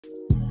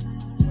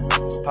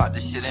Pop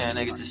this shit in,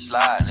 nigga, just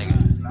slide, nigga.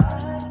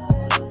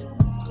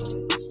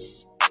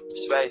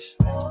 Space.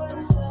 I'm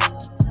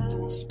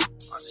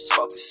just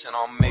focusing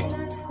on me.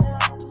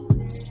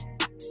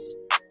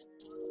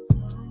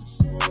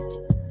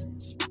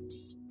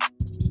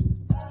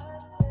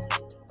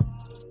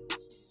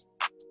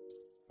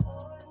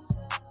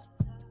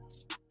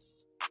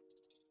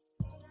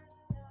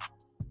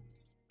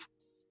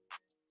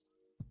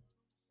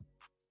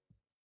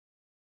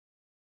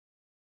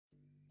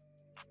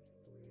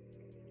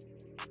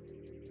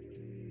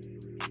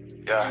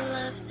 Yeah.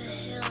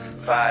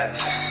 Five.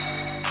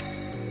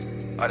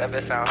 Oh, that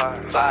bitch sound hard.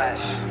 Five.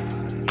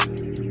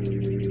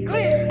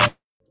 Clear.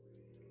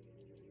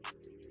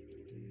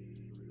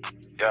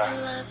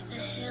 Yeah.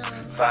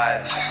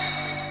 Five.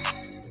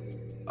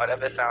 Oh, that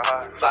bitch sound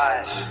hard.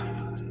 Five.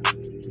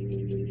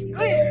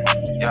 Clear.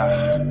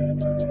 Yeah.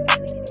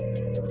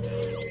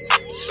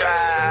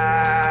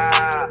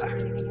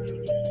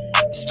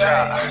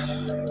 Strap.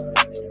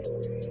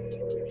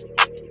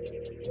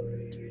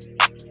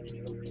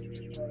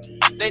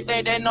 They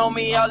think they know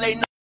me, all they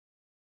know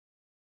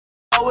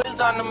is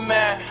I'm the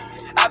man.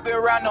 I've been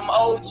around them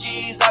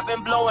OGs, I've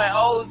been blowing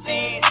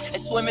OZs. And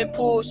swimming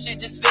pool shit,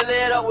 just fill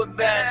it up with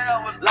bands.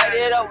 Light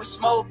it up with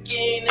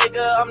smoking,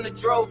 nigga, I'm the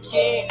dro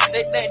king.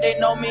 They think they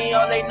know me,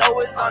 all they know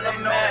is I'm the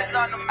man.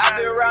 I've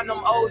been around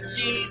them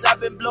OGs, I've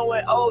been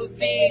blowing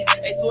OZs.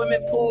 And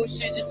swimming pool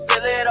shit, just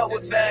fill it up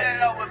with bands.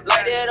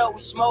 Light it up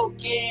with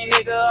smoking,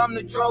 nigga, I'm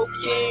the dro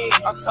king.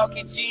 I'm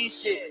talking G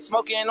shit,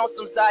 smoking on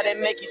some side that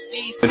make you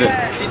see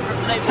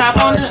sad. Tap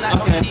on it?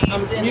 Okay,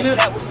 I'm muted.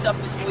 That was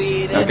stuff is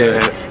weird. Okay.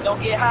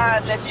 Don't get high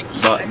unless you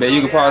But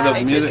you can pause up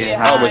the music.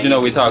 Oh, but you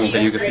know we're talking, so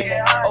you can see.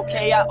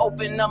 Okay, I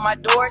open up my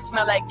door, it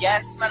smell like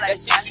gas. That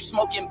shit you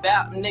smoking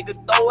about, nigga,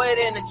 throw it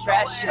in the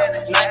trash.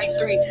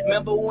 93,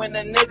 remember when the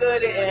nigga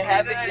didn't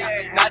have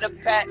it? Not a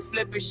pack,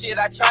 flipping shit,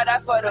 I tried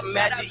that for the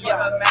magic,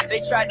 yeah.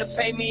 They tried to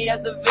pay me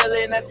as the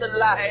villain, that's a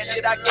lie.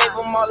 Shit, I gave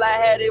them all I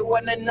had, it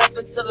wasn't enough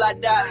until I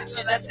died.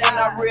 Shit, that's when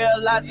I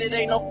realized it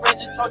ain't no friend,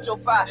 just touch your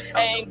fire.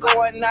 I ain't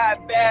going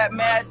out bad,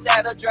 mad,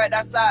 sad, or dragged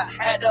outside.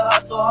 Had to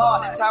hustle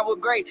hard, time was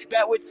great,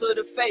 back with to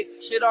the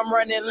face. Shit, I'm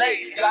running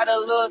late. Got a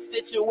little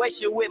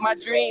situation with my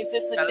dreams.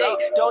 It's a date.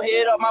 Don't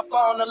hit up my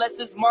phone unless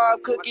it's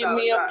mom cooking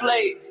me a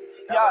plate.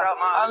 Yeah,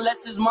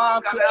 unless his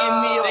mom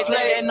cooking me a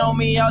plate. They know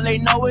me, all they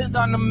know is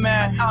I'm the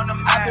man.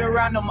 I've been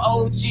around them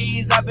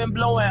OGs, I've been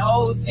blowing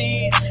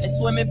OZs. And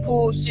swimming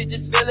pool shit,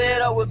 just fill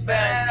it up with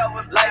bands.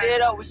 Light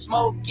it up with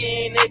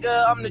smoking,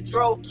 nigga, I'm the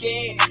dro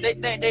king. They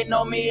think they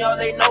know me, all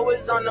they know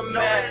is I'm the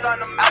man.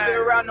 I've been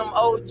around them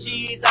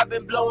OGs, I've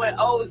been blowing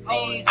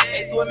OZs.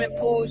 And swimming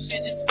pool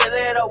shit, just fill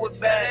it up with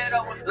bands.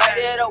 Light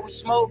it up with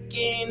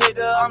smoking,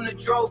 nigga, I'm the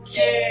dro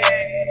king.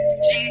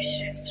 G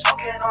shit,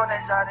 smoking on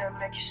that side that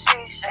make you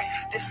see shit.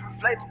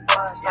 Different flavor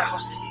buzz, not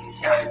no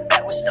season.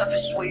 That was stuff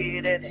is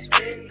sweet and it's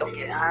don't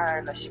get high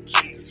unless you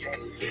keep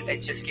drinking. They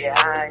just get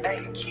high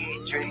and you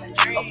keep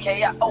drinking.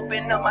 Okay, I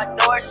open up my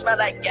door, smell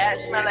like gas,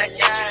 smell like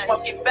shit you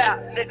smoking about.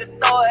 Nigga,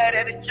 throw it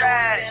in the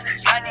trash.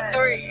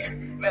 93,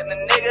 man, the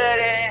nigga that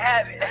ain't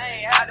have it. I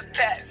ain't had a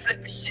pack,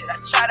 flipping shit. I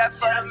tried that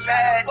for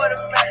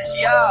the match,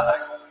 yeah.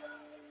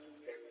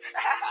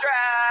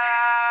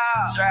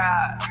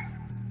 Try.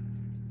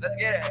 Let's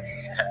get it.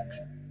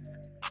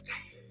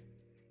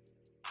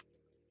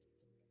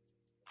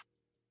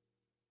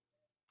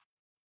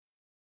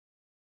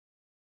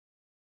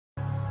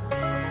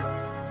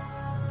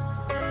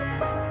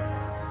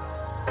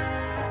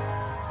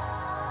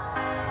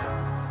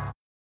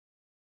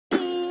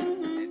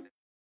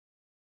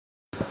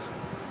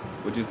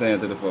 What you saying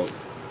to the folks?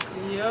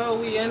 Yo,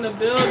 we in the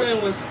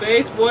building with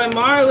Spaceboi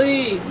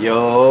Marley.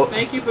 Yo.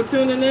 Thank you for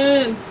tuning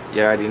in.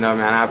 You already know,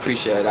 man. I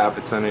appreciate the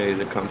opportunity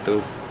to come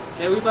through.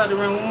 Hey, we about to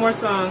run one more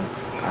song.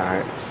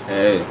 Alright.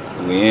 Hey,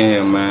 we in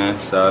here, man.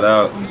 Shout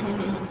out.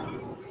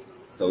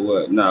 So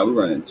what? Nah, we're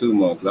running two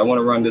more because I want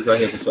to run this right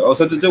here for sure. Oh,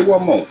 so to do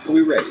one more.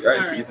 We ready, right?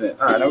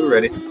 All right, now we're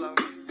ready.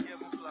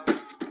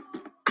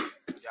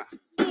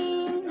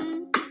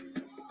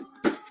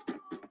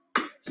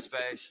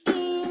 Space.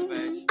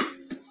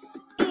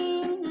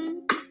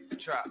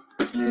 Trap.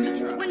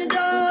 When the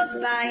dogs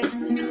fight,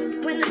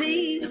 when the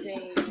bees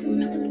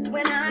sing,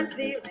 when I'm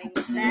feeling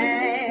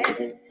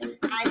sad,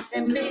 I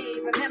simply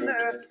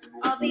remember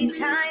all these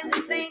kinds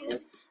of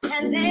things,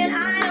 and then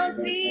I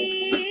don't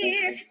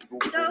fear.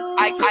 So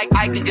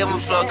I can give them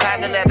flow,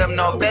 time to let them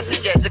know. Best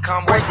is yet to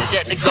come, worse is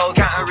yet to go.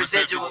 Counting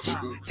residuals.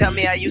 Tell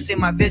me how you see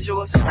my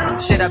visuals.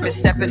 Shit, I've been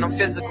stepping on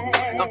physical.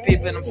 I'm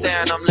peeping, I'm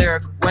saying I'm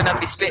lyrical. When I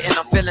be spitting,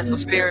 I'm feeling so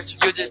spiritual.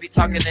 You just be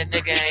talking, that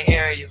nigga ain't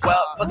hearing you.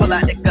 Well, pull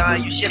out the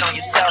gun, you shit on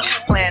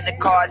yourself. Playing the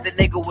cards, the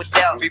nigga would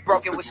dealt. Be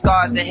broken with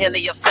scars and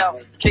healing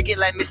yourself. Kick it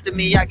like Mr.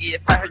 Miyagi.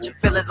 If I hurt your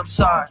feelings, I'm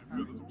sorry.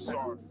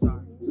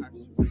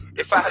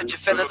 If I hurt your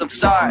feelings, I'm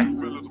sorry.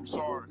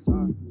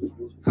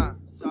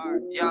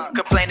 Sorry, yeah.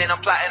 Complaining, I'm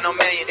plotting on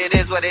millions. It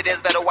is what it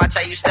is, better watch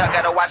how you step.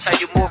 Gotta watch how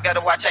you move,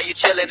 gotta watch how you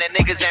chillin'. And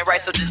niggas ain't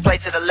right, so just play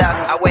to the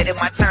left. I waited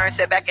my turn,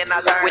 sat back and I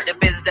learned. With the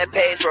business that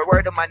pays for a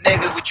word of my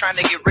nigga. We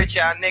tryna get rich,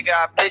 y'all nigga.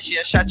 I bless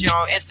you. Shot you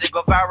on Insta,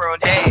 go viral on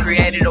day.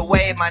 Created a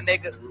wave, my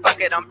nigga.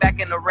 Fuck it, I'm back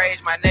in the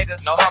rage, my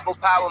nigga. No humble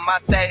power, my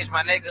sage,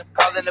 my nigga.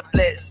 Calling the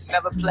blitz.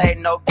 Never played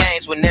no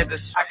games with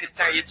niggas. I could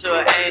turn you to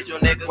an angel,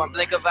 nigga. One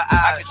blink of an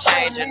eye, I could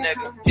change a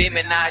nigga.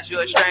 Demonize you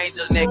a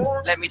stranger,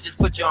 nigga. Let me just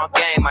put you on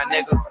game, my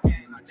nigga.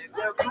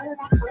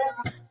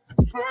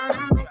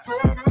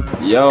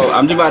 Yo,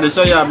 I'm just about to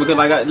show y'all because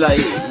like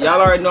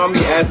y'all already know I'm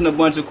asking a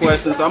bunch of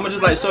questions, so I'm gonna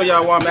just like show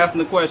y'all why I'm asking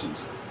the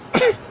questions.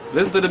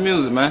 Listen to the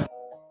music, man.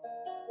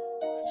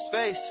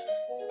 Space.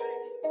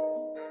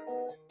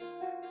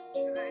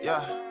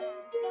 Yeah.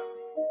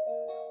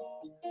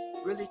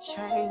 Really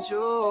change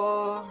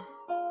you.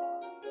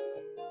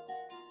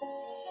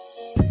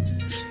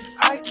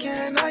 I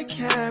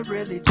can't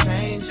really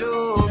change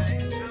you.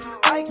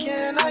 I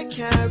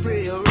can't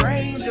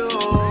rearrange you.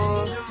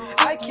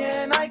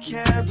 I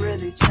can't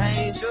really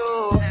change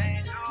you.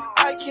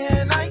 I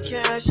can't.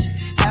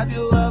 Have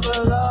you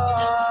ever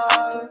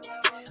loved?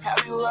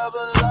 Have you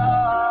ever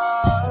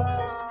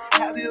loved?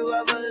 Have you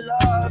ever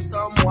loved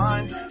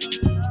someone?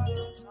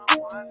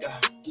 Yeah.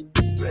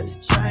 Really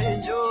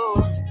change you.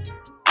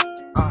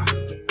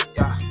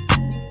 Yeah.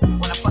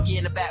 When I fuck you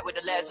in the back with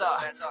the legs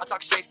up, I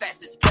talk straight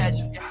fast, it's a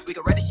pleasure. We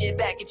can run this shit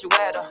back, get you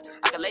wetter.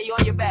 I can lay you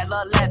on your back,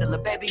 love ladder.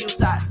 Little baby, you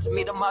side. To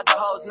me, the mother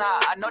hoes, nah.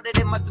 I know that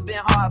it must have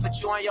been hard, but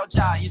you on your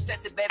job. You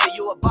sassy, baby,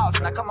 you a boss.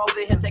 Now come over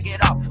here, take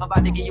it off. I'm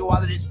about to give you all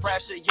of this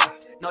pressure, yeah.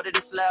 Know that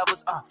it's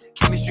levels,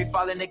 chemistry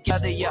falling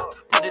together, yeah.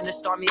 Put in the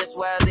stormiest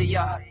weather,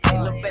 yeah. Hey,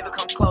 little baby,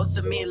 come close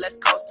to me, let's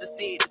coast to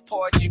see the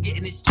porch. You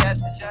getting these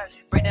justice, yeah.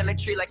 Break down the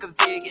tree like a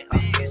vegan,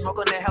 smoke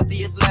on the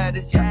healthiest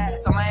lettuce, yeah.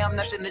 Some I am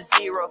nothing to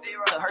zero.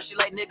 To her, she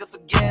like, nigga,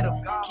 forget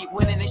him. Keep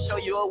winning and show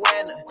you a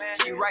winner.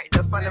 She right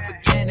there from the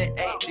beginning,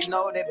 ayy. She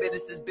know that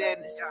business is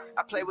business.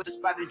 I play with a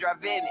spot to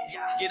drive in it.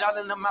 Get all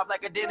in the mouth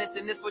like a dentist,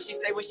 and this what she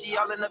say when she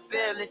all in the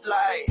feelings,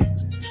 like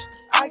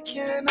I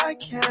can't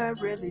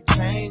really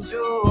change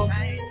you.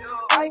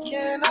 I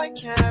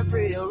can't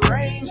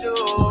rearrange you.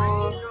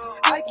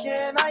 I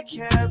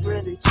can't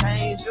really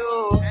change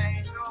you.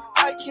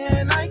 I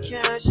can't.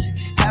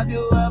 Have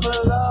you ever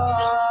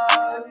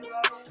loved?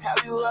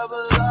 Have you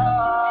ever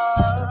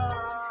loved?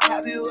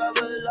 Have you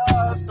ever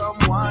loved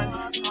someone?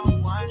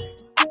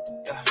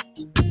 Yeah.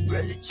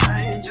 Really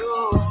change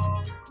you.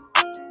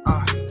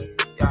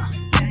 Yeah.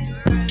 Can you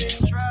really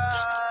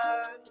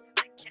trust?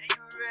 Can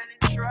you really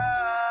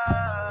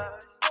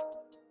trust?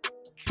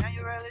 Can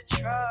you really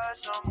trust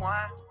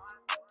someone?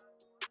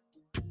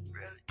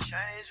 Really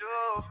change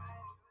you.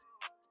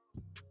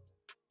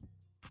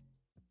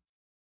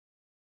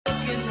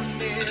 Look in the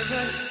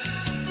mirror,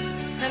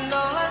 and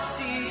all I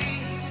see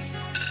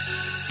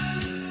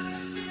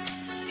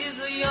is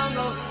a young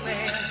old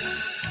man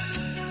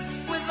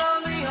with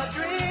only a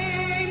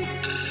dream.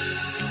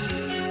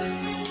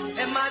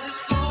 Am I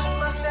just fooling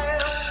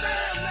myself?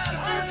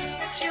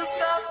 And she'll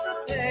stop the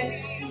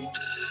pain.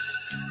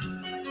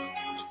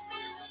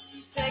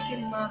 She's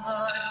taking my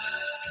heart.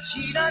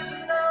 She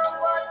doesn't know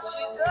what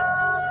she's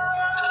done.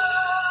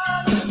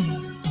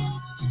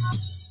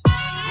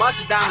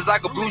 Monster diamonds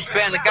like a Bruce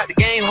Banner. Got the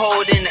game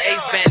hold in the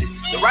ace bandage.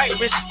 The right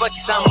wrist is fucking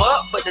something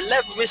up, but the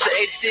left wrist is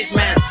 86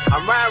 man.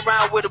 I'm riding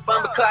around with a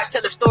bumper clock,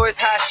 telling stories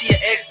how she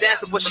an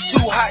ex-dancer, but she too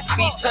hot to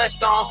be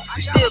touched on.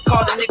 She still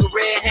call the nigga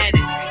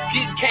red-handed.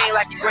 Jesus came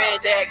like your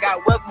granddad,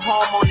 got welcome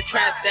home on the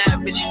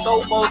Trans-Stamp. Bitch, she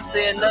throw bows,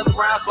 say another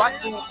round, so I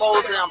do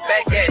foes and I'm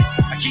back at it.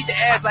 I keep the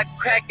ass like a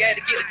crack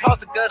addict, get the toss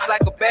of guts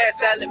like a bad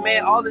salad,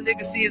 man. All the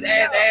niggas see is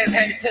ass,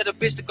 had to tell the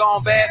bitch to go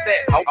on bad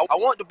back. I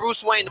want the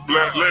Bruce Wayne to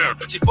black lamb.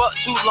 She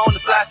fucked too long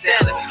to fly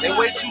standard. They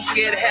way too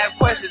scared to have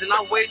questions, and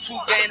I'm way too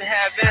game to have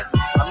answers.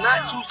 I'm not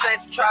too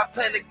saints to try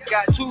playing.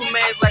 Got two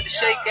mans like to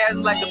shake ass,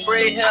 like the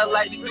braid hair,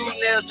 like the do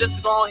nails. Just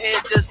to go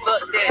ahead, just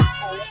suck that.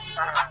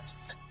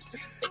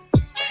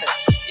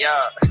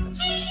 Yeah.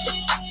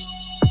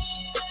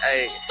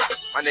 Hey,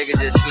 my nigga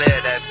just slid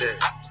that bitch.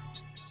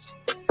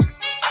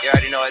 You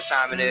already know what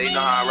time it is. You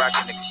know how I rock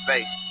the nigga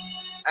space.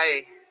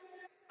 Hey.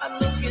 I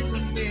look in the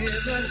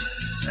mirror.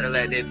 Gotta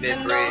let that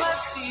bitch breathe.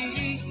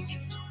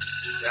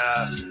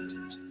 Yeah.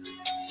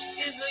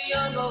 Is a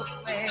young old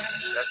man.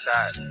 That's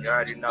hot. You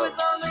already know.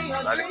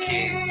 Like a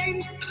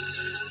kid.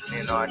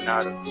 You know I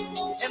know them.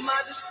 Y'all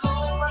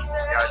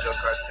Joe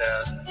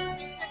Cartel.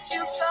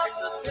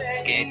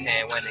 Skin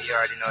tan winner. You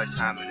already know what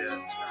time it is.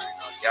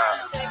 Y'all.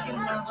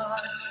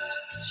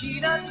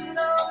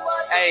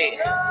 Hey.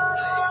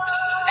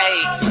 Hey.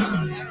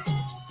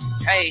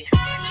 Hey.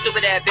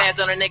 Stupid ass bands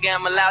on a nigga,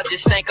 I'm allowed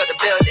just stank up the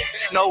building.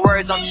 No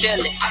words, I'm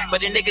chillin'.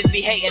 But the niggas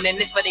be hating and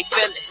this for they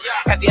feelings.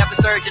 Have you ever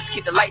served, just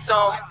keep the lights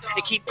on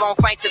and keep on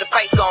fighting till the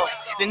fight's gone.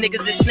 The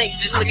niggas is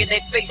snakes, just look at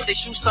their face. They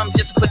shoot something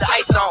just to put the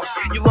ice on.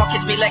 You won't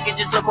catch me legging,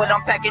 just look what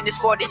I'm packing. This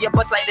 40 your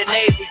bust like the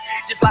Navy.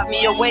 Just lock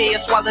me away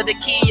and swallow the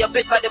key. A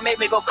bitch about to make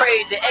me go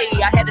crazy.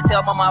 Ayy, I had to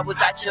tell mama I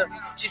was at you.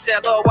 She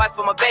said, Lord, watch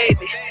for my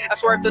baby. I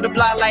swerved through the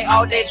block like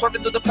all day,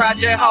 swerving through the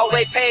project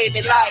hallway, paid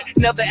me like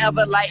never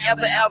ever, like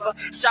ever ever.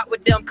 Shot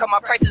with them, cause my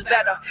price is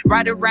better.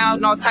 Ride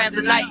around all times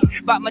of night,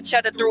 bought my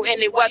cheddar through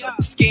any weather.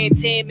 Skin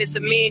team, it's a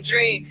mean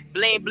dream.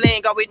 Bling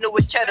bling, all we knew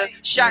was cheddar.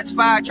 Shots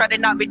fired, tried to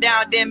knock me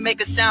down, didn't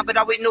make a sound, but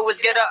all we knew was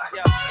get up.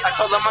 I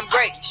told them I'm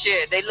great,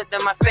 shit, they looked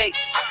at my face.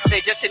 They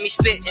just hit me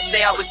spit and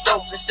say I was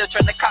dope, and still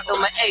trying to cop on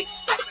my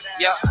ace.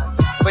 Yeah,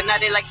 but now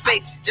they like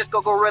space, just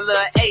go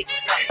gorilla 8.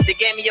 They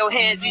gave me your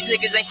hands, these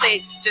niggas ain't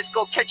safe, just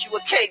go catch you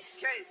a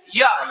case.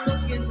 Yeah. I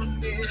look in the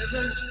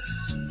mirror,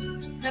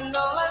 and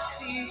all I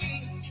see,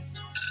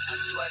 I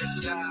swear to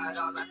God,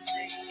 all I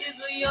see is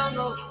a young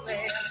old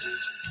man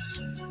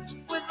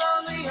with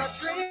only a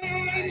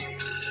dream.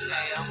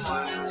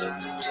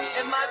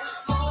 Am I just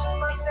fooling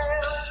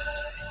myself?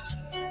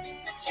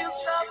 That you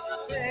stop the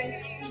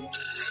pain.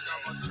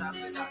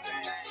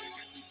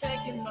 She's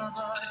taking my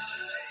heart.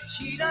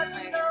 She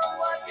doesn't know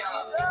what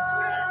you've done.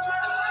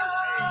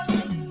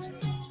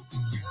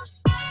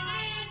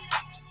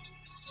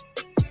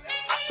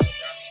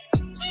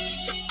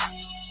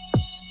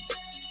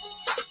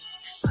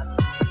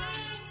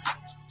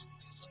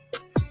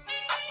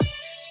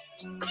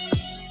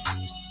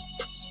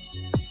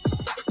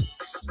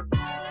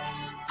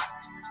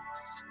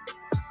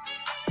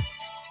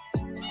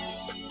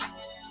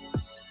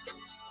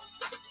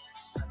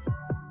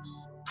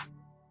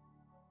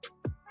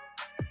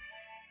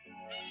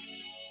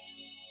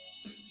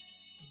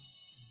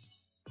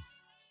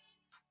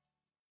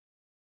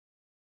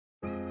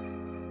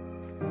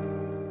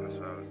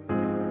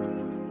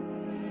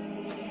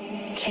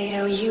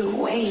 Kato, you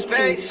way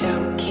too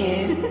dope,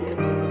 kid.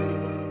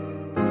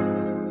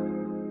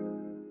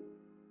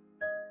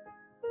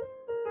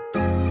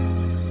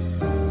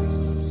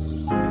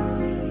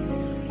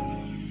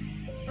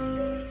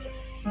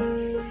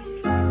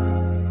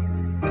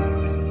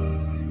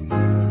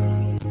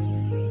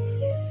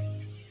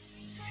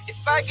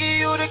 If I give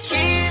you the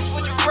keys,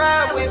 would you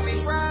ride with me?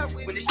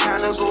 When it's time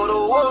to go to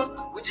war,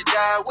 would you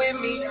die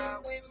with me?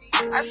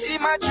 I see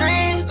my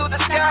dreams through the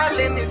sky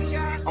limits.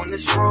 On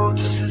this road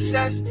to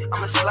success,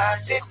 I'ma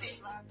slide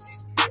 50.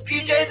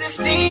 PJs and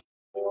steam.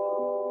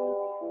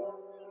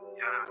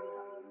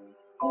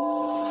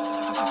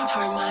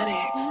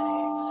 Harmonics.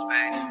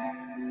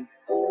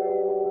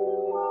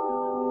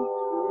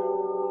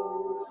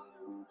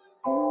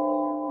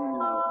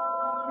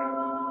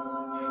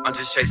 I'm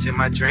just chasing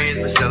my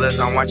dreams, but still as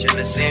I'm watching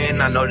the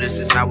scene, I know this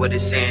is not what it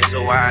seems,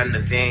 so I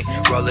intervene.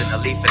 Rolling a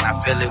leaf and I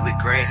fill it with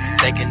green.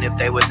 Thinking if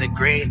they wasn't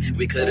green,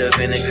 we could have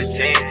been a good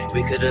team.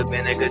 We could have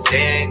been a good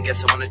thing.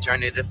 Guess I'm on a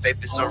journey to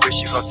faith, it's some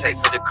risk you gon' take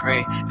for the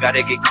cream.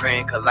 Gotta get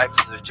cream, cause life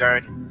is a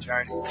journey.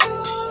 Life is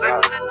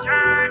a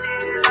journey,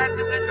 life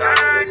is a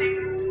journey.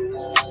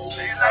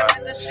 Life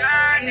is a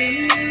journey.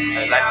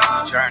 Life is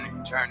a journey,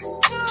 journey.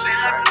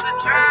 Life is a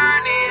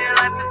journey,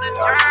 life is a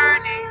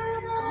journey.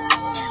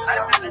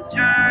 Life is a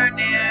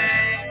journey.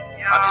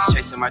 I'm just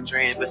chasing my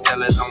dreams, but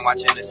still as I'm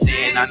watching the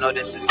scene, I know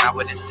this is not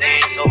what it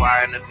seems, so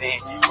I intervene.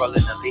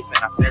 Rolling a leaf and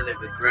I fill it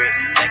with green.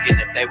 Thinking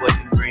if they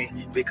wasn't green,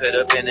 we could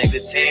have been a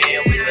good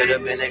team. We could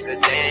have been a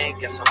good thing.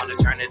 Guess I'm on a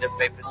journey to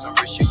faith, it's some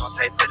risk you gon'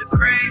 take for the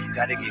cream.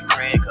 Gotta get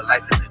cream, cause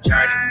life is a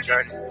journey,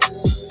 journey.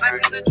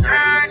 Life is a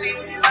journey,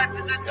 life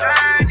is a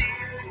journey.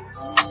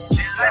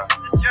 Life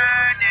is a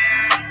journey.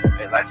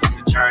 Life is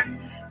a journey.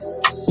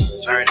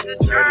 Journey,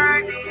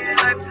 journey,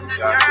 life is a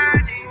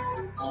journey.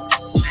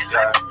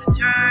 Life is a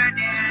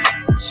journey.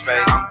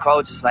 Straight, I'm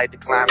cold just like the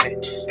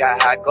climate.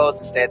 Got high goals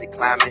instead of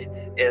climbing.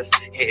 If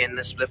hitting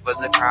the split was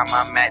a crime,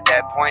 I'm at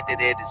that point that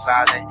it is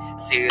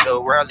violent. See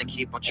the world and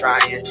keep on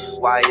trying.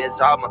 Why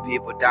is all my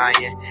people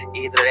dying?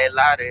 Either they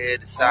lie to hear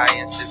the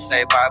science, just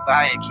say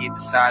bye-bye and keep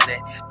it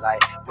silent.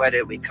 Like, where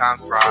did we come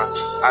from?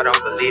 I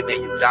don't believe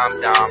in you,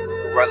 dumb-dumb.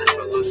 The world is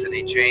so lucid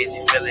in dreams,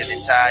 you feel it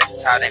inside,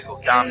 just how they go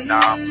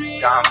dumb-numb,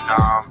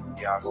 dumb-numb,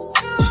 yeah.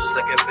 Just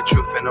looking for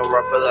truth in a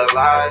world full of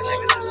lies.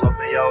 Niggas, just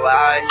open your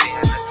eyes, seeing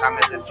the time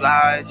as it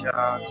flies,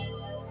 yeah.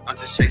 I'm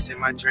just chasing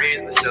my dreams,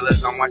 but still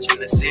as I'm watching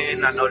the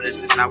scene, I know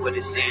this is not what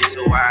it seems,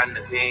 so I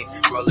intervene.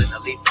 Rolling a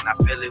leaf and I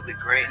fill it with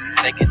green.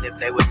 Thinking if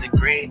they wasn't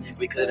green,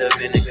 we could have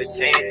been a good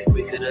team.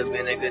 We could have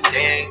been a good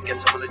thing.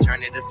 Guess I'm on a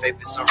journey to faith,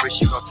 it's some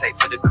risk you gon' take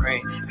for the cream.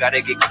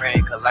 Gotta get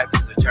cream, cause life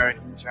is a journey,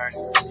 journey.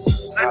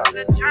 Life is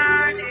a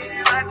journey,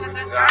 life is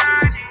a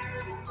journey.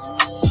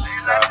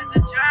 Life is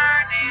a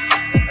journey.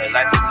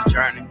 Life is a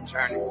journey,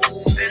 journey.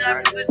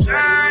 Life is a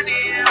journey,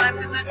 life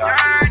is a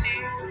journey.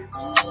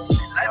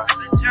 Life is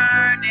a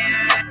journey.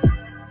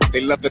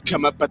 They love to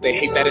come up, but they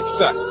hate that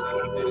it's us.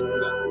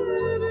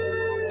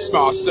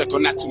 Small circle,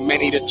 not too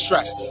many to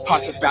trust.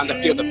 Hearts are bound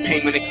to feel the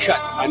pain when it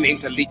cuts. Our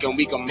names are leaking,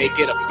 we gon' make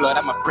it a flood.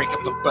 I'ma break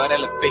up the bud,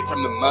 elevate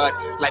from the mud.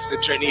 Life's a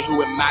journey,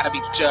 who am I to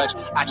be judged?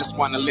 I just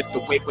wanna lift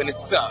the weight when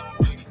it's up.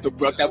 The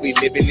world that we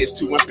live in is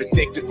too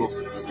unpredictable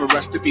for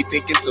us to be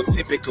thinking so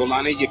typical.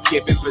 Honor your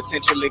given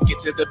potential and get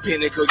to the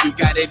pinnacle. You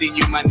got it in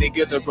you, my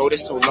nigga. The road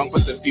is so long,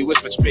 but the view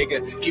is much bigger.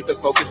 Keep the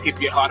focus,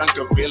 keep your heart on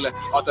gorilla.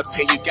 All the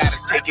pain, you gotta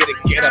take it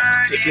and get up.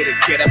 Take it and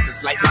get up,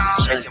 cause life is a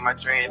journey. Chasing my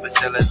dream, but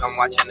still as I'm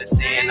watching the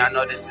scene, I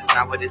know this is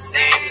not what it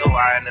seems. So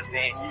I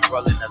intervene,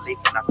 rolling the leaf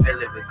and I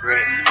feel it with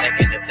grit.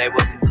 Thinking if they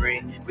wasn't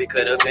green, we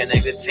could have been a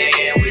good team.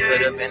 We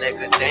could have been a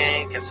good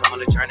thing. Get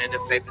someone to turn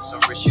into faith and some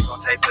risk you gon'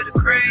 take for the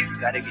cream.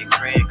 Gotta get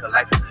cream. Cause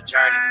life is a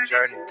journey. Life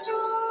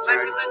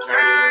is a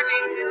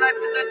journey. Life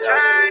is a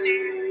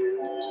journey.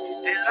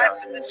 And life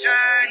is a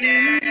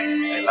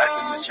journey. And life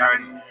is a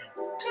journey.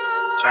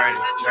 Journey.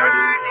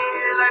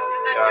 Life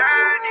is a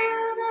journey.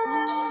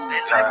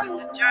 And life is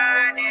a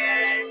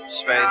journey.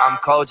 Space. I'm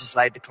cold just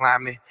like the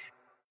climate.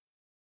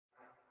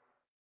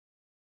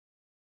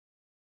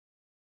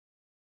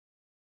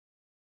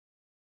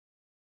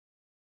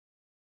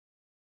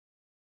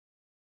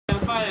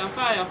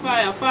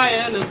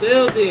 Fire in the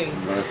building.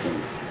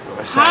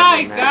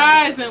 Hi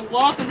guys, and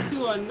welcome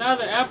to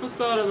another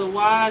episode of the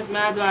Wise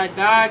Magi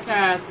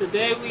Godcast.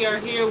 Today we are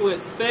here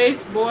with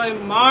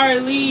Spaceboi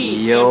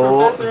Marley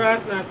and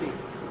Professor Natty.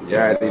 You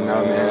already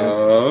know,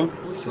 man.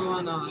 What's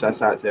going on?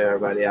 Shouts out to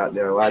everybody out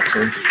there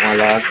watching. One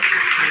love.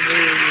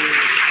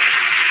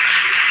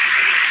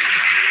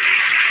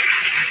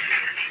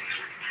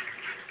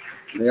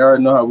 They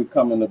already know how we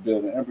come in the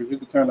building. Empress, you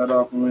can turn that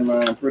off for me,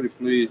 man. I'm pretty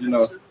pleased. You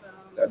know,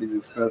 got these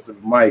expensive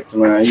mics,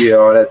 man. Yeah,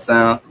 all that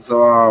sound.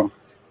 So,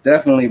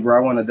 definitely, bro, I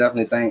want to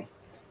definitely thank,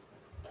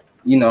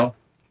 you know,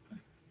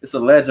 it's a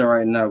legend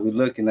right now we're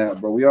looking at,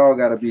 bro. We all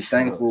got to be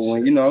thankful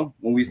when, you know,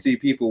 when we see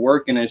people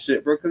working and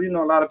shit, bro. Because, you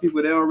know, a lot of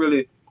people, they don't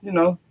really, you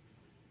know,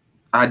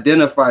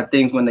 identify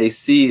things when they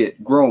see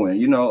it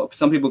growing. You know,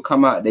 some people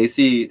come out, they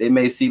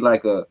may see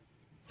like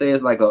say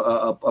it's like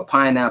a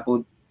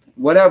pineapple,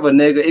 whatever,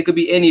 nigga. It could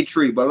be any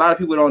tree, but a lot of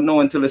people don't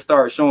know until it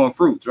starts showing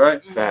fruits,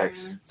 right?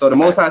 Facts. So the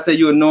Most High say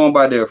you'll know them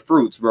by their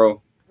fruits,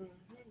 bro.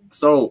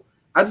 So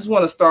I just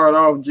want to start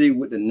off, G,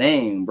 with the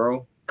name,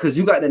 bro. Cause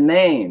you got the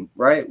name,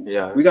 right?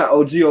 Yeah. We got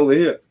OG over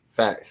here.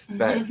 Facts.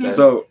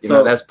 So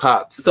that's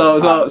Pops. So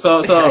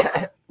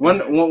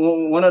one of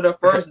the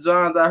first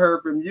Johns I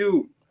heard from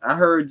you, I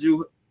heard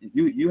you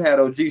had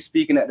OG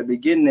speaking at the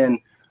beginning, and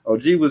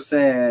OG was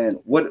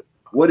saying, what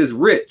is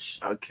rich?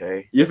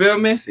 Okay. You feel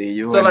me? See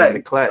you so like, in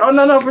the clutch. Oh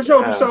no, for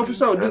sure.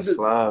 That's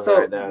love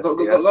so right there.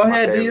 Go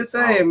ahead, do your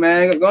thing,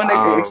 man. Go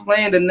ahead,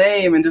 explain the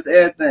name and just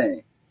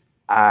everything.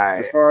 All right.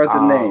 As far as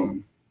the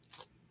name.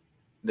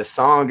 The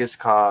song is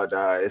called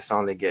It's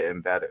Only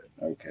Getting Better.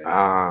 Okay.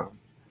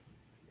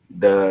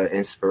 The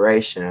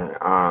inspiration,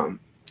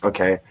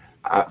 okay.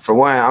 For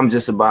one, I'm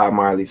just a Bob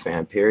Marley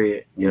fan,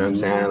 period. You know what I'm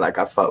saying? Like,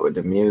 I fuck with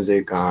the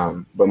music,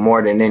 but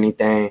more than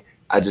anything,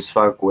 I just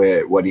fuck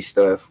with what he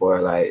stood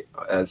for, like,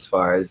 as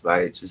far as,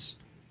 like, just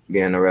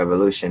being a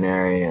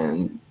revolutionary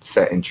and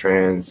setting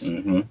trends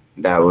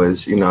that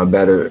was, you know,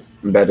 better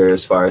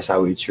as far as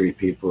how we treat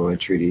people and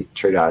treat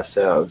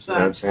ourselves. You know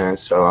what I'm saying?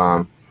 So,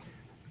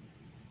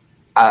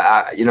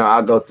 I you know,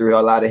 I'll go through a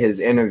lot of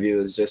his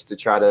interviews just to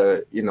try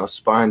to, you know,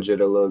 sponge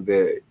it a little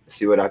bit,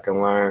 see what I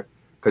can learn.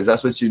 Because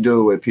that's what you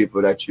do with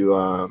people that you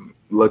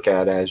look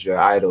at as your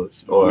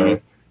idols or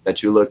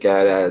that you look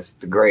at as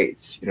the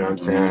greats, you know what I'm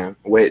saying?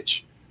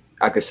 Which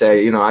I could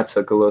say, you know, I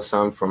took a little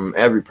something from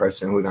every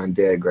person who done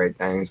did great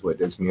things with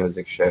this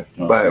music shit.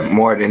 Okay. But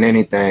more than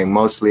anything,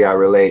 mostly I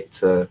relate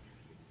to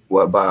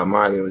what Bob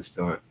Marley was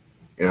doing,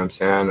 you know what I'm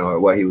saying?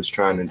 Or what he was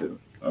trying to do.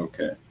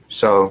 Okay.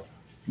 So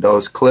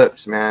those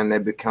clips, man, they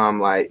become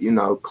like, you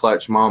know,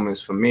 clutch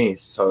moments for me.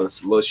 So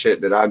it's a little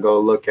shit that I go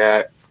look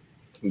at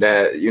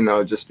that, you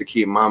know, just to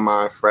keep my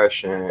mind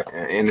fresh and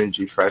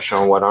energy fresh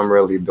on what I'm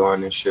really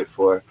doing this shit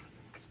for,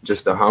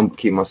 just to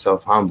keep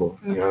myself humble,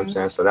 you know what I'm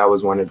saying? So that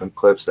was one of them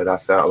clips that I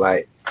felt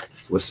like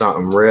was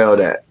something real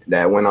that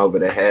went over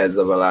the heads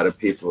of a lot of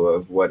people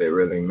of what it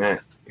really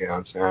meant, you know what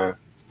I'm saying?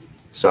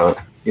 So,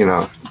 you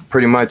know,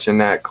 pretty much in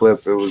that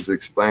clip, it was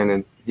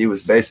explaining, he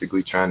was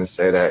basically trying to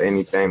say that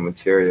anything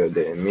material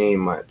didn't mean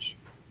much,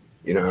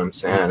 you know what I'm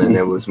saying? And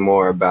it was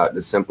more about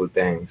the simple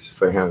things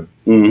for him.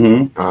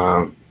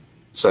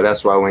 So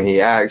that's why when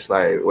he asked,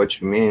 like, what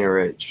you mean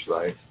rich?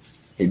 Like,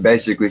 he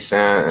basically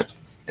saying,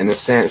 in a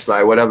sense,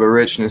 like, whatever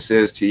richness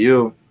is to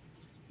you,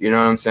 you know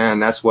what I'm saying?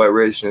 That's what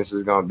richness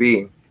is going to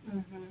be.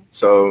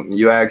 So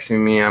you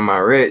asking me, am I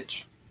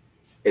rich?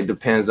 It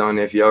depends on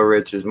if your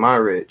rich is my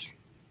rich.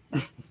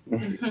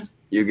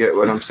 You get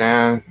what I'm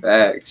saying?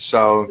 Facts.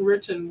 So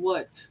rich in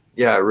what?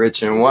 Yeah,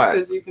 rich in what?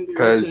 Because you can be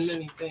rich in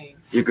many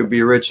things. You could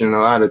be rich in a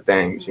lot of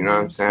things, you know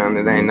what I'm saying?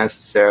 It ain't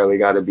necessarily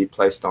got to be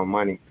placed on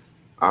money.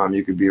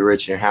 You could be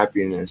rich in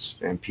happiness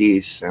and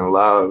peace and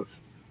love.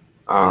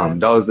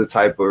 Those are the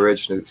type of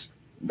richness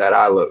that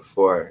I look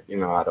for, you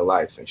know, out of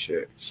life and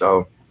shit.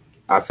 So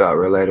I felt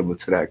relatable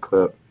to that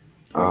clip.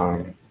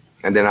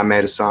 And then I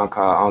made a song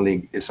called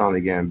It's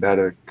Only Getting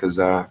Better, because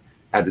at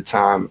the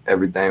time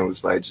everything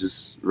was like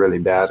just really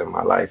bad in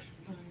my life.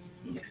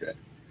 Okay.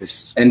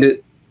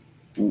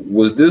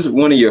 Was this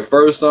one of your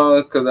first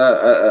songs? Because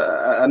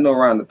I know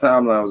around the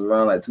timeline was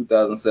around like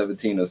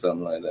 2017 or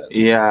something like that.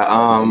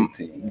 Yeah.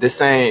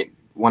 This ain't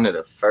one of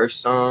the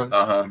first songs,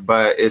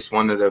 but it's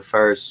one of the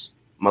first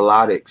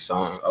melodic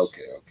songs.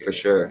 Okay. For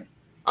sure.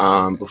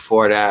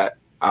 Before that,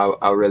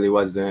 I really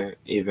wasn't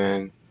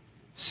even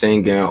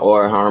singing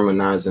or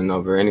harmonizing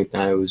over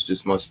anything. It was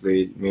just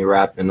mostly me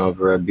rapping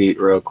over a beat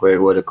real quick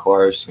with a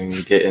chorus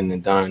and getting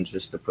it done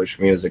just to push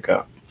music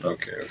up.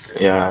 Okay.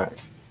 Yeah,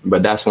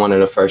 but that's one of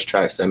the first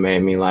tracks that made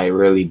me like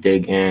really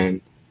dig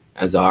in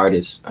as an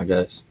artist, I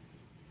guess.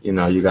 You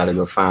know, you got to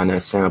go find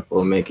that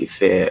sample, make it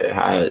fit.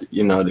 How,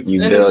 you know,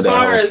 you and build as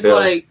far as feel.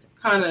 Like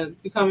kind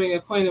of becoming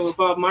acquainted with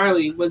Bob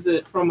Marley, was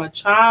it from a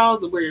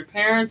child? Were your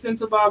parents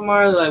into Bob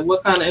Marley? Like,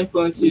 what kind of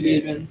influence you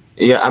even?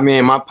 Yeah, I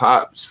mean, my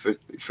pops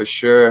for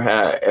sure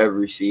had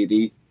every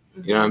CD.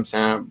 You know what I'm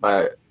saying?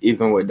 But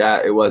even with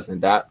that, it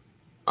wasn't that.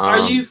 Are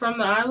you from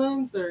the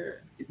islands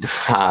or?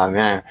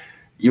 Man,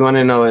 you want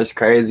to know what's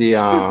crazy?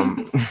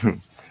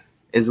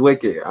 It's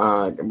wicked.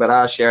 But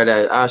I'll share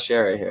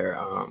it here.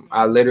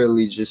 I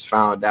literally just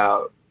found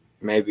out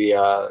maybe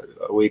a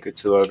week or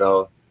two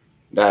ago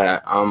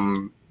that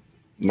I'm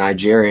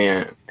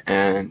Nigerian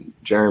and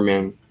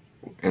German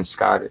and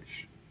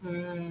Scottish. You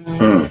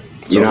know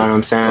what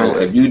I'm saying? So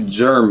if you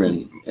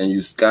German and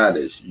you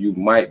Scottish, you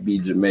might be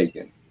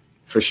Jamaican.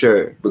 For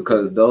sure.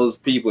 Because those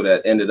people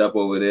that ended up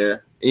over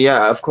there.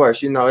 Yeah, of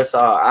course. You know, it's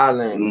all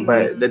island.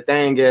 But the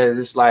thing is,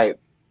 it's like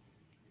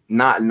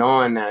not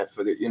knowing that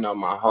for the, you know,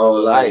 my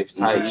whole life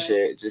type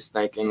shit. Just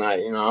thinking like,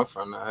 you know, I'm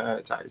from the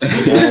hood type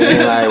shit. You know what I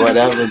mean? Like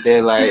whatever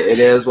they like, it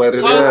is what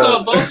it is.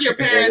 So both your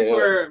parents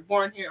were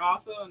born here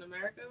also in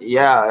America?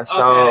 Yeah.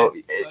 So,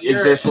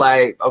 it's just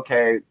like,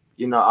 okay,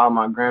 you know, all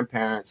my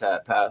grandparents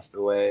had passed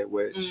away,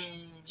 which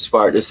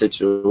sparked the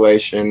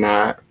situation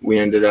that we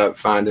ended up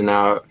finding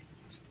out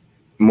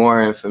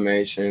more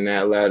information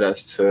that led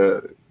us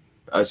to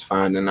us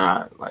finding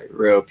out like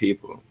real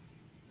people.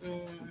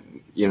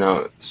 You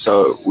know,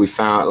 so we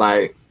found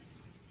like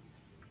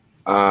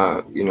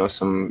you know,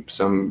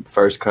 some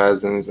first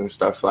cousins and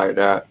stuff like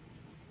that.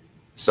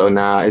 So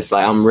now it's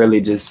like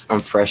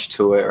I'm fresh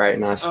to it right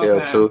now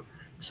still too.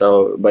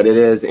 So but it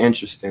is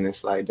interesting.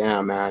 It's like,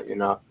 damn, man, you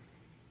know.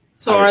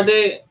 So are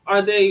they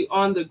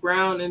on the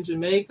ground in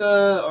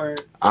Jamaica or?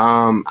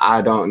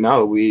 I don't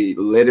know. We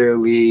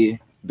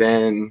literally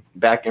been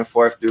back and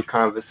forth through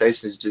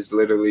conversations, just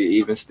literally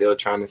even still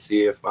trying to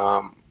see if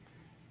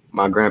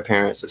my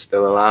grandparents are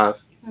still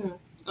alive.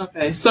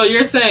 Okay, so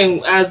you're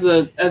saying as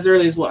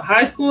early as what,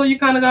 high school you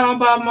kind of got on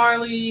Bob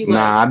Marley? Like...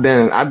 Nah, I've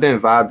been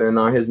vibing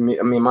on his.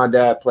 I mean, my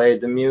dad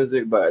played the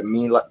music, but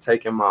me like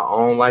taking my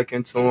own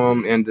liking to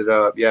him ended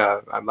up,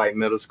 I'm like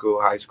middle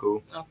school, high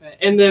school. Okay,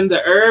 and then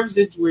the herbs,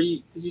 did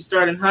you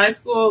start in high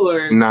school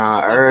or?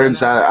 Nah,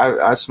 herbs.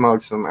 I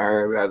smoked some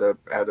herb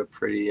at a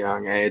pretty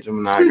young age.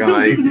 I'm not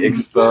gonna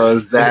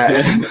expose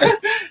that.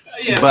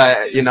 Yeah.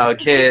 But you know,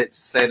 kids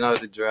say no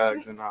to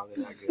drugs and all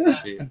that good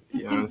shit.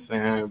 You know what I'm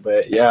saying?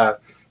 But yeah,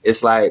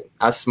 it's like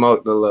I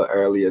smoked a little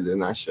earlier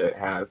than I should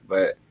have,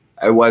 but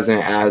it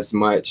wasn't as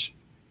much.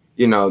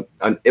 You know,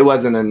 it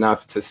wasn't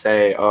enough to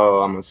say,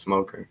 "Oh, I'm a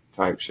smoker"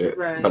 type shit.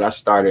 Right. But I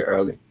started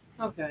early.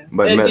 Okay.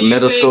 But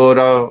middle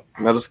school,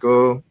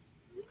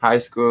 high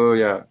school,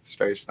 yeah,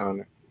 straight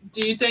stoner.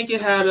 Do you think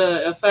it had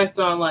an effect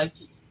on like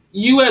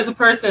you as a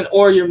person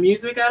or your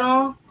music at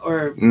all?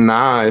 Or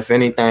nah, if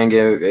anything,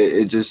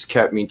 it just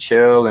kept me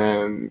chill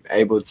and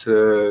able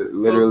to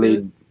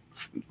literally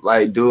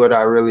like do what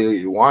I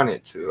really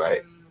wanted to.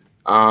 Like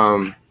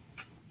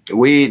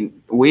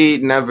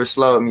weed never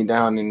slowed me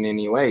down in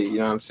any way, you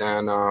know what I'm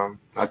saying?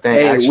 I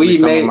think actually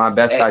some of my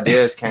best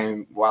ideas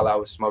came while I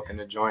was smoking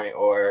a joint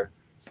or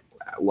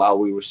while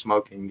we were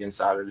smoking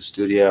inside of the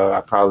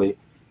studio.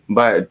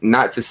 But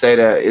not to say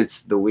that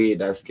it's the weed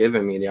that's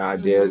giving me the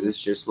ideas. It's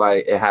just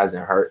like it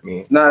hasn't hurt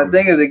me. No, the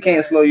thing is, it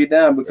can't slow you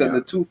down because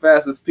the two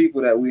fastest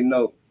people that we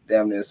know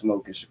damn near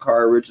smoking.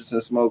 Shakari Richardson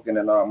smoking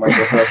and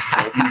Michael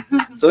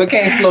Hutchinson. So it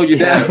can't slow you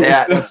down.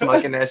 Yeah,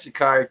 smoking that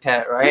Shakari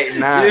cat right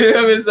now. You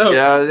know what I mean? So, you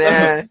know what I'm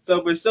saying?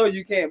 So for sure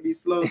you can't be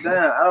slowed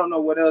down. I don't know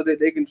what else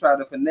they can try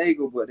to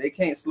finagle, but they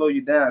can't slow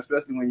you down,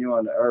 especially when you're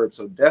on the herb.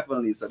 So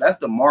definitely, so that's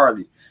the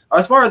Marley.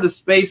 As far as the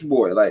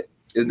Spaceboi, like,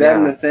 is that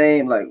in the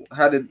same, like,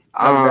 how did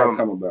that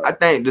come about? I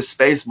think the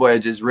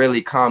Spaceboi just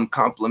really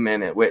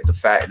complemented with the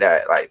fact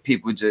that, like,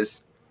 people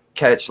just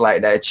catch,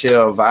 like, that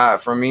chill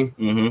vibe from me.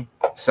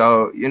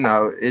 So, you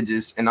know, it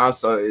just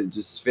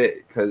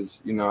fit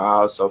because, you know, I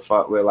also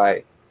fuck with,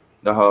 like,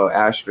 the whole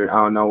asterisk.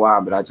 I don't know why,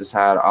 but I just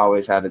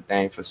always had a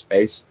thing for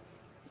space.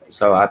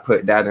 So I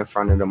put that in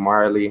front of the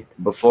Marley.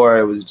 Before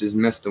it was just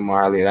Mr.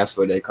 Marley. That's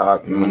what they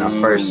called me when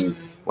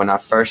I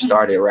first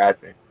started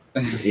rapping.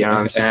 You know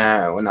what I'm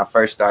saying? When I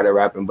first started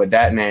rapping, but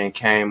that name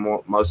came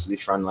mostly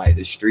from like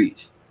the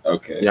streets.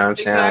 Okay. You know what I'm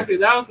saying? Exactly.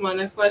 That was my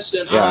next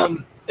question. Yeah.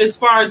 As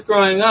far as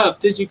growing up,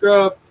 did you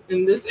grow up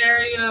in this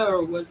area,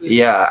 or was it?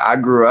 Yeah, I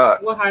grew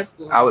up. What high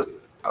school? I was,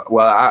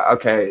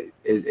 okay,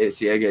 it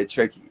get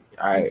tricky.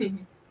 All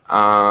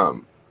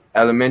right.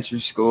 Elementary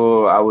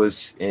school, I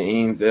was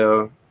in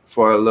Eatonville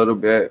for a little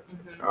bit,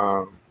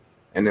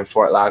 and then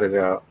Fort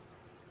Lauderdale.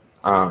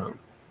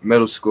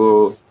 Middle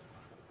school,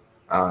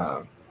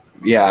 I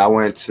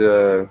went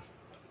to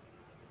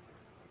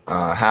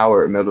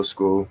Howard Middle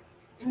School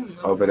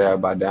over there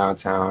by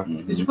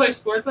downtown. Did you play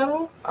sports at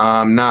all?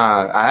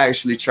 Nah, I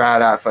actually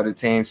tried out for the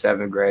team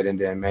 7th grade and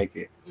didn't make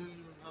it.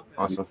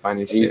 On some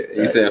funny shit.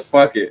 You said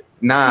fuck it.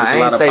 Nah, I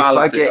ain't say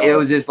fuck it. It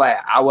was just like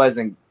I was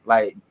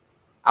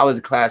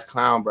a class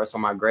clown, bro. So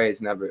my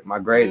grades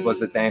was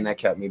the thing that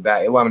kept me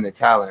back. It wasn't the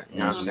talent, you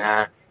know what I'm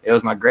saying? It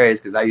was my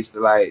grades because I used to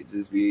like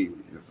just be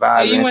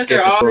vibing,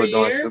 skipping school,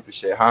 doing stupid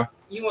shit, huh?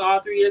 You went all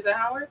 3 years at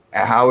Howard?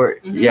 At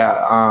Howard,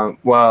 yeah.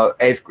 Well,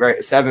 8th grade,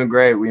 7th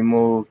grade, we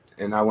moved,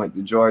 and I went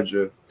to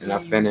Georgia, and I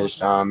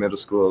finished middle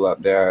school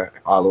up there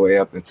all the way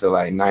up until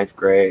like 9th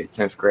grade,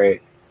 10th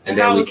grade, and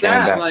then we came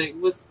back. Like,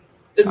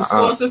 is the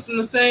school system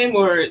the same,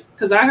 or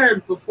because I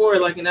heard before,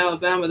 like in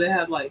Alabama, they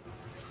had like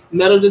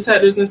metal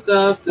detectors and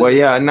stuff? Well,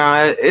 yeah,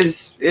 nah,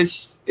 it's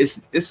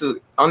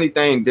the only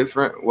thing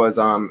different was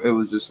it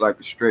was just like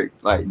a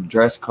strict like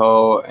dress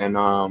code, and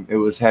it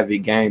was heavy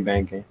gang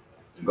banging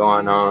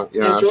going on. You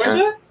know in what Georgia? I'm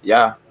saying?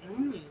 Yeah.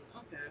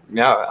 Okay.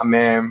 Yeah, I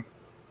mean,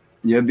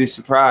 you'll be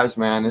surprised,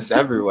 man. It's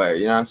everywhere.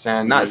 You know what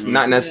I'm saying?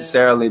 Not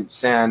necessarily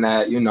saying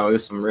that, you know,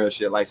 it's some real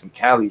shit like some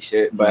Cali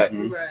shit, but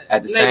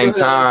at the same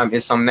time,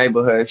 it's some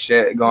neighborhood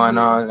shit going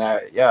on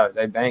that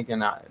they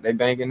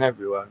banking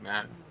everywhere,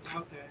 man.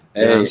 Okay.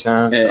 You know what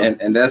I'm saying?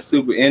 And that's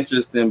super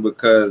interesting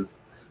because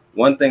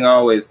one thing I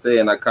always say,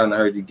 and I kind of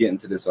heard you get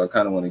into this, so I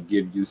kind of want to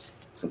give you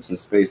some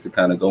space to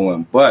kind of go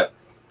in. But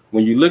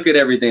when you look at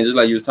everything, just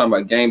like you was talking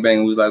about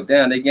gangbang, was like,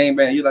 damn, they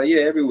gangbang. You're like,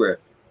 yeah, everywhere.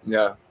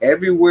 Yeah.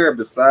 Everywhere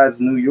besides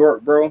New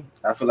York, bro,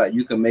 I feel like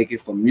you can make it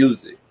for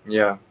music.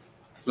 Yeah.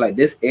 I feel like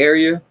this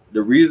area,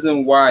 the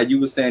reason why you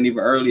were saying even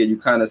earlier, you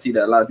kind of see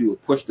that a lot of people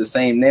push the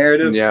same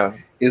narrative. Yeah.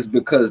 Is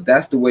because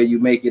that's the way you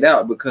make it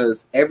out.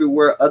 Because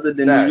everywhere other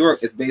than New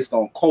York, it's based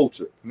on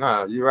culture.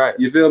 Nah, you're right.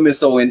 You feel me?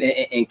 So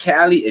in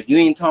Cali, if you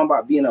ain't talking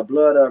about being a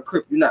blood or a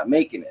Crip, you're not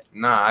making it.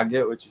 Nah, I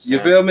get what you're saying. You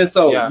feel me?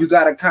 So you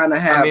gotta kind of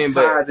have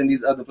ties in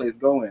these other places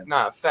going.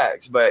 Nah,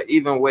 facts. But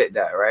even with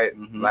that, right?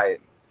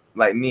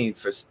 Like me,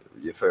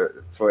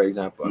 for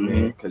example, I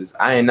mean, because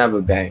I ain't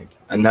never banged.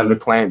 I never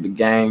claimed the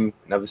gang.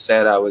 Never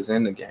said I was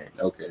in the gang.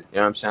 Okay. You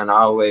know what I'm saying? I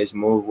always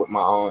moved with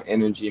my own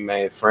energy,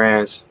 made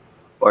friends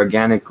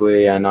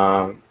organically, and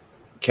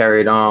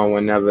carried on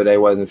whenever they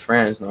wasn't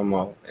friends no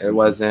more. It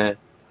wasn't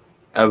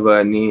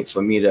ever a need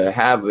for me to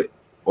have it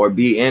or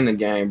be in the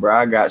game, bro.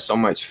 I got so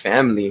much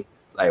family.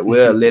 Like,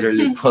 we'll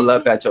literally pull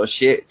up at your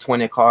shit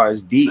 20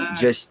 cars deep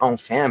just on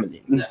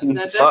family.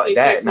 Fuck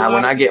that. Now,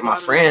 when I get my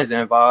friends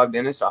involved,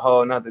 then it's a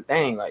whole nother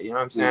thing. Like, you know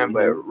what I'm saying?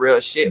 But real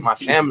shit, my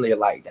family are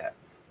like that.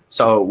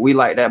 So we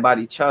like that about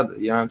each other.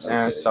 You know what I'm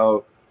saying?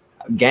 So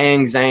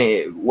gangs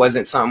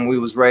wasn't something we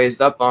was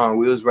raised up on.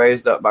 We was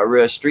raised up by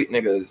real street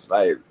niggas,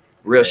 like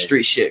real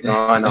street shit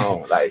going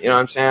on. Like, you know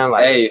what I'm saying?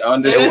 Like,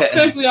 it's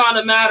simply on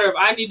a matter of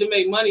I need to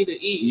make money to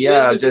eat.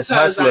 Yeah, just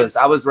hustlers.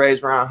 I was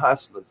raised around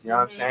hustlers. You know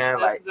what I'm saying?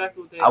 Like,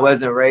 exactly I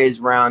wasn't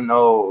raised around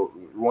no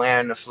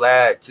wearing the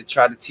flag to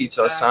try to teach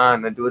your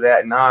son to do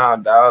that. Nah,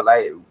 dog.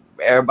 Like,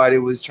 everybody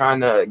was trying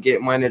to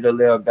get money to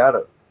live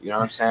better. You know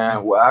what I'm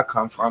saying? Where I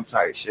come from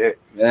type shit.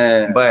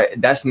 Yeah.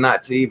 But that's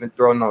not to even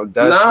throw no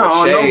dust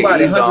or shade.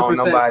 Nobody,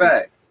 100%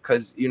 facts.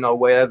 Because, you know,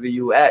 wherever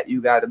you at,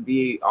 you got to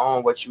be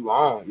on what you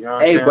own. You know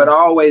what I'm saying? But I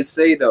always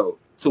say, though,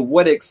 to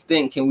what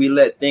extent can we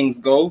let things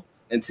go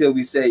until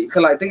we say,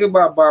 because, like, think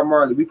about Bob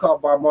Marley. We call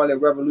Bob Marley a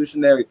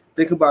revolutionary.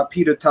 Think about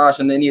Peter Tosh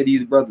and any of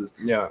these brothers.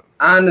 Yeah.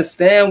 I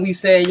understand we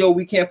saying, yo,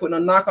 we can't put no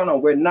knock on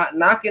them. We're not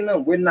knocking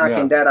them. We're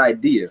knocking that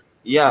idea.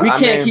 Yeah, we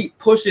can't keep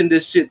pushing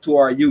this shit to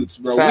our youths,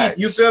 bro.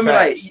 You feel me?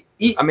 Like,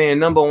 I mean,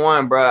 number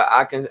one, bro,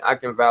 I can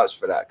vouch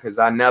for that because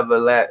I never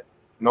let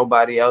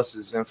nobody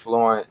else's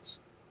influence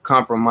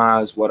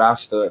compromise what I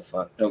stood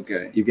for.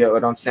 Okay, you get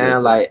what I'm saying?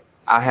 Yes, like,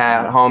 I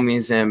had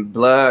homies in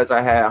Bloods,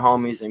 I had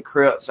homies in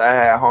Crips, I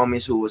had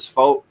homies who was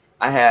folk,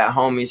 I had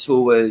homies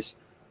who was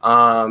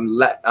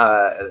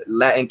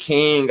Latin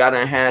King. I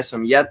done had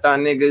some Yetta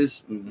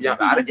niggas. Yeah,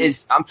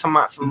 I'm talking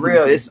about for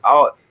real. It's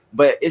all.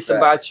 But it's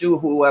about you,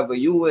 whoever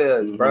you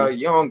is, bro.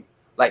 You don't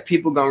like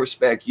people gonna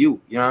respect you.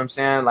 You know what I'm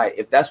saying? Like,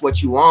 if that's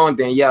what you on,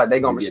 then yeah,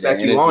 they gonna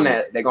respect you on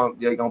that. They're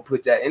gonna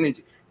put that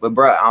energy. But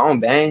bro, I don't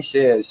bang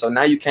shit. So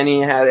now you can't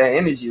even have that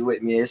energy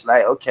with me. It's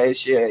like, okay,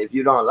 shit, if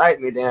you don't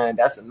like me, then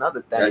that's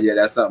another thing. Yeah,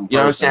 that's something. You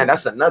know what I'm saying?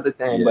 That's another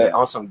thing. Yeah. But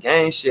on some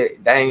gang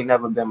shit, that ain't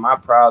never been my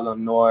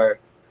problem, nor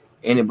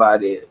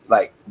anybody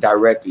like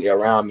directly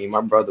around me.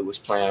 My brother was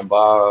playing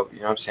ball, you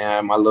know what I'm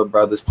saying? My little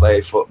brothers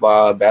played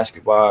football,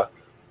 basketball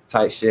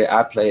type shit.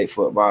 I played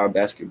football,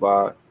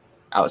 basketball.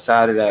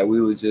 Outside of that,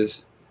 we were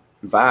just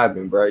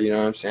vibing, bro. You know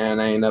what I'm saying?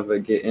 I ain't never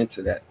get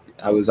into that.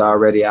 I was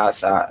already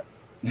outside.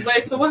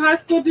 Wait, so what high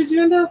school did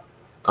you end up?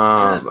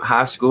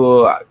 High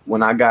school,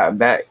 when I got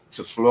back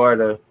to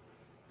Florida,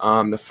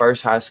 The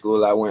first high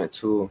school I went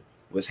to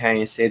was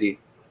Haines City,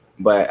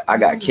 but I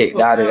got kicked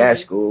out of that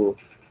school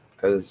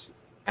because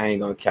I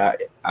ain't gonna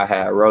count. I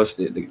had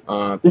roasted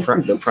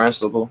the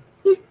principal.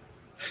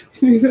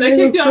 They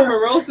kicked you out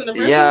for roasting the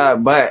principal? Yeah,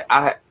 but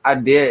I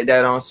did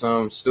that on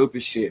some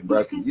stupid shit,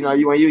 bro. You know,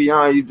 when you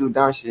young, you do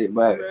dumb shit.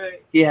 But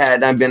he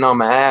had done been on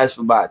my ass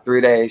for about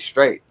 3 days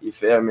straight. You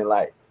feel me?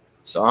 Like,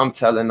 so I'm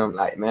telling them,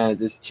 like, man,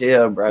 just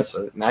chill, bro.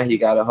 So now he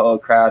got a whole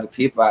crowd of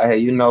people out here.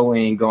 You know we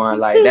ain't going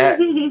like that.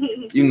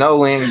 You know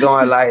we ain't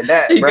going like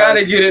that, bro. He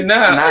gotta get it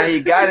now. Now he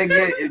gotta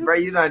get it, bro.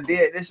 You done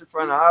did this in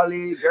front of all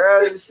these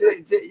girls and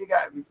shit. You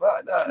got me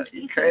fucked up.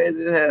 You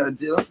crazy as hell,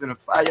 dude. I'm finna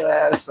fire your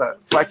ass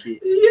up. Fuck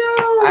it.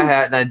 Yo. I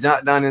had that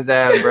jumped on his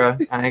ass, bro.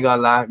 I ain't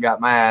gonna lie. Got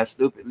my ass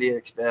stupidly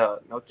expelled.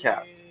 No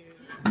cap.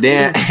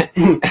 Then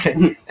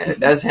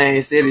that's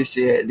Haines City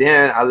shit.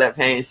 Then I left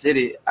Haines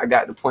City. I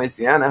got to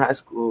Poinciana High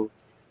School.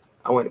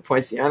 I went to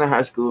Poinciana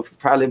High School for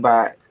probably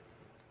about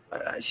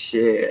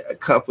a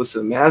couple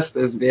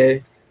semesters,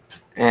 man.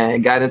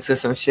 And got into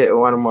some shit with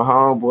one of my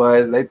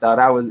homeboys. They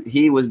thought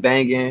he was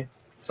banging.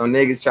 Some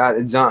niggas tried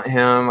to jump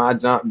him. I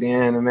jumped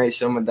in to make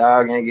sure my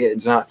dog ain't get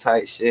jumped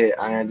type shit.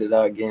 I ended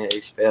up getting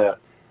expelled.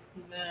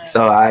 Man.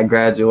 So I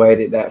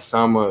graduated that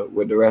summer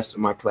with the rest of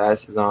my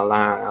classes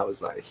online. I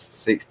was like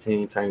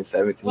 16, turning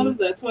 17. What is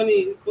that?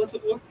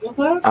 What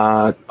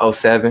class?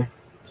 07.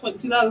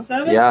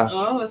 2007? Yeah. Oh,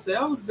 I was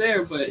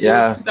there, but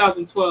yeah. It was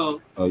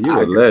 2012. Oh, you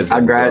a legend.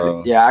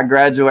 I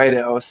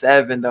graduated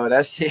 07 though.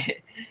 That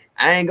shit,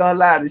 I ain't gonna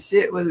lie, the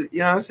shit was, you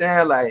know what I'm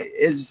saying? Like,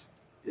 it's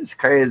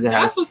crazy.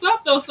 That's what's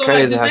up though. So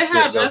like, did they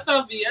have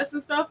FLVS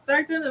and stuff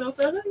back then in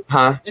 07?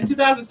 Huh? In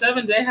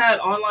 2007, they had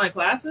online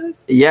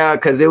classes? Yeah,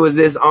 because it was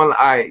this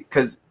online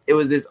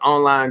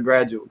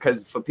graduate.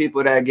 Because for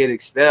people that get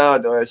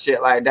expelled or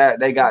shit like that,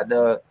 they got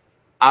the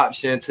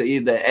option to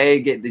either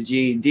get the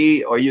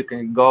GED or you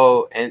can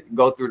go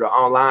through the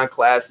online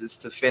classes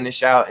to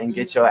finish out and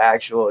get your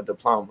actual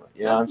diploma.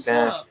 You know what I'm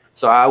saying?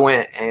 So I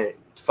went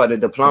for the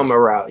diploma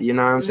route. You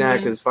know what I'm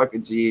saying? Because fuck a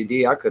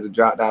GED, I could have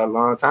dropped out a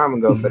long time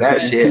ago for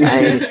that shit.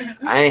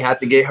 I ain't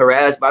have to get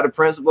harassed by the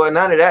principal or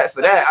none of that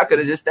for that. I could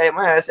have just stayed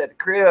my ass at the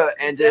crib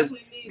and just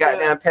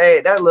goddamn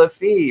paid that little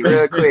fee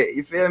real quick.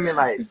 You feel me?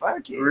 Like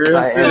fuck it.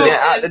 Like, and then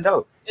out the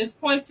door. Is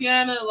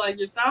Poinciana like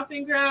your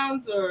stomping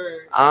grounds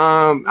or?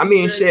 I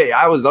mean, shit.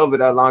 I was over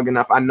there long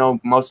enough. I know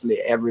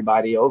mostly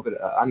everybody over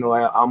there. I know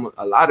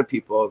a lot of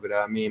people over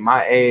there. I mean,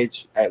 my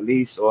age at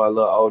least or a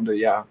little older.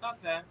 Yeah.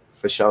 Okay.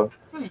 For sure.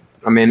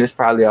 I mean, it's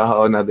probably a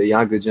whole nother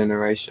younger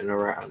generation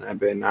around that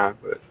bit now,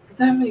 but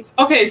that makes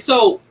okay.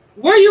 So,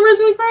 where are you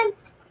originally from?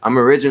 I'm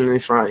originally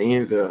from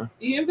Eatonville.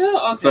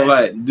 Eatonville. Okay. So,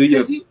 like, do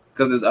you?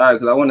 Because it's all right.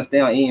 Because I want to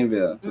stay on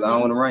Eatonville. Because I don't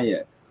want to run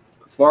yet.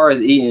 As far as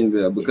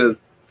Eatonville, because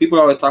people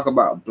always talk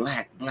about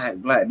black. Do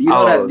you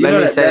know that? You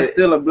know that that's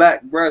still a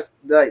black breast?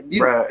 Like,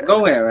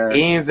 go ahead, man.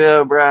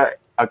 Eatonville, bro.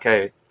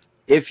 Okay,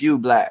 if you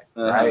black,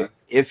 right?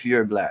 If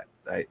you're black,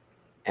 right,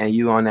 and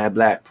you on that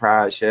black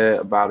pride shit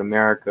about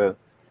America,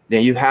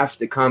 then you have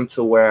to come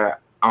to where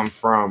I'm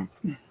from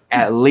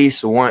at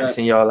least once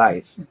in your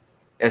life,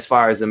 as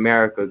far as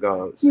America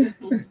goes,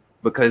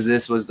 because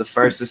this was the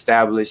first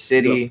established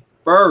city.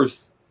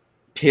 First.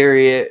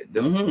 Period.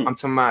 I'm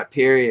talking about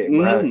period,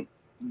 bro.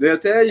 They'll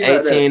tell you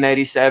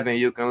 1887.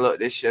 You can look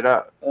this shit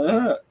up.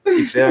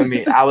 You feel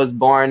me? I was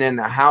born in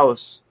a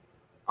house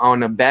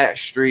on a back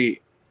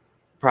street,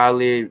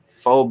 probably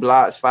 5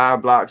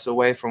 blocks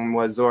away from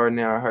where Zora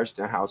Neale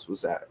Hurston house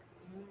was at.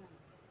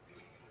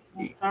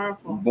 That's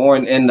powerful.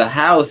 Born in the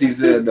house, he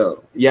said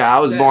though. Yeah, I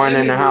was born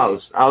in the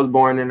house.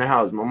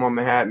 My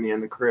mama had me in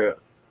the crib.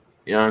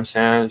 You know what I'm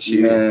saying?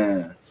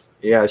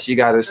 She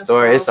got a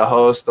story. It's a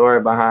whole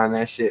story behind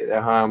that shit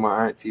that her and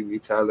my auntie be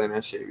telling.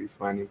 That shit be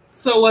funny.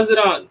 So was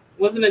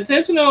it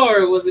intentional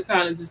or was it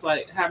kind of just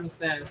like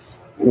happenstance?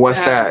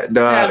 What's that? To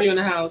have you in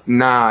the house?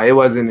 Nah, it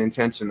wasn't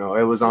intentional.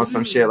 It was on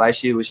some shit like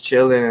she was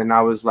chilling and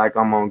I was like,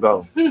 I'm gonna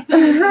go.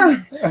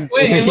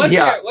 Wait, and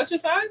what's your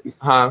sign?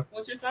 Huh?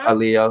 What's your sign? A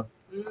Leo.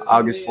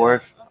 August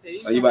 4th.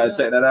 Okay, you about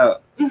to check that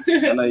out?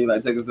 I know you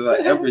like take us to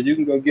like Empress. You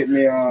can go get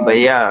me but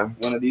yeah,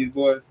 one of these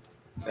boys.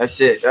 That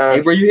shit.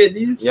 Hey, bro, you hit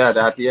these? Yeah, the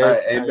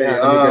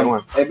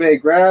IPAs. Hey,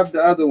 babe, grab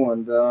the other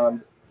one.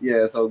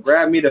 So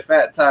grab me the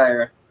fat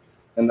tire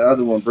and the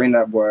other one. Bring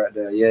that boy out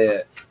there.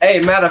 Yeah. Hey,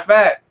 matter of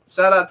fact,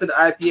 shout out to the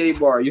IPA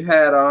bar. You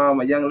had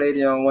a young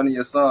lady on one of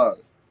your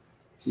songs.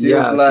 She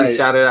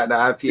shouted out the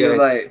IPA. She was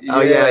like,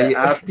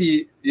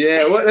 IP.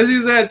 Yeah, what did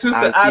she say?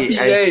 Twisted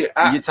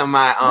IPA. You talking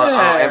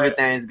about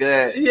everything's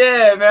good.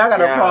 Yeah, man, I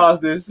gotta pause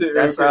this shit.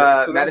 That's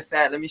matter of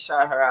fact, let me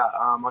shout her out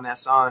on that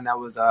song. That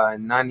was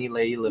Nani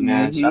Leila,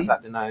 man. Shouts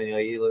out to Nani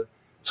Leila.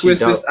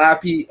 Twisted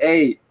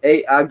IPA.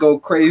 I go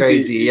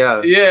crazy.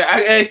 Yeah,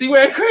 she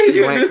went crazy.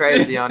 She went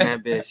crazy on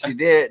that bitch. She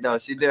did though.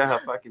 She did her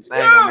fucking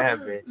thing on that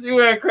bitch. She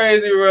went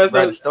crazy, bro.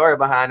 But the story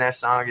behind that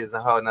song is a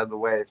whole nother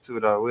wave too,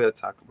 though. We'll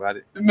talk about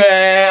it.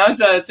 Man, I'm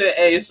trying to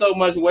tell you, it's so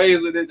much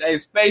ways with this. Hey,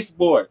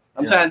 Spaceboi.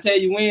 I'm trying to tell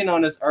you, we ain't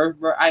on this earth,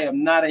 bro. I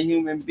am not a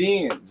human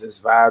being.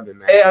 Just vibing,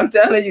 man. Hey, I'm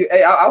telling you.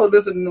 Hey, I was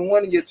listening to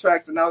one of your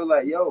tracks and I was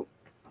like, yo,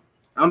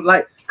 I'm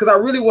like, because I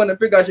really want to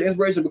figure out your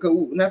inspiration because,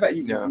 matter of fact,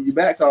 you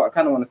back, so I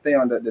kind of want to stay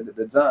on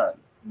the John.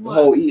 The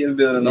whole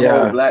Eatonville and the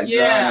whole Black John.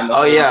 And the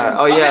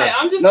Okay,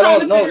 I'm just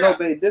trying to figure out.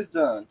 babe, this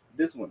John,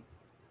 this one.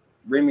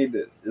 Bring me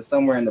this. It's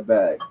somewhere in the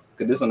bag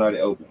because this one already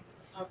open.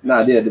 Okay.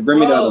 Nah, yeah, bring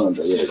me the other one.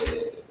 Yeah.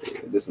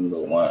 This one's a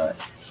little wine.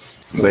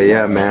 But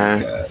yeah,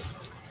 man.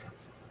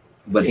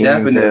 But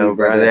definitely,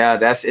 bro. Yeah,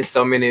 it's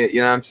so many.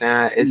 You know what I'm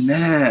saying? It's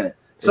man.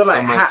 So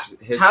like,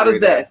 how does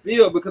that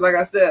feel? Because like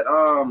I said,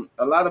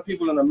 a lot of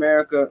people in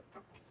America,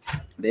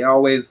 they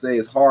always say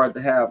it's hard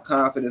to have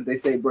confidence. They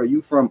say, bro,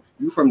 you from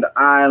the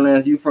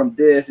islands, you from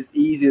this. It's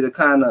easy to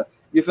kind of,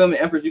 you feel me?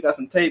 Empress, you got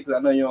some tape because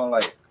I know you don't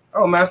like.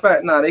 Oh, matter of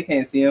fact, nah, they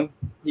can't see him.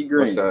 He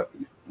green. What's up?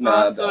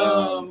 Nah,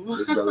 awesome.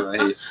 This brother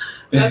right here.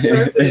 That's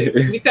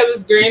perfect. Because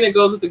it's green, it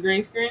goes with the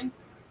green screen.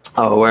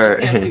 Oh,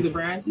 word. You can't see the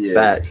brand. Yeah.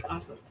 Facts.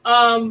 Awesome.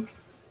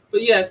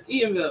 But yes,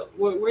 Eatonville.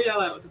 Where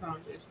y'all at with the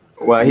conversation?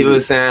 Well, he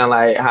was saying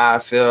like how I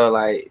feel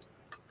like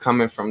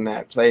coming from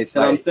that place.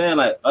 So I'm saying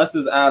like us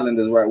as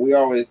islanders, right? We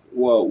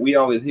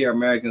always hear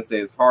Americans say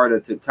it's harder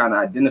to kind of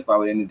identify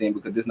with anything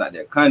because it's not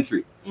their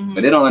country. Mm-hmm.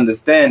 But they don't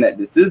understand that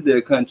this is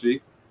their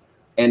country,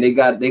 and they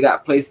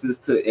got places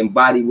to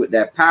embody with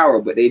that power,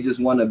 but they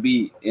just want to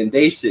be in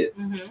their shit.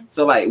 Mm-hmm.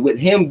 So like with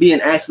him being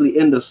actually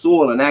in the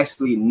soil and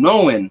actually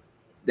knowing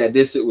that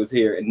this shit was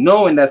here and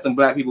knowing that some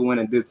black people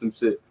went and did some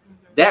shit,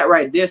 that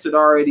right there should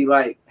already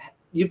like.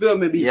 You feel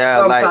me? Be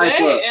some like, type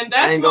of, and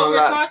that's what we're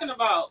talking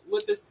about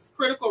with this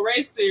critical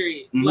race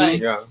theory. Mm-hmm.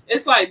 Like,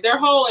 it's like their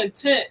whole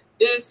intent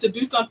is to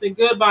do something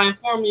good by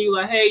informing you,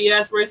 like, hey,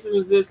 yes, racism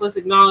exists. Let's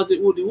acknowledge it.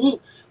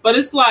 Woo-de-woo. But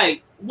it's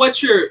like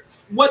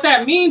what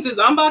that means is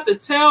I'm about to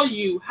tell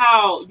you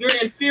how you're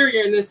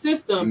inferior in this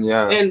system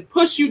and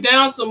push you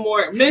down some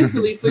more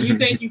mentally, so you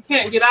think you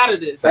can't get out of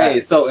this. Hey,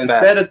 so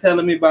instead of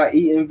telling me about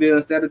Eatonville,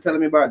 instead of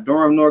telling me about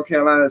Durham, North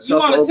Carolina, you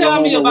want to tell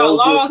me about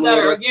laws that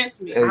are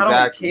against me. Exactly.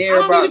 I don't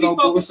care about no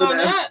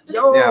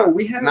bullshit.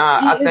 We had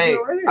I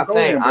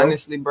think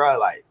honestly, bro,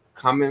 like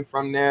coming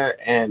from there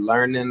and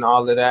learning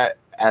all of that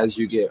as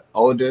you get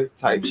older,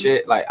 type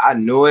shit. Like I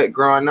knew it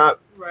growing up,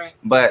 right?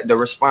 But the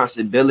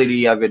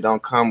responsibility of it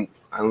don't come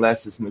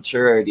unless it's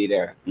maturity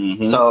there.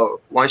 Mm-hmm.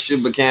 So once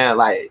you begin,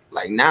 like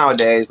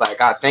nowadays, like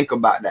I think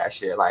about that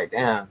shit. Like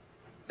damn,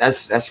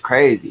 that's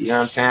crazy. You know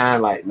what I'm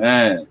saying? Like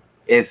man,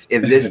 if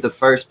this the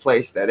first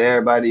place that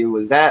everybody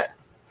was at.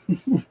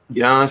 You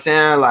know what I'm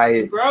saying?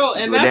 Like, bro,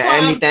 and that's why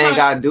anything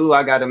I do,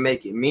 I gotta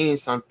make it mean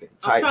something.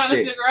 Type I'm trying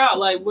shit. to figure out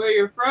like where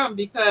you're from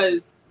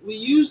because we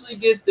usually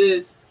get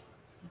this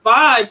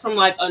vibe from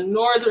like a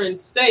northern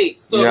state.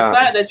 So the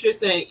fact that you're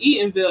saying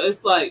Eatonville,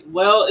 it's like,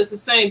 well, it's the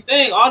same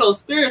thing. All those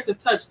spirits have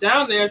touched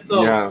down there,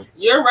 so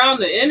you're around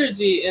the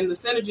energy and the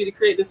synergy to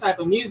create this type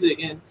of music.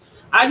 And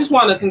I just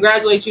want to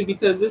congratulate you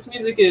because this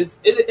music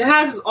it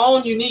has its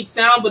own unique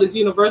sound, but it's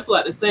universal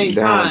at the same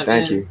time.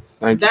 Thank you.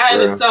 That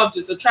in itself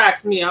just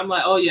attracts me. I'm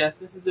like, oh yes,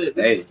 this is it.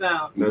 This is the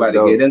sound. You about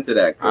to get into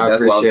that. That's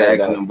why I was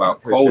asking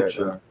about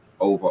culture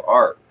over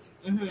art,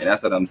 and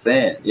that's what I'm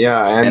saying.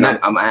 Yeah, and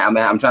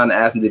I'm trying to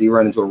ask him, did he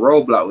run into a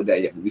roadblock with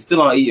that yet? But we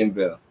still on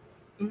Eatonville.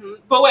 Mm-hmm.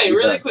 But wait,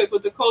 really quick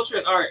with the culture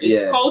and art, is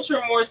culture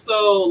more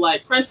so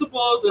like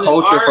principles and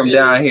culture art from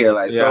down here?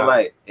 Like so,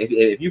 like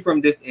if you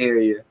from this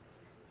area.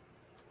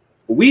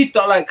 We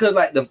thought like, cause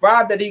like the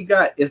vibe that he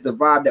got is the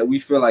vibe that we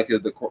feel like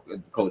is the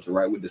culture,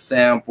 right? With the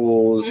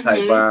samples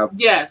type vibe.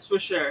 Yes, for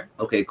sure.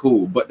 Okay,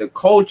 cool. But the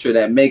culture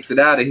that makes it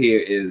out of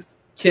here is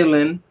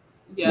killing,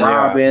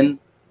 robbing,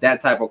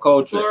 that type of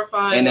culture.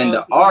 Glorifying and then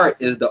the art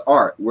is the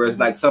art. Whereas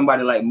like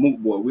somebody like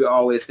Moot Boy, we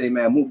always say,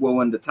 man, Moot Boy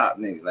one of the top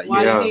niggas. Like,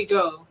 why did he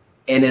go?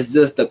 And it's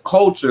just the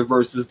culture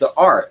versus the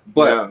art.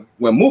 But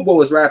when Moot Boy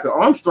was rapping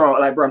Armstrong,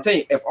 like bro, I'm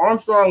telling you, if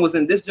Armstrong was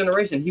in this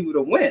generation, he would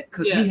have went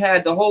because he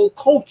had the whole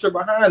culture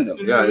behind him.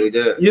 Yeah, he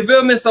did. You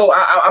feel me? So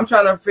I'm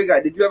trying to figure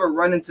out, did you ever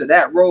run into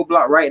that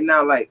roadblock right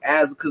now? Like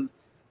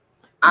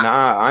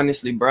nah,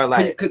 honestly, bro,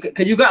 like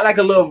cause you got like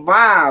a little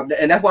vibe,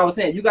 and that's why I was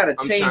saying you got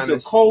to change the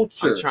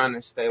culture. I'm trying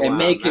to stay and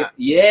make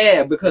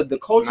it, because the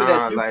culture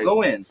that you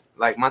go in.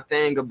 Like my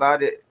thing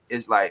about it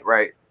is like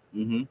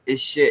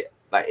it's shit.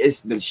 Like it's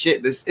the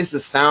shit. It's a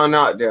sound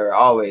out there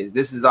always.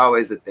 This is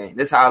always the thing.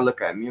 This is how I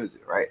look at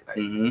music, right?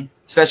 Like,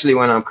 especially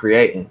when I'm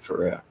creating for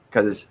real,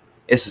 because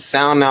it's a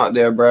sound out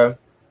there, bro.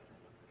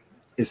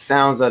 It's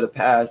sounds of the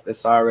past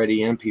that's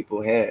already in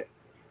people's head.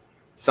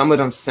 Some of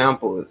them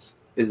samples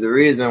is the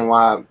reason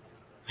why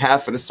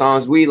half of the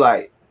songs we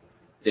like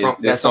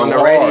that's on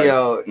the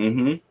radio.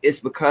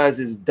 It's because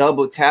it's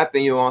double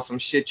tapping you on some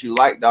shit you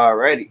liked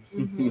already.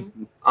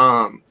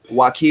 Waukesha,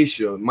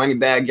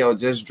 Moneybagg Yo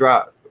just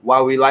dropped. Why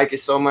we like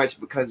it so much?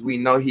 Because we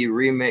know he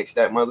remixed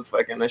that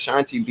motherfucking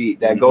Ashanti beat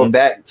that go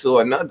back to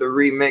another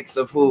remix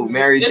of who?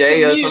 Mary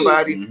J or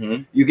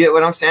somebody. You get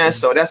what I'm saying?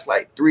 So that's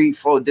like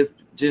 3-4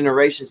 different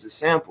generations of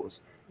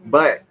samples.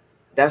 But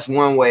that's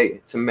one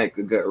way to make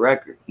a good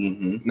record.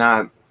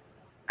 Now,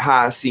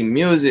 how I see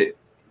music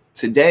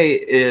today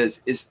is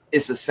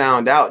it's a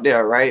sound out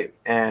there, right?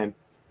 And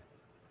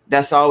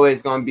that's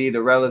always gonna be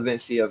the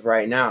relevancy of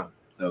right now.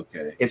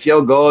 Okay. If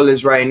your goal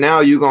is right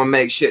now, you're gonna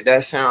make shit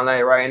that sound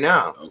like right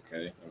now.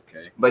 Okay.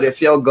 Okay. But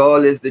if your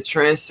goal is to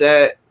trend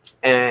set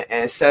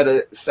and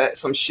set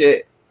some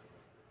shit,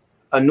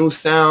 a new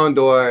sound,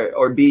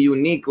 or be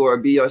unique, or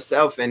be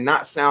yourself and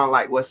not sound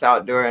like what's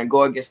out there and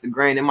go against the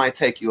grain, it might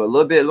take you a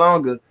little bit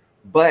longer,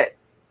 but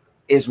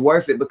it's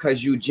worth it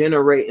because you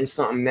generating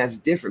something that's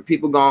different.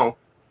 People gonna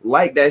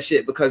like that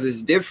shit because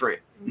it's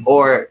different,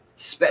 or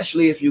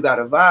especially if you got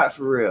a vibe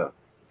for real.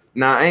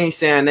 Now, I ain't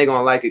saying they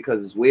gonna like it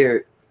because it's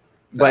weird,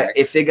 but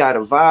if it got a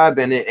vibe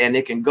and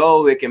it can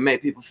go, it can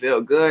make people feel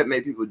good,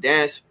 make people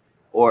dance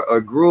or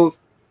groove.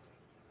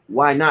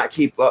 Why not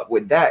keep up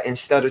with that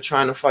instead of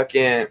trying to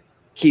fucking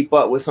keep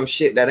up with some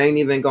shit that ain't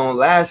even gonna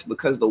last,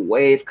 because the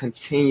wave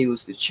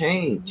continues to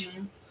change.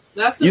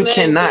 That's you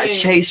cannot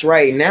chase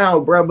right now,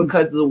 bro,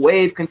 because the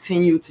wave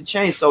continues to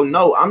change. So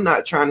no, I'm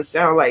not trying to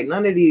sound like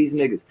none of these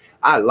niggas.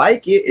 I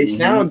like it. It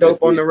sound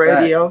dope on the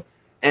radio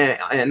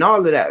and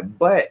all of that,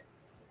 but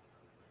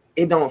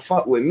it don't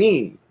fuck with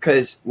me,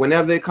 because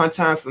whenever it comes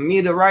time for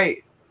me to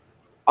write,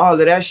 all of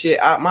that shit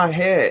out my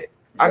head.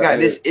 I got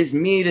this. It's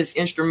me, this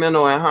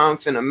instrumental, and how I'm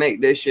finna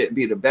make this shit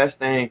be the best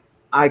thing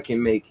I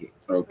can make it.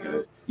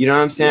 Okay. You know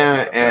what I'm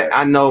saying? And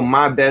I know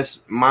my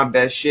best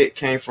shit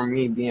came from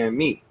me being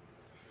me,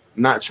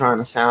 not trying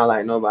to sound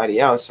like nobody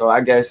else. So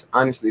I guess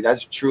honestly,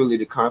 that's truly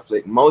the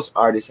conflict most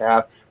artists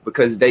have,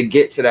 because they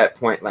get to that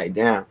point like,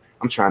 damn,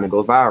 I'm trying to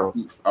go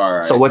viral. All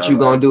right. So what you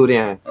gonna do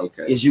then?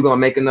 Okay. Is you gonna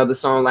make another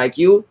song like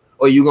you,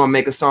 or you gonna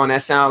make a song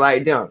that sound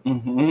like them?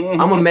 I'm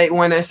gonna make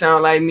one that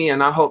sound like me,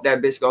 and I hope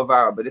that bitch go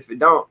viral. But if it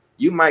don't,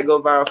 you might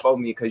go viral for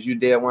me because you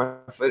did one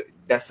for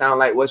that sound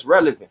like what's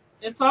relevant.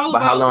 It's all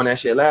about how long that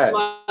shit lasts.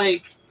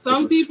 Like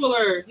some people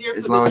are here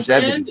for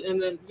longevity. the trend,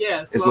 and then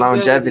it's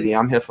longevity.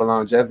 I'm here for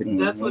longevity.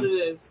 That's what it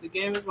is. The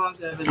game is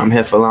longevity. I'm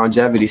here for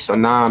longevity. So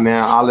nah,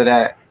 man, all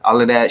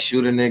of that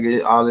shooter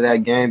nigga, all of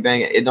that gang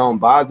banging, it don't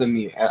bother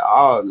me at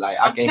all. Like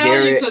I can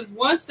hear it, because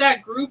once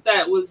that group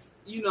that was,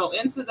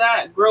 into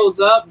that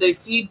grows up, they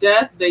see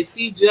death, they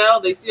see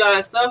jail, they see all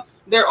that stuff,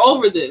 they're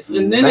over this,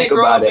 and then they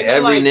grow up and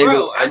every like,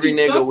 nigga, every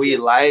nigga we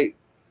like,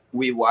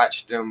 we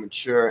watch them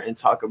mature and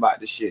talk about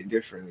the shit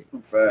differently.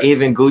 Fact.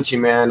 Even Gucci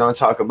Man don't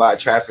talk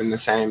about trapping the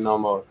same no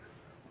more.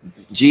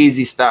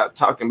 Jeezy stopped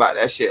talking about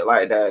that shit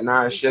like that.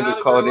 Now it's sugar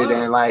coated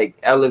and like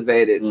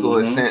elevated to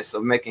a sense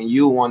of making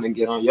you want to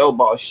get on your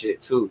boss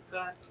shit too.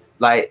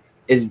 Like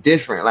it's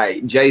different.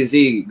 Like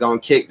Jay-Z gonna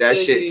kick that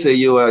shit to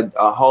you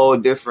a whole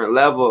different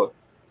level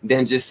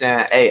than just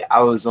saying, hey,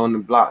 I was on the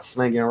block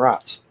slinging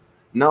rocks.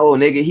 No,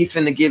 nigga, he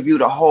finna give you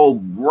the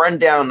whole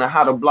rundown of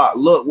how the block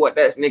look, what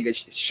that nigga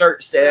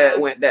shirt said,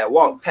 went that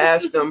walk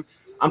past him.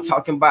 I'm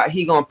talking about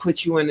he gonna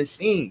put you in the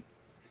scene.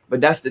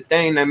 But that's the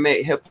thing that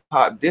made hip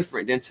hop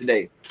different than today.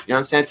 You know what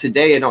I'm saying?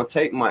 Today it don't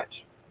take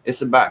much.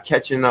 It's about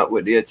catching up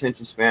with the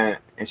attention span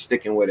and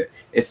sticking with it.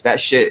 If that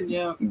shit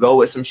go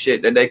with some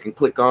shit that they can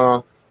click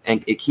on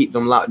and it keep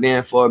them locked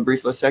in for a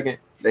brief second,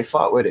 they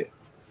fought with it.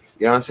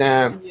 You know what I'm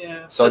saying?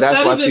 Yeah. So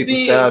that's why people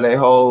sell their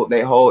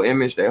whole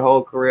image, their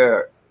whole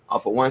career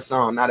off of one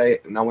song. Now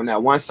when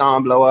that one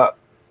song blow up,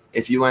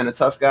 if you ain't a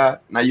tough guy,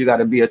 now you got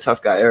to be a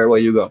tough guy everywhere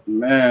you go.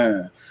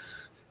 Man,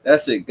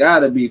 that shit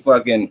gotta be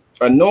fucking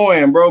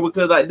annoying, bro,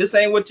 because like this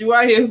ain't what you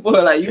out here for.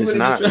 Like you it's really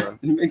not, trying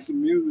to make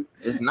some music.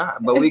 It's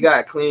not, but we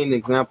got clean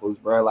examples,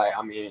 bro. Like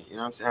I mean, you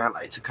know what I'm saying?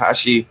 Like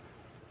Tekashi,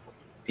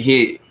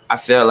 I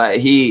feel like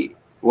he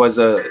was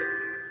a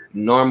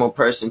normal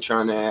person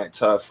trying to act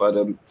tough for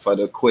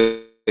the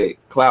quick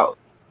clout.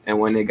 And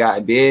when it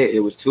got big, it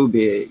was too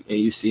big. And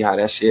you see how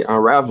that shit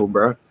unraveled,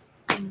 bro.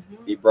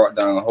 He brought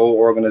down a whole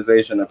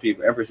organization of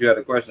people. Empress, you had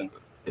a question?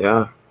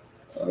 Yeah.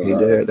 He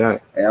did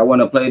that. Hey, I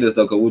want to play this,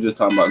 though, because we're just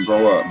talking about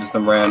grow up. Just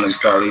some random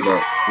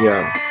Starlito.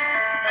 Yeah.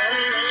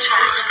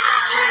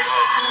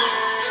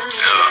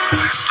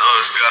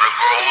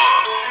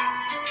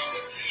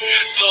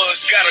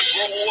 Thugs gotta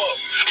grow up.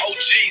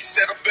 OG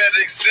set a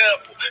better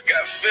example.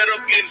 Got fed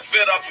up getting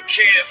fed off of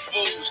canned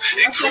foods.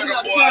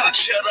 Incredible how the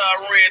cheddar I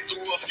ran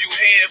through a few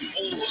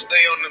handfuls.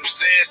 They on them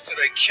sands till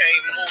they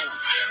can't move.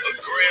 A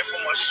grand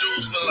for my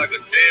shoes feel like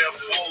a damn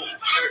fool.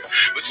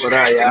 But you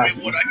can't tell me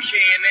what I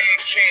can and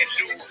can't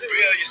do.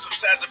 Rebellion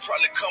sometimes it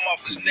probably come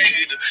off as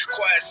negative.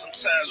 Quiet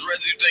sometimes,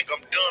 rather you think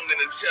I'm dumb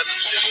than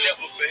intelligent.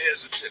 Never been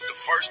hesitant, the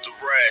first to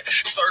ride.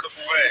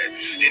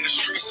 Certified. In the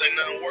streets ain't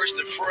nothing worse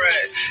than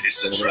pride.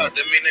 It's a drought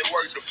that mean they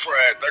work the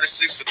pride.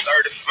 36 to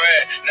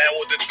 35. Now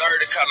with the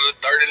 30, call it a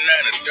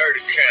 39, a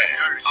dirty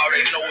kind. All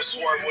they know is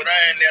swerve when I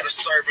ain't there to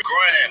serve a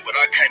grind. But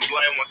I can't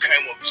blame what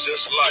came up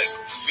just like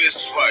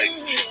fist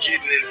fight.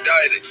 Getting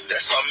indicted,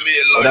 that's our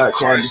midlife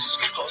crisis.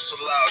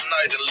 Hustle all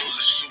night and lose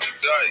a shooting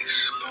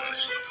dice.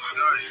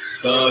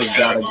 Thugs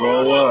gotta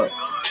grow up.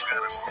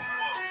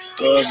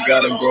 Thugs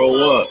gotta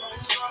grow up.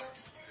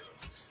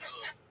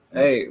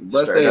 Hey,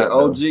 but say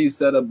OG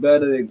set a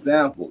better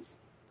examples.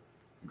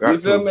 You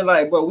feel me?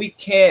 Like, bro, we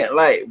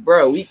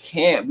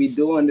can't be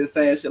doing this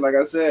same shit. Like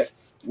I said,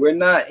 we're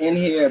not in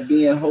here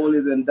being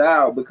holier than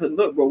thou, because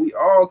look, bro, we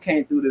all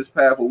came through this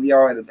path where we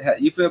all had,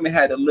 you feel me,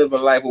 had to live a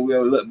life where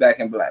we'll look back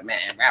and be like,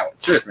 man, I was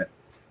tripping.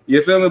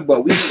 You feel me?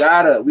 But we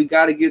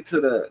gotta get to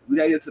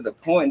the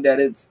point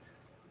that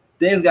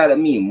things gotta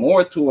mean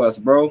more to us,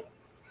 bro.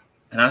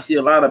 And I see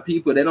a lot of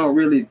people, they don't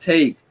really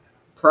take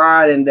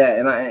pride in that.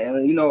 And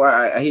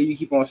I hear you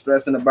keep on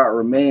stressing about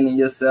remaining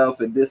yourself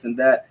and this and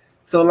that.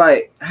 So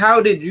like, how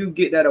did you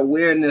get that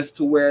awareness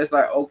to where it's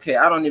like, okay,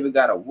 I don't even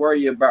gotta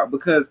worry about,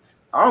 because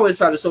I always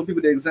try to show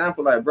people the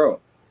example, like, bro,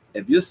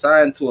 if you're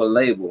signed to a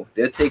label,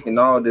 they're taking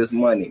all this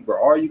money, bro.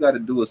 All you got to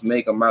do is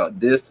make them out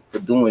this for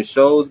doing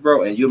shows,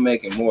 bro, and you're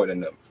making more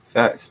than them.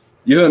 Facts.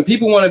 You know, and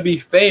people want to be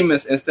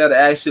famous instead of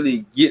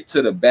actually get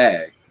to the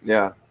bag.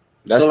 Yeah.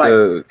 That's so,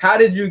 like, how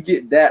did you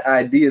get that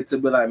idea to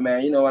be like,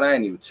 man, you know what? I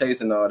ain't even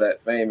chasing all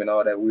that fame and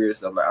all that weird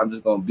stuff. Like, I'm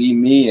just going to be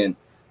me. And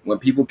when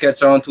people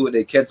catch on to it,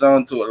 they catch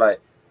on to it.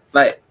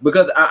 Like,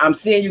 because I'm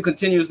seeing you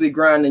continuously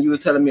grinding. You were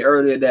telling me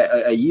earlier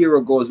that a year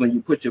ago is when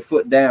you put your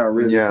foot down,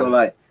 really. Yeah. So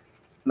like,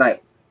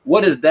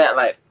 what is that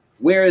like?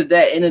 Where is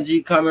that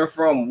energy coming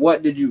from?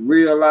 What did you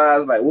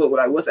realize? Like,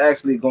 what's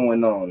actually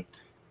going on?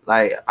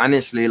 Like,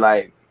 honestly,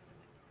 like,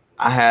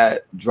 I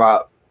had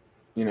dropped,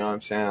 you know what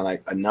I'm saying,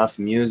 like enough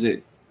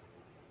music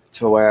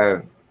to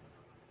where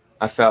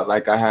I felt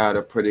like I had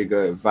a pretty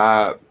good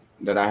vibe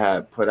that I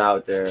had put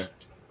out there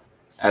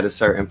at a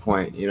certain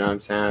point, you know what I'm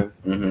saying?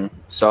 Mm-hmm.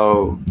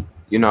 So,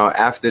 you know,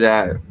 after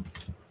that,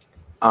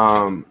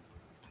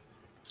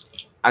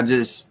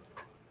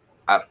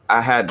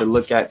 I had to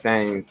look at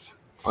things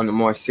on a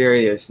more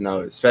serious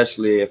note,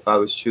 especially if I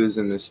was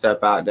choosing to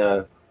step out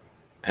there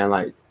and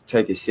like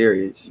take it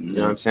serious. Mm-hmm. You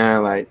know what I'm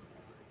saying? Like,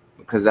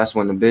 because that's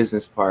when the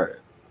business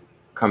part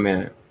come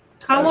in.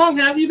 How long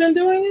have you been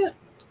doing it?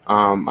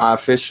 I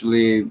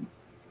officially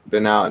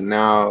been out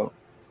now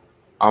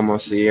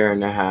almost a year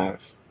and a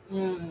half.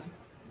 Mm.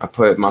 I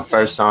put my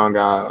first song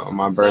out on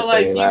my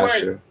birthday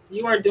last year.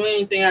 You weren't doing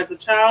anything as a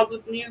child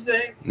with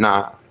music?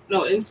 Nah.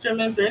 No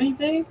instruments or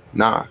anything?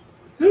 Nah.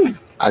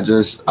 I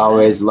just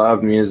always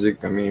loved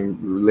music. I mean,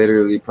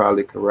 literally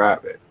probably could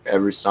rap it.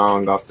 Every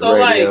song off the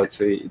radio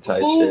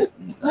type shit.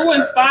 Who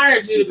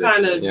inspired you to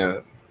kind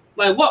of,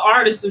 like, what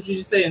artist would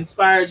you say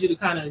inspired you to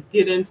kind of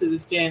get into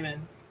this game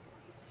and,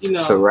 you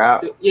know, to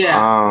rap?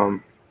 Yeah.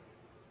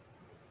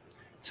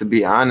 To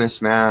be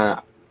honest,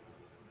 man,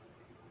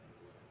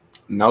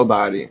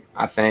 nobody.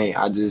 I think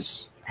I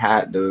just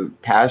had the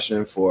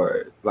passion for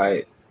it.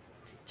 Like,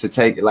 to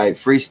take it, like,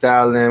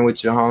 freestyling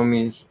with your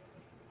homies,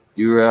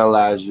 you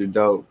realize you're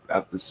dope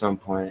after some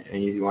point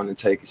and you want to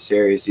take it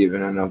serious even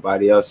though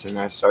nobody else in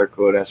that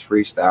circle that's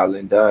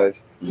freestyling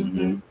does.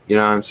 Mm-hmm. You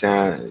know what I'm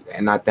saying?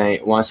 And I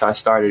think once I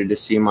started to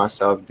see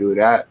myself do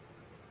that,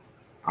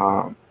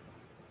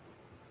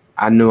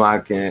 I knew I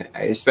can,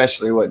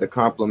 especially with the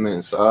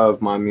compliments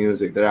of my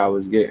music that I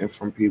was getting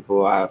from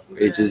people,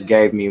 it just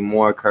gave me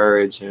more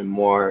courage and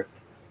more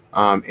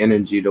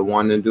energy to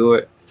want to do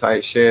it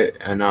type shit.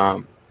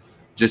 And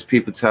just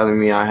people telling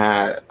me I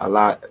had a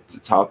lot to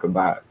talk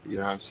about, you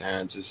know what I'm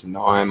saying? Just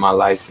knowing my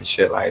life and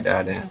shit like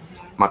that. And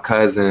my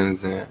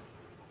cousins and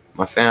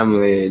my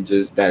family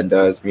just that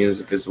does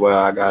music as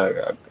well. I got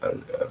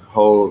a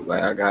whole,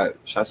 like, I got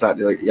shouts out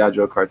to like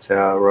Yadro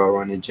Cartel, Roll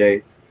Running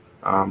J,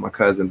 my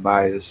cousin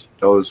Bias,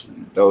 those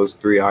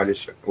three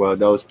artists, well,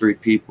 those three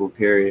people,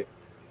 period.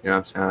 You know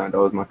what I'm saying?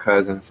 Those my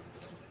cousins.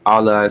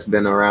 All of us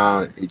been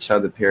around each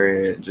other,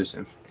 period, just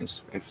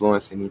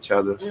influencing each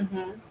other.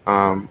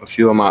 Mm-hmm. A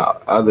few of my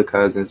other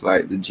cousins,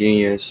 like the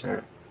Genius,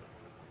 and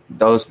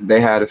they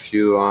had a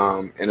few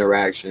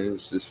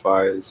interactions as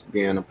far as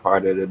being a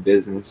part of the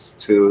business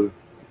to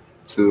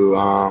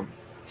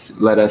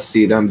let us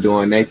see them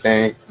doing their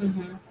thing,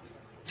 mm-hmm.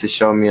 to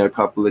show me a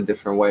couple of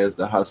different ways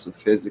to hustle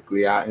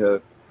physically out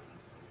here.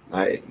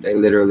 Like, they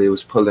literally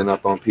was pulling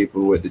up on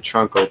people with the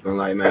trunk open,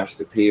 like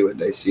Master P with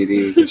their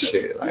CDs and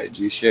shit, like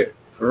G shit.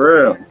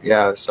 For real.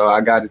 Yeah, so I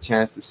got a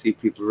chance to see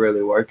people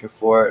really working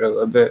for it a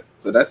little bit.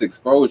 So that's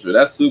exposure.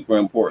 That's super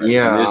important.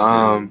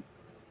 Yeah.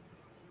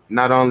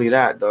 Not only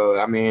that though,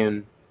 I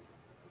mean,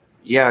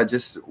 yeah,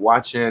 just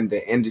watching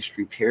the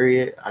industry,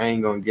 period. I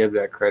ain't gonna give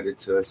that credit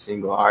to a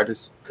single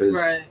artist because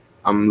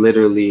I'm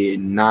literally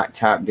not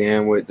tapped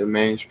in with the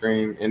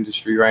mainstream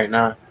industry right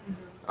now.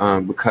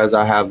 Mm-hmm. Because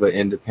I have an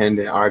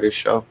independent artist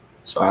show,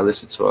 so I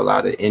listen to a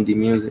lot of indie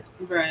music.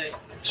 Right.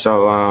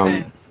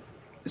 So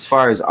as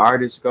far as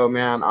artists go,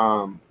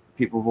 man,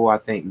 people who I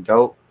think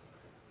dope,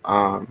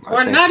 or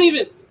not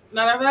even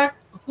matter of fact,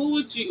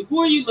 who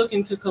are you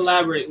looking to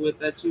collaborate with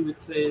that you would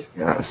say is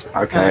yes,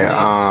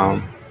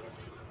 okay,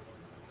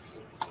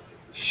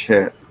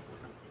 shit.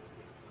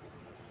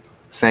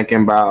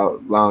 Thinking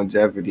about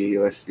longevity,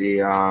 let's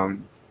see, I'll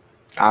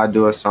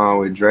do a song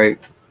with Drake.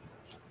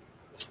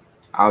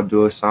 I'll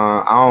do a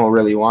song. I don't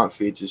really want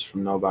features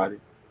from nobody.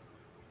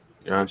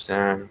 You know what I'm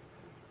saying?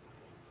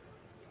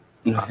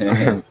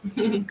 I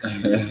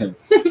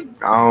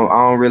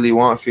don't really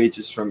want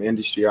features from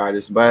industry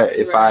artists, but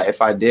if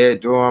I did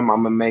do them,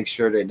 I'm gonna make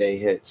sure that they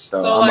hit. So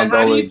I'm like,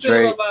 gonna go with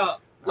Drake.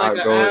 About like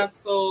an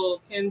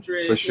Absol,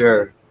 Kendrick? For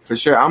sure.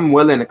 I'm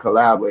willing to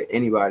collab with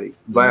anybody,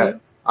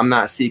 but I'm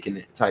not seeking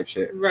it type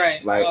shit.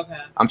 Right. Like Okay.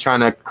 I'm trying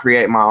to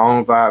create my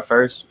own vibe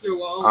first.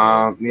 Your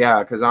own.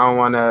 Yeah, because I don't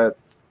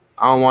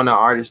want an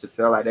artist to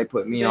feel like they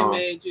put me on.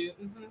 Made you.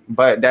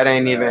 But that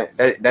ain't even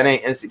that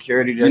ain't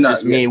insecurity. That's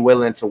just me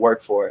willing to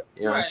work for it.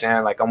 You know what I'm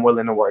saying? Like I'm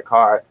willing to work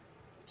hard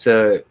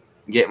to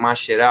get my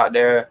shit out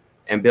there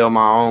and build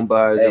my own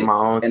buzz and my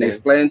own and thing.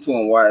 explain to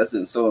them why it's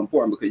so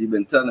important, because you've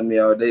been telling me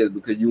all day is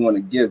because you want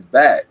to give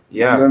back.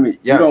 Yeah. You know what I mean?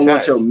 Yeah, you don't want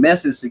facts. your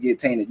message to get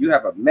tainted. You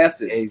have a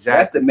message.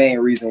 Exactly. That's the main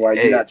reason why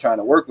you're not trying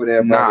to work with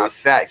everybody. Nah,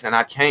 facts. And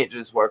I can't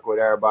just work with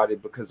everybody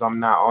because I'm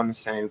not on the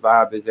same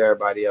vibe as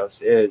everybody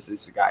else is.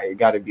 It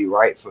got to be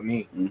right for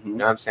me. You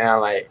know what I'm saying?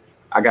 Like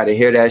I got to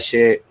hear that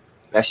shit.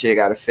 That shit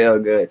got to feel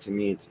good to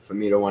me for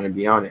me to want to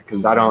be on it,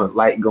 because I don't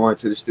like going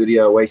to the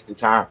studio wasting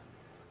time.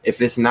 If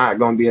it's not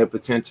going to be a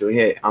potential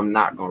hit, I'm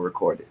not going to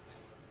record it.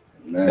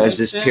 Man. That's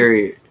just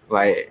period.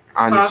 Like,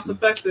 honestly.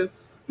 Cost effective.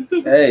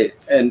 Hey,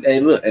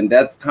 look, and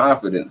that's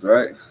confidence,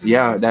 right?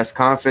 Yeah, that's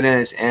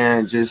confidence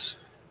and just,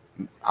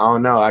 I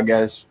don't know, I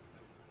guess,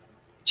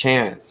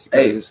 chance.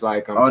 Hey, it's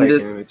like I'm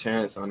taking a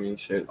chance on these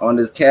shit. On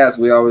this cast,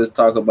 we always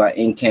talk about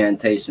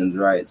incantations,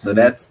 right? So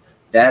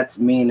that's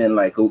meaning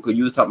like, because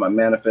you was talking about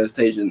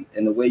manifestation,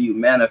 and the way you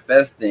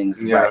manifest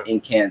things by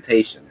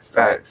incantations.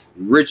 Facts.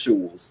 Right?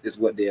 Rituals is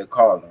what they're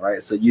calling,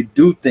 right? So you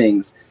do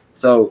things.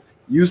 So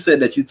you said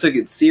that you took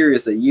it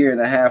serious a year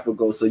and a half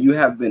ago. So you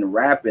have been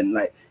rapping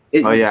like.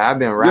 I've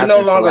been rapping.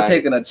 You're no longer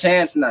taking a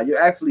chance now. You're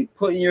actually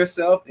putting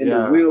yourself in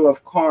the wheel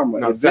of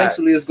karma. No,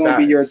 eventually, it's going to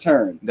be your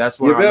turn. That's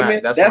what I'm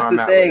at. That's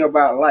the thing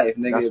about life,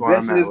 nigga.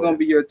 Eventually, it's going to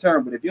be your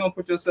turn. But if you don't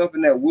put yourself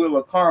in that wheel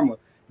of karma,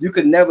 you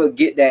could never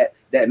get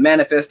that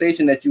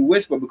manifestation that you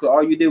wish for, because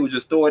all you did was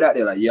just throw it out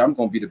there like, yeah, I'm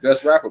going to be the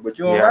best rapper. But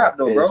you don't rap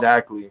though, bro.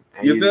 Exactly.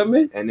 And you feel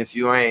me? And if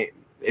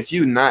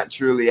you not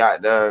truly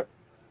out there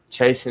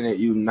chasing it,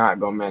 you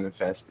not going to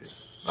manifest it.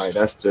 Like,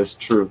 that's just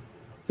true.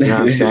 You know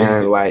what I'm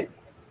saying? Like,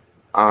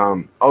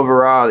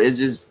 overall, it's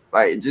just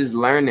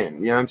learning.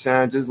 You know what I'm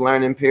saying? Just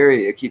learning,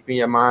 period. Keeping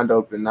your mind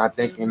open, not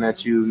thinking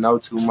that you know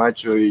too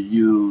much or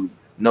you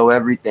know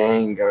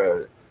everything,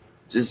 or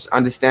just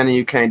understanding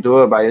you can't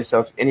do it by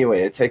yourself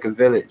anyway. It take a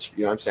village.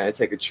 You know what I'm saying? It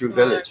take a true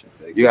village.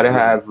 You got to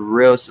have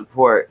real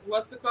support.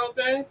 What's the quote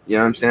there? You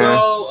know what I'm saying?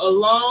 Go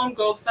alone,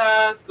 go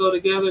fast, go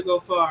together, go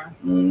far.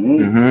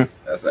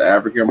 That's an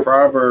African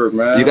proverb,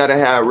 man. You got to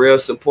have real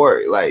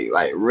support, like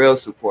real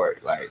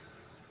support. Like,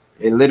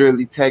 it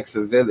literally takes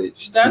a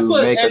village to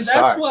make a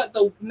start. That's what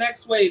the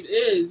next wave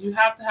is. You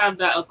have to have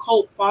that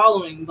occult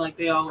following, like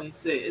they always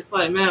say. It's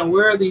like, man,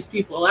 where are these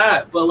people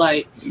at? But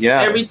like,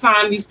 every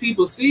time these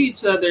people see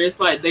each other, it's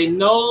like they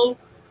know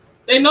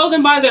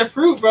them by their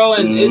fruit, bro.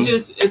 And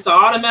it's an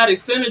automatic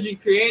synergy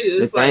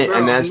created. It's like, bro,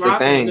 and that's the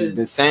thing.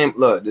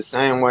 The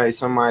same way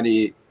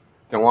somebody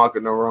can walk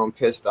in the room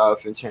pissed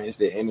off and change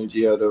the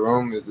energy of the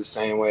room is the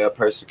same way a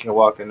person can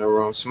walk in the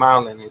room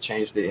smiling and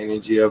change the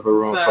energy of a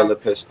room full of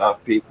pissed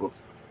off people.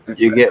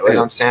 You get what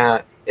I'm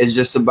saying? It's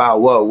just about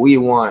what we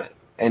want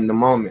in the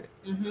moment.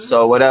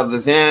 So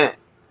whatever's in,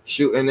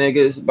 shooting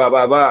niggas,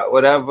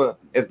 whatever.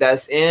 If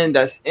that's in,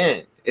 that's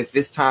in. If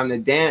it's time to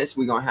dance,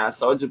 we're gonna have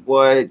Soulja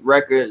Boy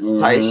records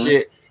type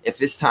shit.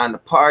 If it's time to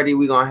party,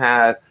 we're gonna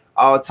have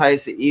all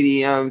types of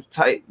EDM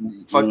type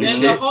fucking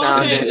shit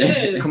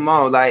sounding. Come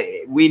on,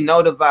 like, we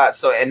know the vibe.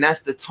 So, and that's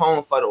the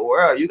tone for the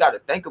world. You got to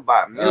think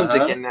about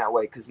music in that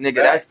way, because nigga,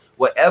 that's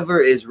whatever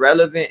is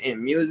relevant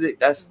in music.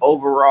 That's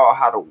overall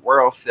how the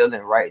world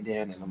feeling right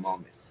then in the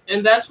moment.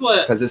 And that's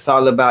what, because it's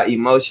all about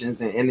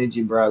emotions and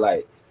energy, bro.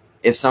 Like,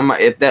 if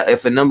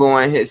a number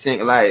one hit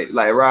sing like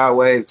Rod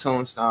Wave,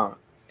 Tombstone,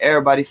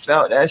 everybody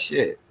felt that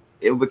shit.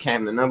 It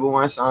became the number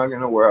one song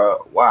in the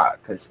world. Why?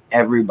 Because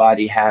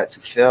everybody had to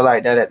feel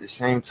like that at the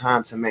same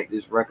time to make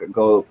this record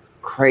go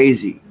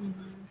crazy.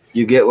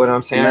 You get what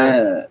I'm saying?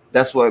 Man.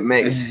 That's what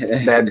makes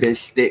that bitch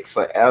stick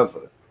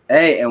forever.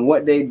 Hey, and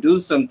what they do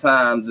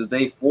sometimes is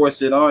they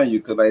force it on you,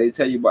 because like they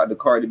tell you about the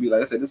Cardi B.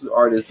 Like I said, this is what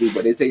artists do,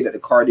 but they say that the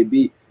Cardi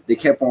B, they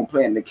kept on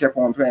playing, they kept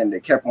on playing,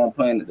 they kept on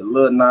playing it. The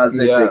Lil Nas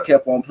X, they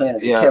kept on playing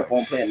it, they kept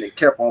on playing it, they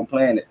kept on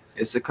playing it.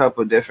 It's a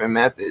couple different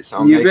methods.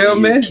 You feel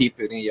me? Keep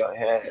it in your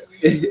head.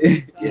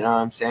 You know what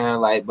I'm saying?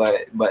 Like,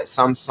 but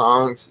some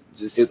songs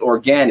just it's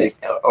organic,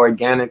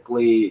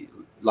 organically,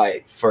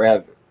 like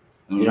forever.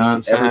 You know what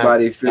I'm saying?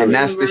 Everybody feels, and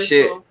that's the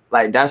shit.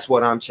 Like, that's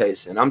what I'm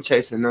chasing. I'm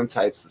chasing them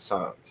types of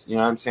songs. You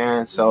know what I'm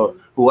saying? So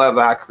whoever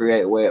I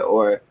create with,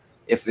 or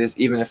if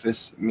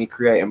it's me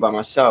creating by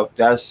myself,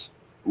 that's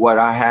what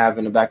I have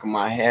in the back of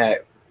my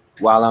head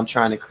while I'm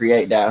trying to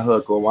create that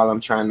hook, or while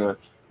I'm trying to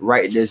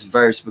write this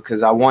verse,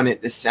 because I want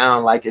it to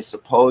sound like it's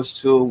supposed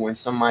to when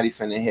somebody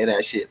finna hear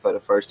that shit for the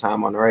first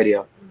time on the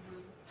radio.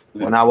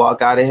 When I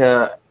walk out of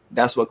here,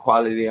 that's what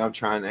quality I'm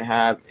trying to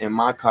have in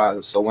my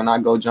car. So when I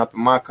go jump in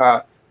my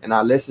car and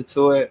I listen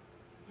to it,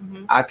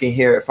 I can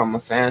hear it from a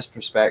fan's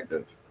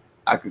perspective.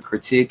 I can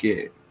critique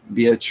it,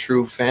 be a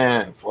true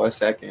fan for a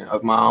second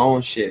of my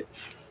own shit,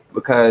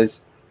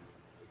 because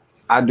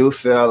I do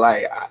feel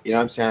like, you know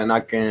what I'm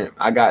saying,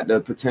 I got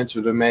the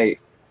potential to make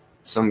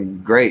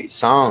some great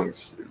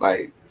songs,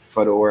 like,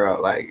 for the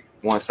world. Like,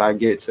 once I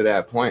get to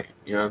that point.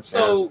 You know what I'm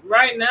saying? So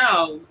right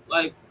now,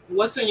 like,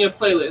 what's in your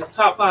playlist?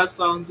 Top 5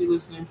 songs you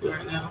listening to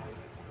right now?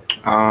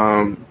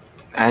 I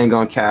ain't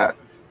gonna cap.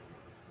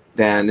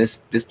 Damn,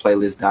 this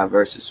playlist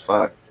diverse as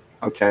fuck.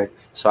 Okay,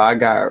 so I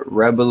got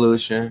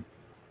Revolution,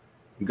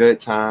 Good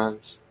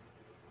Times.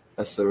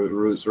 That's a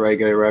roots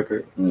reggae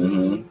record.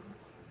 Mm-hmm.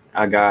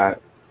 I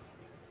got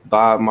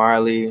Bob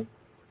Marley,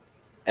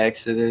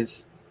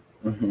 Exodus.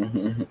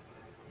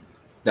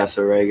 That's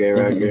a reggae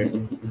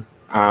record.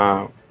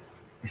 I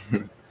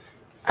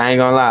ain't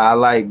gonna lie, I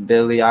like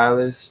Billie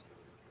Eilish.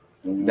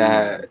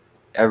 That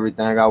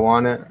Everything I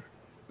Wanted.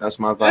 That's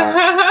my vibe.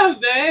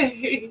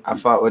 I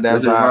fuck with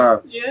that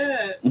vibe.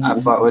 Yeah. I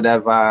fuck with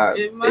that vibe.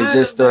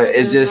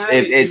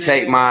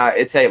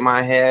 It take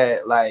my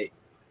head like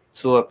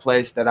to a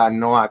place that I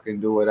know I can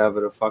do whatever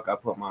the fuck I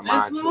put my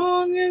mind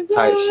to.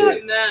 Type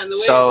shit.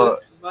 So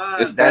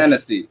it's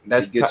fantasy. It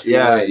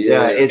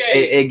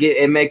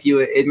make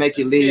you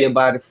leave your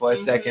body for a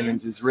second and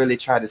just really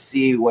try to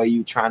see where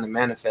you trying to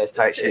manifest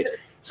type shit.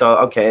 So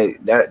okay,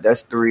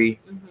 that's 3.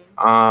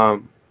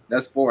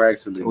 That's 4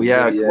 actually. Well,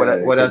 yeah,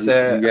 what I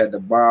said. You had the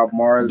Bob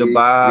Marley, the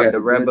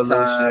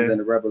Revolution, and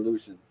the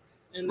Revolution.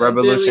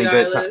 Revolution,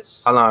 Good Time.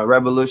 Hold on,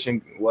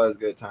 Revolution was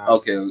Good Time.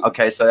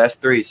 Okay, so that's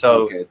 3.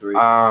 So 3.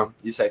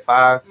 You say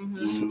 5?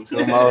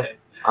 2 more.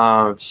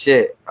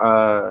 Shit.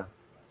 I'm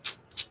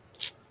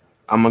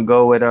gonna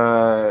go with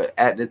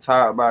At the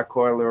Top by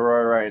Coy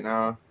Leroy right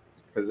now,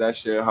 cause that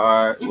shit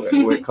hard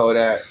with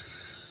Kodak,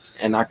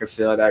 and I can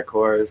feel that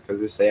chorus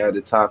cause it say at the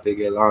top it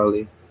get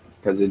lonely,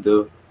 cause it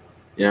do.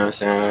 You know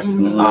what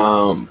I'm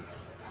saying?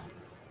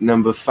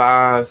 Number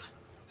 5,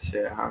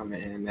 shit,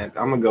 I'm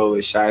gonna go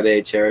with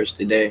Sade, Cherish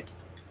the Day.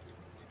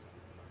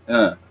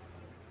 Yeah,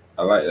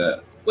 I like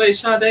that. Wait,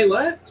 Sade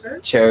what?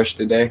 Cherish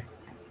the Day.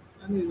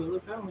 I need to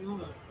look that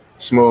one up.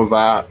 Smooth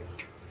vibe.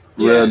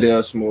 Real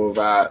deal smooth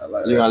vibe.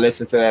 Like you gonna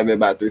listen to that bit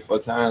about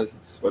 3-4 times.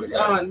 Swear to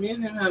God. Me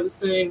and him have the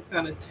same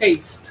kind of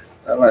taste.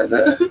 I like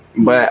that.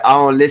 But I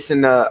don't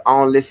listen to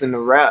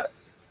rap.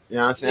 You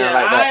know what I'm saying?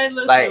 Yeah,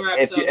 like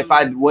if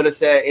I would have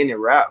said any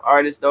rap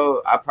artist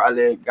though, I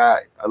probably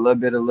got a little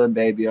bit of Lil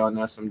Baby on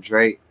there, some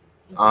Drake.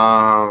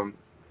 I'm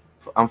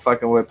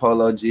fucking with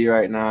Polo G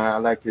right now. I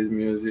like his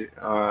music.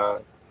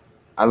 I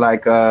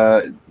like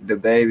the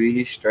Baby,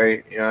 he's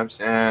straight, you know what I'm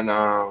saying?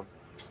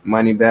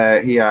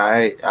 Moneybag, he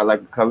alright. I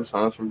like a couple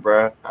songs from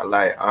bruh. I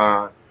like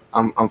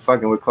I'm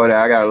fucking with Kodak.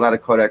 I got a lot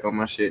of Kodak on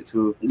my shit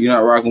too. You're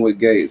not rocking with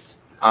Gates?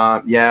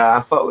 Yeah, I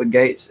fuck with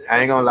Gates.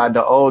 I ain't gonna lie,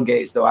 the old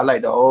Gates though. I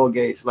like the old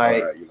Gates,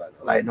 like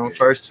them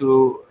first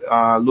 2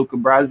 Luca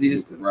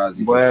Brasi's.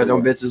 Boy,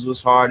 them bitches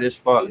was hard as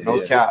fuck.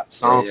 No cap.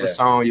 Song for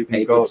song, you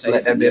can go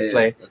let that bit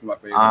play. That's my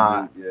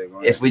favorite.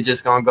 If we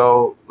just gonna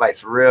go like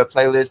for real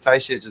playlist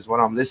type shit, just what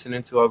I'm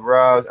listening to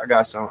overall, I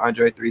got some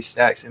Andre 3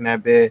 Stacks in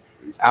that bit.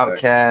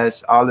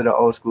 Outkast, all of the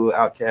old school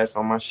Outkast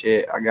on my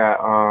shit. I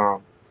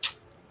got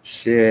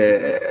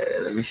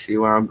shit. Let me see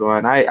where I'm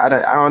going. I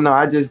don't know.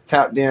 I just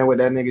tapped in with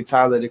that nigga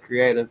Tyler, the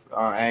creator.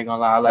 I ain't gonna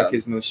lie. I like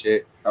his new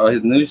shit. Oh,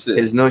 his new shit.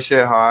 His new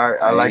shit hard.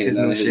 I like his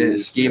new shit.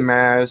 Ski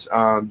Mask,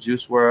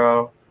 Juice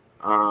WRLD.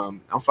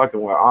 I'm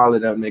fucking with all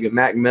of them, nigga.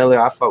 Mac Miller.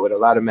 I fuck with a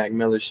lot of Mac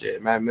Miller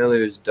shit. Mac Miller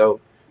is dope.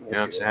 You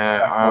know what I'm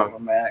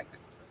saying? Mac.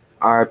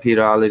 RIP to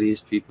all of these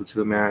people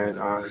too, man. You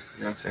know what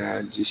I'm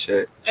saying? G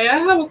shit. Hey, I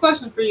have a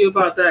question for you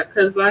about that,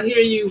 because I hear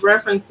you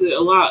reference it a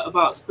lot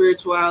about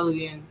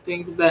spirituality and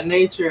things of that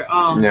nature.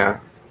 Yeah.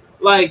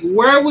 Like,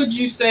 where would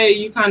you say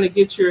you kind of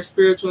get your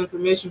spiritual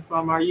information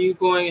from? Are you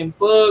going in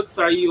books?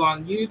 Are you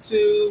on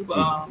YouTube?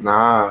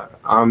 Nah,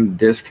 I'm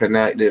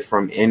disconnected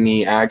from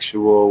any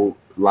actual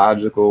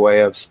logical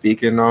way of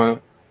speaking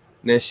on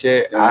this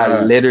shit.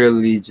 I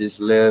literally just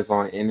live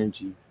on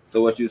energy.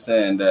 So what you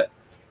saying that?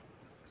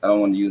 I don't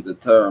want to use the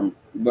term,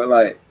 but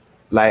like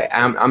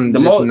I'm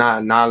just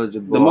not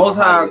knowledgeable. The Most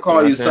High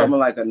call you something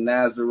like a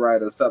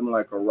Nazarite or something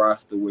like a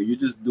Rasta, where you're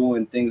just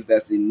doing things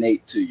that's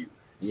innate to you.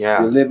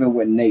 Yeah, you're living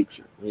with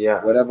nature.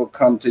 Yeah, whatever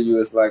come to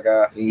you, it's like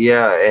I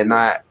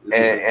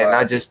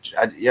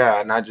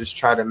just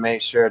try to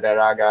make sure that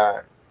I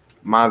got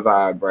my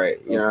vibe right.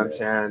 You know what I'm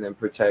saying, and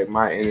protect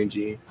my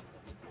energy,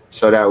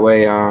 so that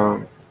way,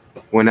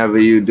 whenever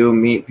you do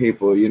meet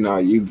people, you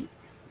know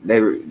They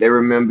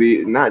remember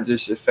you, not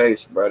just your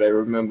face, bro. They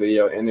remember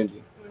your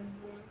energy.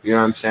 You know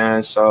what I'm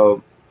saying?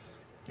 So,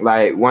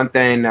 like, one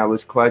thing that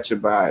was clutch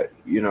about,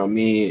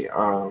 me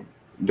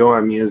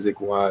doing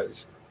music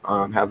was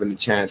having the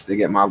chance to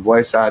get my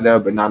voice out there,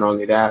 but not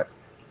only that,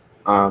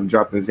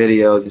 dropping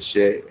videos and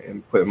shit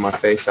and putting my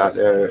face out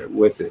there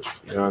with it.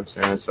 You know what I'm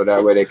saying? So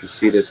that way they can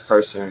see this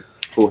person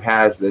who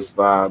has this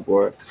vibe,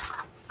 or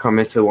come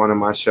into one of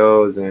my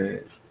shows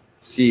and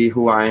see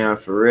who I am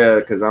for real,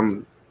 because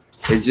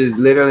it's just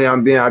literally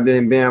I've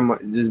been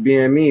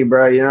being me,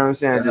 bro. You know what I'm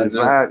saying? Just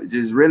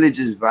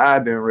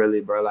vibing,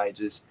 really, bro. Like,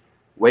 just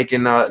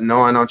waking up,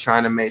 knowing I'm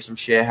trying to make some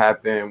shit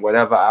happen.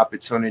 Whatever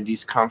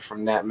opportunities come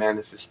from that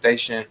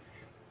manifestation,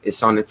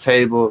 it's on the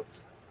table.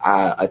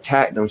 I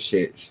attack them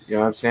shits. You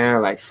know what I'm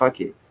saying? Like,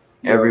 fuck it.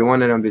 Every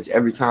one of them, bitch.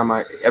 Every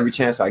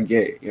chance I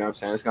get, you know what I'm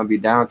saying? It's gonna be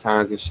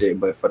downtimes and shit,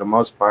 but for the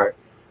most part,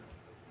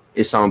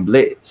 it's on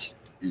blitz.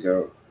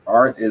 Yo,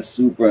 art is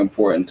super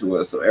important to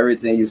us. So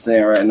everything you're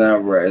saying right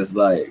now, bro, is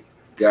like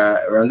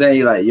God. I'm saying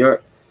you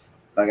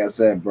like I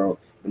said, bro.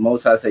 The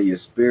Most High say your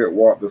spirit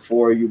walk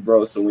before you,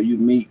 bro. So when you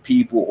meet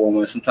people, or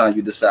when sometimes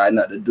you decide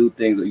not to do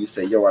things, or you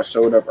say, "Yo, I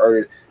showed up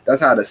early,"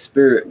 that's how the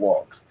spirit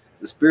walks.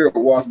 The spirit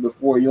walks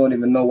before you. Don't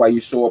even know why you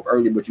show up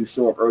early, but you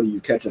show up early,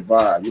 you catch a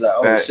vibe. You're like,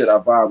 oh shit, I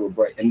vibe with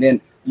bro. And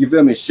then you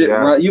feel me? Shit,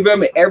 run. You feel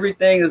me?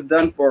 Everything is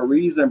done for a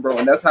reason, bro.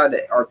 And that's how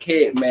the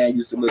archaic man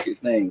used to look at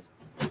things.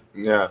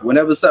 Yeah.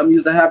 Whenever something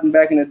used to happen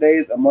back in the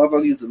days, a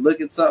motherfucker used to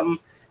look at something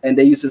and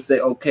they used to say,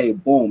 okay,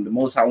 boom, the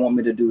Most High want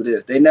me to do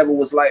this. They never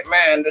was like,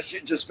 man, this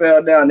shit just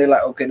fell down. They're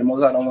like, okay, the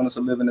Most High don't want us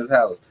to live in this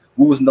house.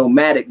 We was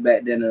nomadic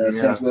back then in a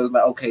sense where it was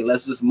like, okay,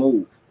 let's just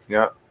move.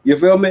 Yeah. You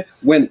feel me?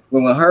 When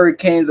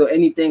hurricanes or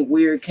anything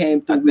weird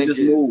came through, we just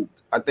moved.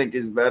 I think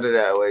it's better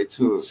that way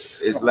too.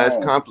 It's less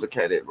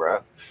complicated, bro.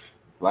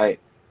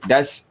 Like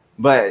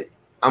but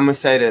I'm gonna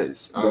say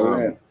this.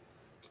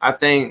 I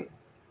think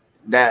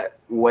that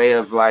way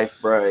of life,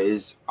 bro,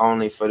 is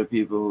only for the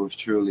people who've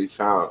truly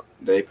found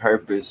their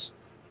purpose.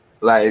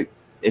 Like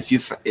if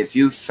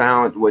you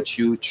found what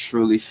you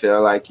truly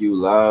feel like you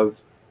love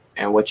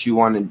and what you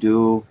want to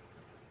do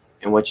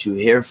and what you're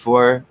here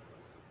for,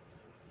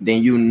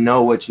 then you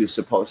know what you're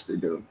supposed to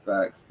do.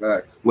 Facts.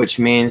 Which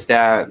means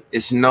that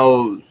it's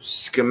no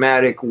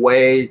schematic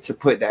way to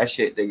put that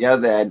shit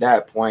together at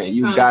that point.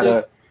 You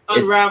gotta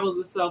unravels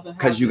itself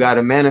because you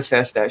gotta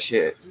manifest that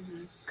shit.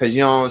 Because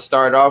you don't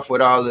start off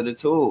with all of the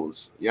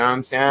tools. You know what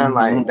I'm saying?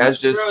 Like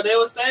that's just they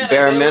were saying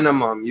bare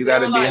minimum. You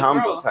gotta be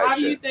humble type how shit. How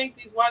do you think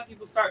these white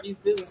people start these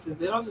businesses?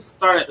 They don't just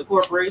start at the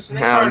corporation.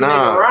 They Hell start in the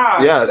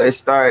garage. Yeah,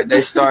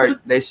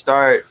 they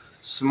start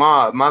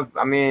small.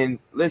 I mean,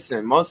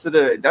 listen,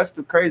 that's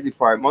the crazy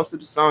part. Most of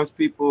the songs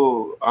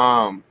people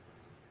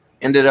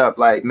ended up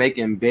like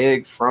making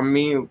big from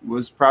me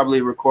was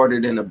probably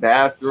recorded in a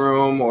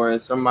bathroom or in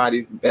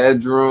somebody's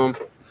bedroom.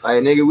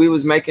 Like, nigga, we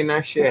was making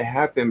that shit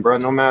happen, bro,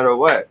 no matter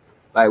what.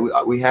 Like,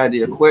 we had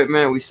the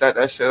equipment, we set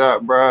that shit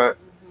up, bro,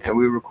 and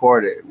we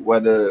recorded.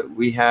 Whether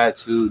we had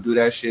to do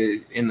that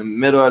shit in the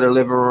middle of the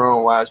living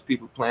room while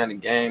people playing the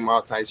game,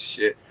 all types of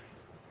shit.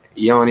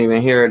 You don't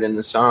even hear it in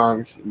the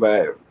songs,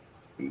 but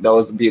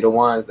those would be the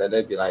ones that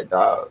they'd be like,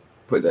 dog,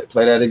 play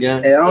that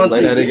again. And I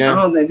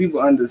don't think people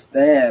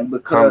understand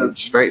because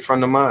straight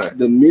from the mud.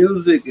 The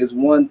music is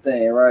one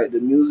thing, right? The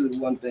music is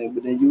one thing,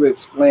 but then you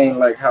explain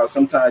like how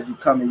sometimes you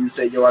come and you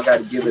say, yo, I got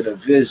to give it a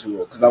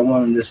visual because I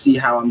want them to see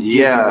how I'm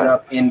giving it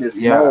up in this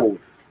mode.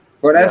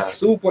 Bro, that's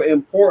super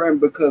important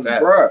because,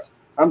 bro,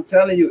 I'm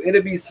telling you,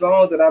 it'll be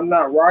songs that I'm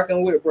not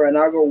rocking with, bro, and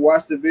I'll go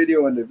watch the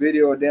video and the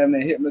video damn near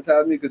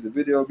hypnotize me because the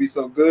video will be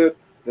so good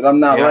that I'm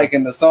not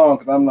liking the song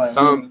because I'm like,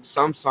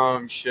 some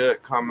songs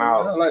should come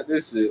out. I like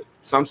this shit.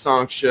 Some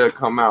songs should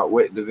come out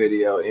with the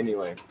video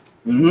anyway.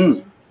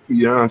 You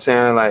know what I'm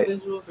saying? Like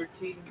visuals are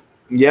key.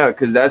 Yeah,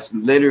 because that's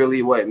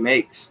literally what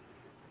makes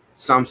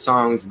some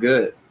songs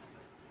good.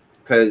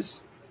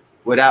 Because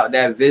without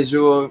that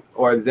visual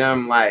or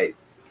them like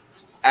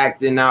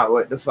acting out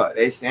what the fuck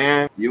they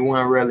saying, you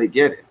wouldn't really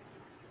get it.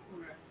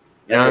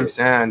 You know what I'm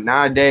saying?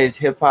 Nowadays,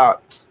 hip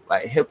hop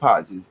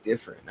is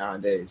different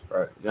nowadays, bro.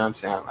 You know what I'm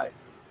saying? Like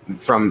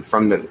from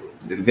the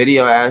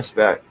video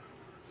aspect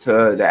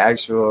to the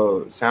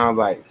actual sound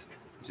bites,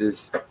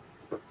 just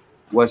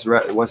what's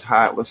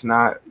hot, what's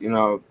not, you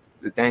know,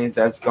 the things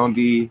that's gonna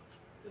be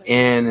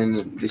in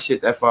and the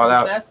shit that fall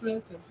out.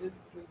 Investments and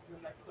business is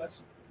the next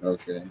question.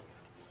 Okay.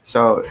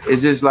 So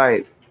it's just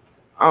like,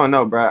 I don't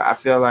know, bro. I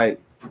feel like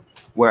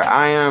where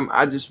I am,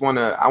 I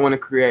wanna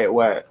create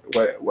what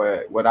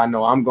I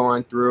know I'm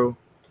going through,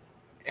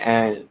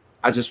 and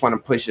I just want to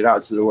push it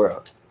out to the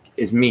world.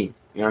 It's me.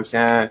 You know what I'm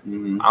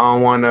saying? I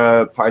don't want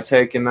to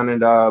partake in none of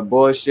the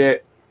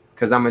bullshit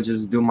because I'm going to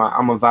just I'm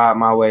going to vibe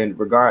my way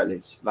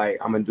regardless. Like,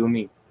 I'm going to do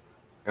me. You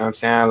know what I'm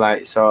saying?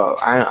 Like, so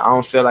I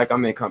don't feel like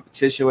I'm in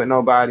competition with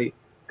nobody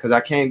because I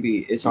can't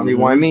be. It's only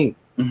one me.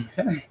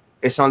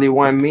 It's only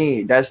one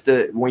me. That's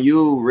when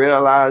you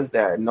realize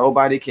that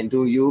nobody can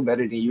do you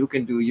better than you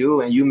can do you,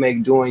 and you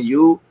make doing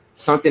you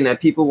something that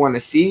people want to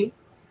see,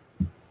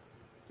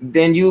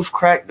 then you've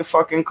cracked the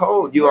fucking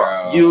code.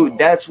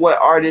 That's what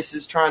artists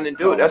is trying to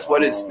do. That's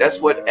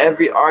what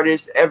every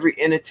artist, every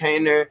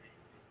entertainer,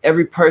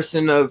 every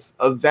person of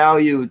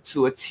value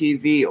to a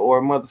TV or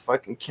a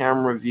motherfucking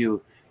camera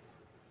view,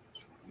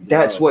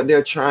 that's what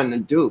they're trying to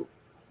do,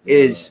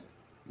 is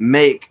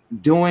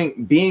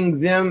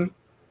being them.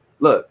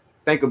 Look,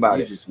 think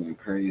about it. Just went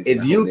crazy.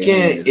 If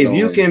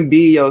you can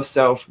be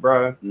yourself,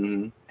 bro,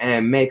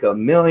 and make $1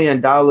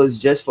 million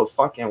just for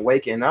fucking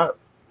waking up,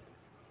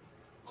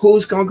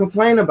 who's gonna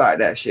complain about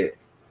that shit?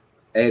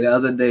 Hey, the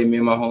other day, me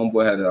and my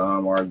homeboy had an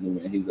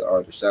argument. He's an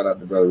artist. Shout out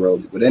to brother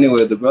Rosie. But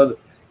anyway, the brother,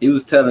 he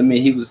was telling me,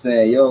 he was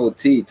saying, yo,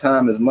 T,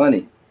 time is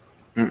money.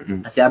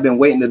 I said, I've been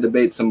waiting to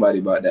debate somebody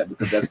about that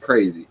because that's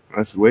crazy.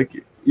 That's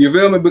wicked. You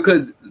feel me?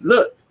 Because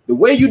look, the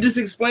way you just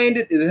explained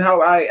it is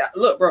how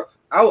look, bro.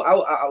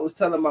 I was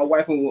telling my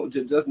wife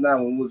just now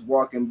when we was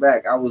walking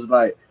back, I was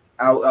like,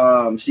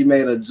 she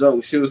made a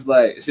joke. She was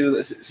like,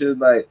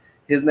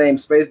 his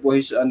name's Spaceboi,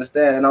 he should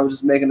understand. And I was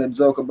just making a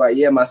joke about,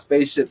 yeah, my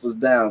spaceship was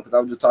down because I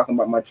was just talking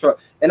about my truck.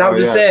 And I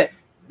was just saying,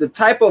 the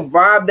type of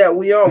vibe that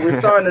we on, we're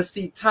starting to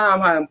see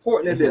time, how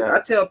important it is. I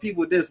tell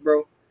people this,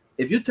 bro.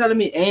 If you're telling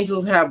me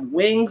angels have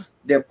wings,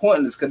 they're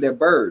pointless because they're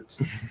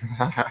birds.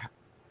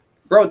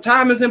 Bro,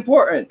 time is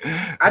important.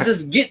 I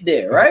just get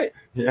there, right?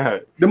 Yeah.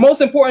 The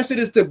most important shit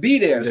is to be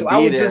there. So I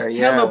would just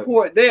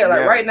teleport there.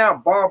 Like right now,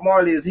 Bob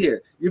Marley is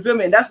here. You feel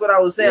me? And that's what I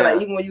was saying.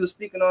 Like even when you were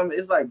speaking on it,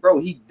 it's like, bro,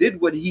 he did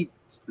what he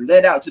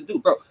let out to do,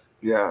 bro.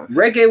 Yeah.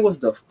 Reggae was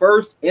the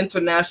first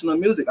international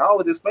music. I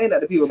always explain that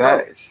to people,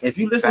 Facts. bro. If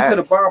you listen to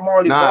the Bob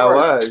Marley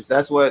bars, it was.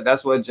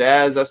 That's what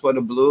jazz, that's what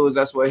the blues,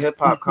 that's where hip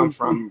hop come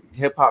from.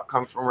 Hip hop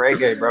come from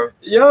reggae, bro.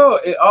 Yo,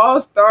 it all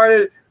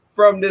started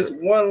from this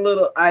one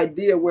little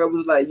idea where it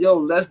was like, yo,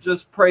 let's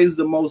just praise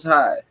the Most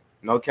High.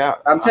 No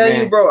cap. I'm telling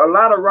you, bro, a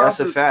lot of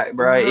rosters. That's a fact,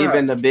 bro.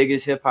 Even the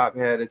biggest hip hop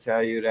head to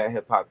tell you that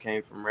hip hop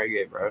came from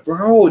reggae, bro.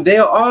 Bro,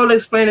 they'll all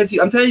explain it to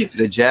you. I'm telling you.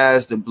 The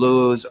jazz, the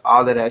blues,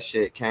 all of that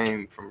shit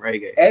came from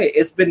reggae. Hey,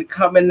 it's been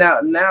coming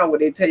out now where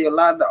they tell you a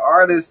lot of the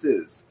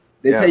artists.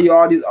 They tell you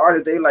all these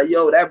artists, they like,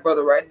 yo, that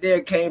brother right there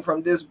came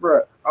from this,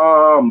 bro.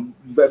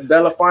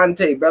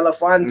 Belafonte,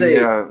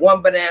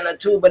 one banana,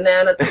 two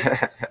banana.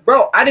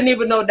 Bro, I didn't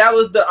even know that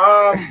was the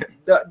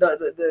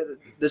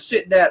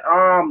shit that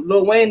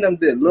Lil Wayne them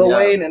did. Lil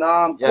Wayne and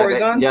Corey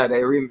Guns. Yeah,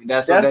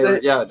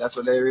 that's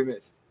what they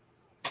remixed.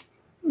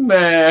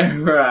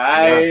 Man, bro,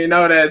 I ain't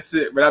know that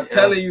shit. But I'm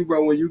telling you,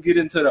 bro, when you get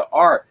into the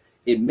art,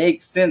 it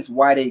makes sense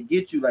why they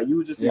get you. Like you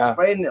were just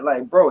explaining it.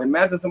 Like, bro,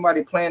 imagine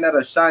somebody playing that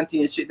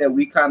Ashanti and shit that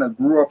we kind of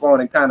grew up on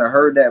and kind of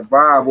heard that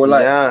vibe, or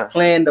like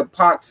playing the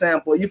Pac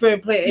sample. You feel me?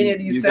 Play any of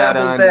these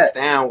samples. You gotta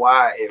understand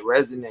why it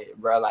resonated,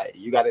 bro. Like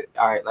you gotta,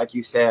 all right, like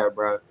you said,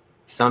 bro.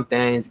 Some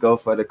things go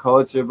for the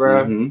culture,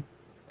 bro,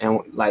 and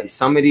like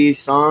some of these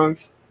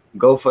songs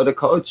go for the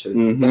culture.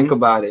 Think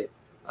about it.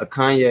 A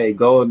Kanye,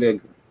 Gold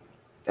Digger,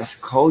 that's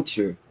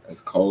culture. That's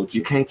culture.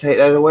 You can't take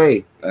that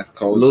away. That's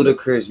culture.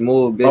 Ludacris,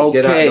 move, bitch,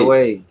 get out of the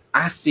way.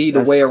 I see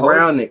the way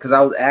around it because I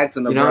was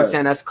asking them. You know what I'm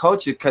saying? That's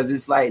culture because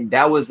it's like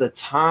that was a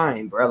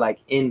time, bro. Like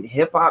in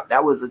hip hop,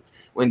 that was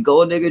when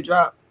Gold Digger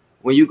dropped.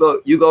 When you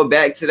go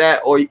back to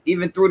that, or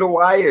even Through the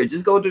Wire,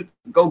 just go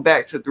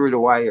back to Through the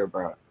Wire,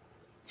 bro.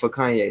 For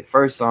Kanye,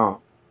 first song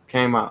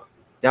came out.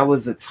 That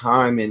was a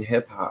time in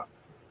hip hop.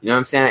 You know what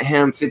I'm saying?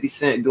 Him, 50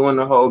 Cent doing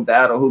the whole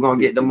battle. Who gonna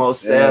get the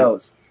most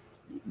sales?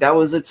 That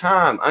was a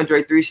time.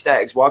 Andre 3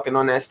 Stacks walking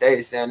on that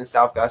stage saying the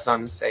South got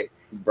something to say.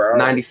 Bro.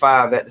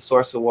 95 at the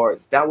Source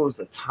Awards. That was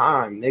a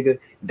time, nigga.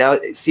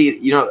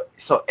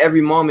 So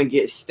every moment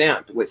gets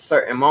stamped with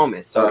certain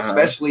moments. So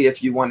especially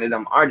if you one of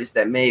them artists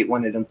that made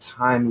one of them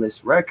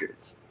timeless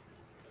records.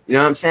 You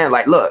know what I'm saying?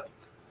 Like, look,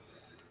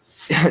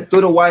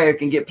 Through the Wire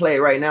can get played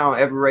right now on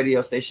every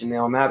radio station. They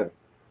don't matter.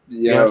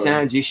 You know what I'm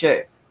saying?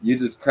 G-Shit. You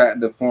just cracked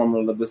the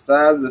formula.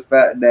 Besides the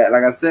fact that,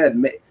 like I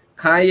said,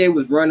 Kanye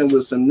was running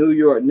with some New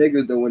York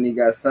niggas though when he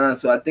got signed,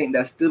 so I think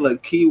that's still a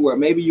key word.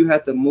 Maybe you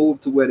have to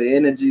move to where the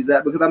energy's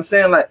at, because I'm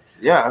saying like,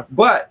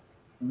 but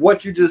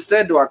what you just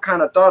said though, I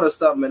kind of thought of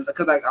something,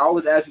 because like I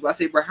always ask people, I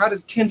say, bro, how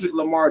did Kendrick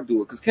Lamar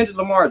do it? Because Kendrick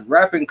Lamar is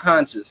rapping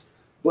conscious,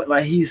 but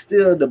like he's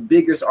still the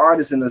biggest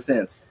artist in a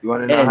sense. You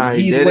want to know how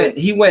he did it?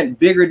 He went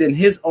bigger than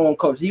his own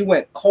culture. He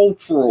went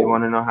cultural. You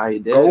want to know how he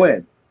did it? Go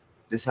in.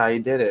 This is how he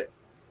did it.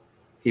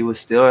 He was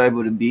still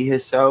able to be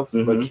himself,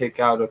 but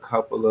kick out a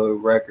couple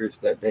of records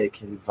that they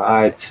can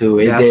vibe to.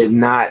 It did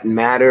not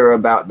matter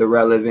about the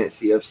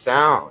relevancy of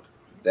sound.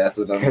 That's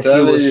what I'm telling you. Because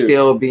he was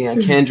still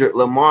being Kendrick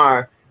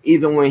Lamar,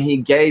 even when he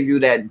gave you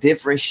that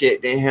different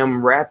shit than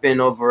him rapping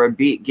over a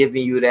beat,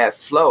 giving you that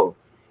flow.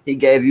 He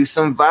gave you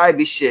some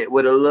vibey shit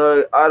with a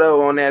little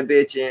auto on that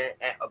bitch, and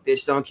a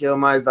bitch don't kill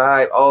my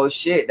vibe. Oh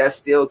shit, that's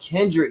still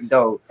Kendrick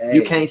though. Hey.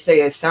 You can't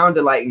say it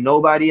sounded like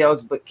nobody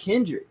else but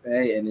Kendrick.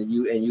 Hey, and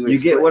you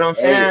get what I'm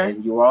saying?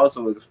 And you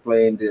also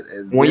explained it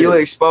as when you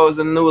expose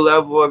a new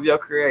level of your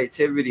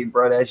creativity,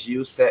 bro. That's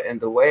you setting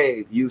the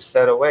wave. You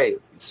set a wave,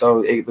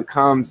 so it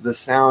becomes the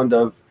sound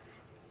of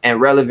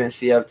and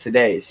relevancy of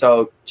today.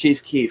 So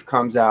Chief Keef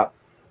comes out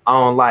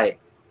on like.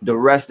 The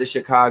rest of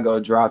Chicago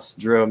drops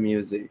drill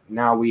music.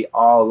 Now we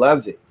all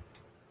love it.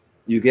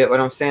 You get what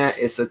I'm saying?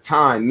 It's a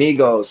time.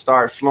 Migos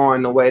start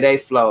flowing the way they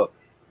flow.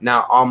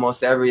 Now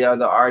almost every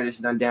other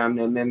artist done damn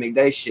near mimic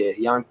they shit.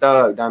 Young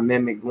Thug done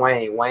mimicked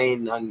Wayne.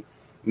 Wayne done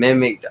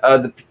mimicked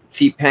other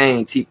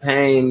T-Pain.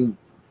 T-Pain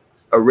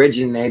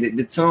originated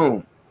the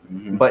tune,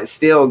 but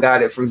still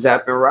got it from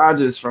Zapp and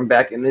Rogers from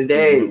back in the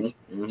days.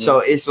 So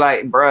it's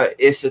like, bro,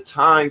 it's a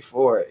time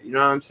for it. You know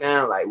what I'm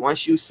saying? Like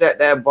once you set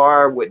that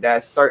bar with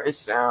that certain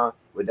sound,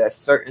 with that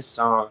certain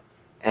song,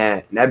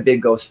 and that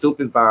big go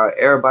stupid viral,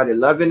 everybody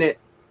loving it,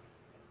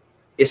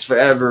 it's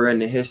forever in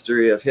the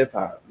history of hip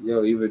hop.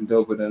 Yo, even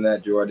doper than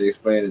that, you already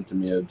explained it to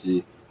me,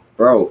 OG.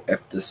 bro,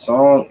 if the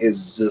song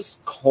is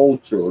just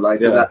cultural,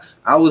 like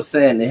I was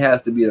saying, it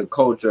has to be the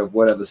culture of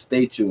whatever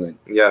state you in.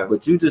 Yeah.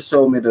 But you just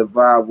showed me the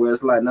vibe where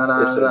it's like,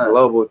 it's a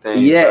global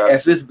thing. Yeah, bro.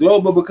 if it's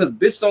global, because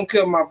Bitch Don't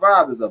Kill My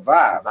Vibe is a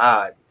vibe.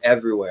 Vibe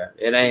everywhere.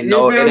 It ain't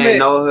no hood.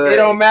 It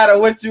don't matter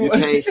what you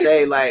can't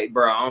say like,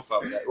 bro, I don't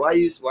fuck with that. Why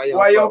you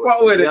don't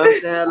fuck with it? You know what I'm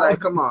saying? Like,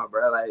 come on,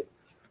 bro. Like,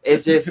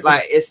 it's just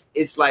like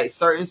it's like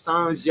certain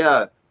songs,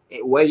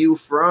 where you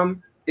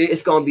from,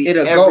 it's gonna be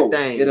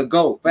everything. It'll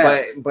go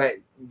fast.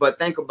 But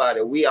think about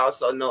it. We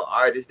also know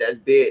artists that's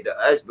big to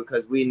us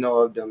because we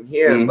know of them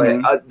here.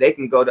 But they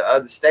can go to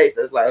other states.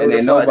 That's like, and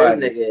who the fuck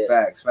this nigga is?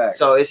 Facts.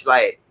 So it's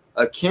like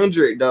a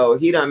Kendrick though.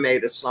 He done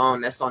made a song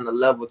that's on the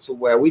level to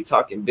where we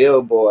talking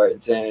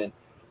billboards and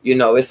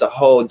it's a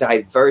whole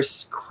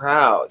diverse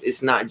crowd.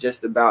 It's not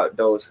just about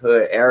those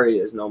hood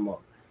areas no more.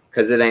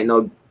 Cause it ain't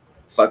no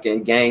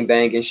fucking gang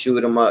banging,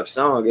 shoot 'em up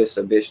song. It's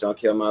a Bitch Don't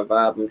Kill My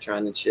Vibe. I'm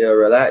trying to chill,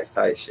 relax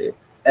type shit.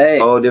 Hey,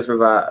 whole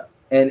different vibe.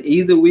 And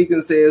either we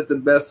can say it's the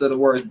best of the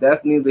worst.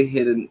 That's neither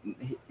hidden.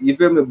 You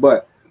feel me?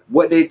 But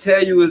what they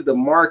tell you is the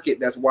market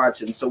that's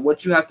watching. So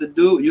what you have to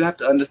do, you have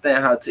to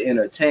understand how to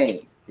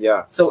entertain.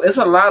 Yeah. So it's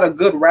a lot of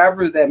good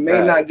rappers that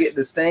may not get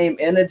the same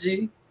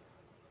energy,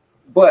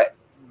 but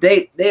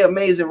they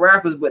amazing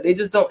rappers, but they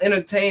just don't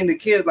entertain the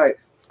kids. Like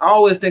I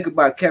always think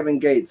about Kevin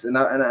Gates, and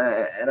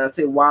I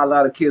say why a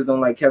lot of kids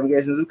don't like Kevin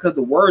Gates is because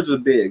the words are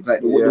big.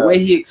 Like the way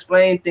he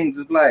explained things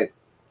is like.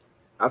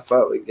 I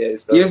fuck with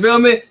Gates though. You feel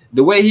me?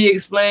 The way he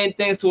explained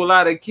things to a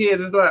lot of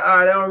kids, it's like,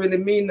 that don't really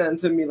mean nothing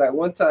to me. Like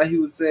one time he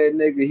was saying,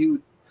 nigga, he was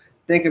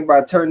thinking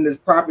about turning this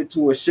property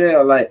to a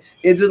shell. Like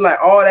it's just like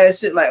all that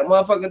shit. Like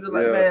motherfucker, just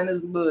like man,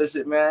 this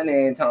bullshit, man.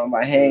 They ain't talking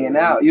about hanging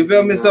out. You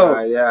feel me? So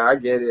yeah, I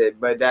get it.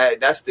 But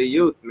that's the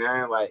youth,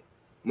 man. Like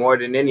more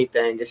than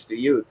anything, it's the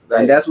youth. Like,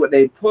 and that's what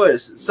they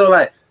push. So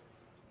like,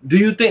 do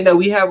you think that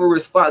we have a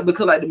response?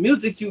 Because like the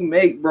music you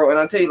make, bro, and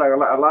I tell you, like a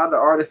lot of the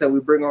artists that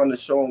we bring on the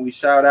show and we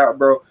shout out,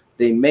 bro.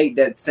 They make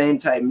that same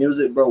type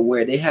music, bro,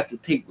 where they have to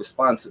take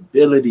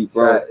responsibility,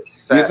 bro. Facts.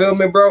 You feel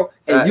me, bro? Facts.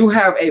 And you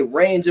have a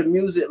range of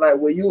music, like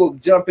where you will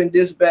jump in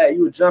this bad,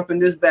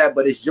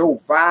 but it's your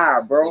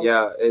vibe, bro.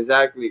 Yeah,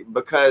 exactly.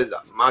 Because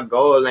my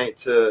goal ain't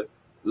to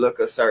look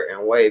a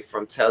certain way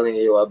from telling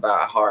you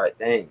about hard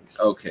things.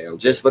 Okay.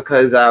 Just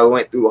because I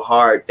went through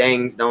hard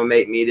things don't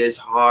make me this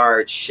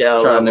hard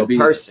shell of a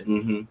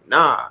person.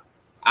 Nah,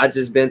 I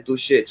just been through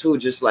shit too,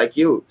 just like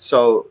you.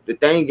 So the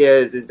thing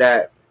is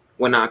that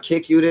when I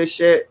kick you this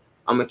shit,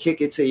 I'm gonna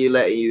kick it to you,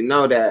 letting you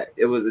know that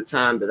it was a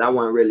time that I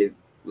wasn't really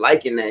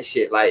liking that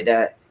shit like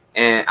that,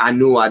 and I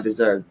knew I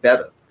deserved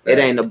better. Right.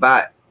 It ain't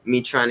about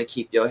me trying to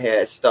keep your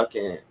head stuck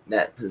in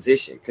that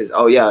position. Cause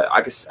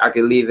I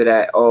could leave it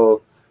at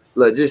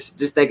look, just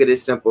think of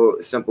this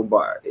simple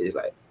bar. It's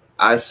like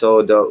I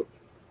sold dope.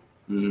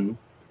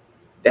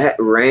 That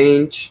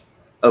range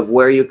of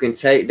where you can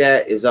take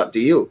that is up to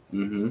you.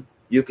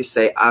 You could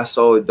say I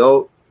sold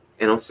dope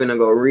and I'm finna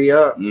go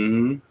re-up.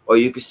 Or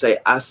you could say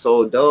I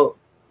sold dope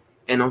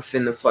and I'm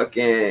finna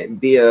fucking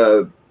be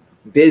a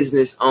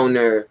business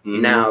owner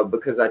now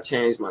because I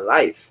changed my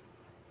life.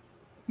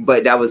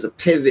 But that was a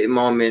pivot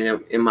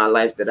moment in my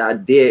life that I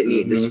did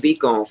need to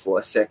speak on for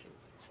a second.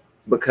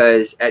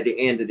 Because at the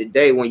end of the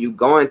day, when you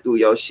going through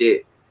your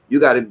shit,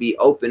 you got to be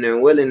open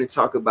and willing to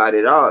talk about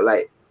it all.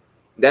 Like,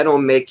 that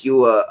don't make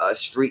you a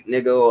street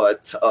nigga or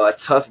a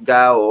tough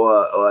guy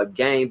or a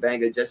gang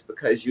banger just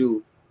because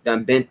you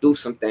done been through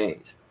some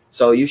things.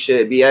 So you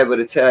should be able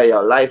to tell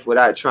your life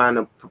without trying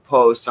to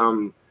propose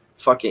some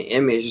fucking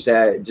image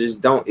that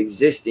just don't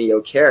exist in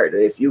your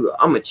character.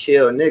 I'm a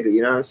chill nigga,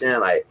 you know what I'm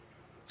saying? Like,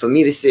 for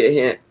me to sit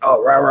here and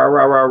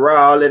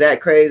rah, all of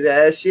that crazy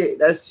ass shit,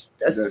 that's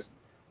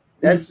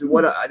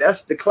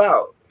the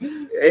clout.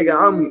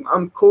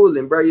 I'm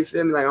cooling, bro. You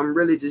feel me? Like I'm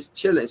really just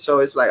chilling. So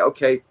it's like,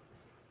 okay,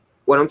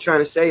 what I'm trying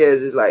to say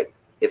is like,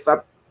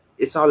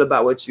 it's all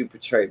about what you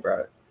portray,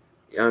 bro.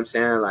 You know what I'm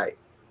saying? Like,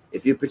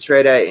 if you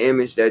portray that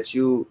image that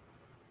you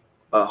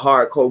a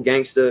hardcore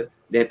gangster,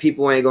 then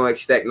people ain't gonna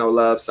expect no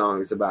love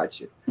songs about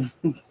you.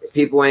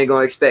 People ain't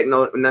gonna expect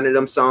none of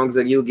them songs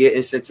of you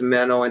getting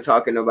sentimental and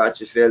talking about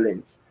your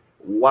feelings.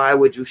 Why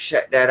would you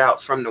shut that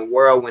out from the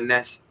world when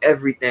that's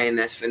everything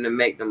that's finna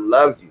make them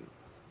love you?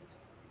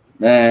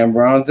 Man,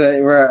 bro, I'll tell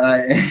you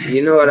right.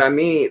 You know what I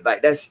mean?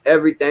 Like that's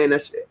everything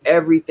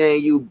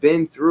you've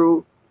been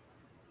through.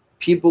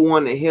 People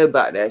want to hear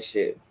about that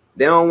shit.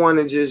 They don't want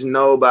to just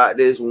know about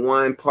this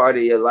one part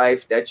of your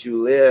life that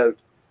you lived,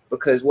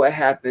 because what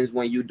happens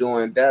when you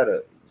doing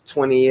better?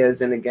 20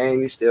 years in the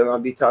game, you still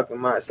gonna be talking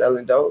about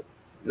selling dope?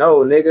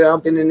 No, nigga,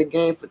 I've been in the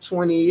game for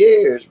 20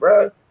 years,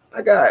 bro.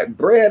 I got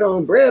bread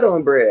on bread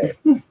on bread.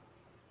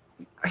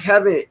 I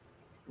haven't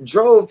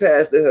drove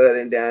past the hood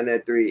in down there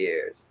 3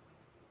 years.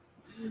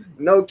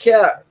 No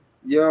cap.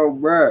 Yo,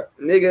 bro.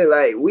 Nigga,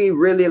 like, we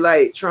really,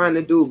 like, trying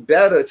to do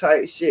better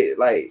type shit.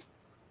 Like,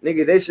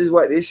 nigga, this is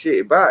what this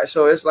shit about.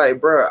 So it's like,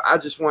 bro, I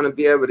just want to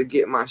be able to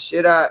get my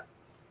shit out,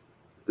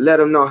 let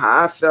them know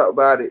how I felt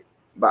about it,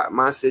 about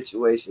my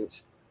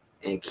situations,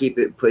 and keep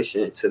it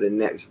pushing to the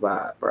next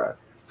vibe, bro.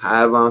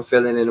 however I'm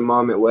feeling in the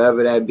moment,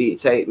 wherever that beat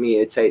take me,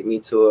 it take me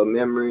to a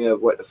memory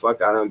of what the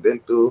fuck I done been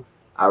through.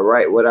 I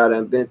write what I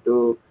done been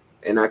through,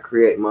 and I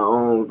create my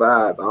own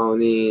vibe. I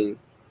don't even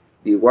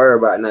be worried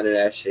about none of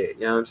that shit.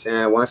 You know what I'm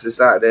saying? Once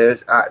it's out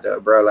there,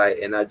 bro. Like,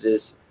 and I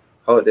just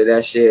hope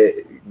that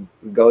shit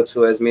go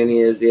to as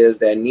many as is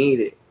that need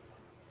it.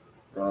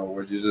 Bro,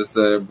 what you just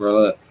said,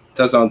 bro.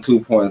 Touch on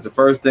 2 points. The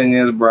first thing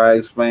is, bro, I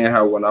explained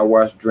how when I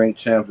watched Drink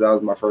Champs, that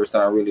was my first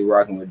time really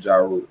rocking with Ja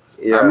Rule.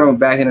 Yeah. I remember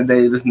back in the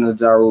day listening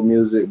to Ja Rule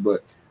music,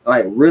 but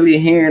like really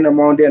hearing them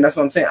on there, and that's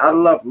what I'm saying. I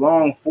love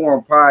long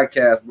form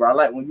podcasts, bro. I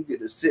like when you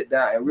get to sit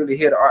down and really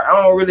hear the art.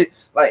 I don't really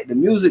like the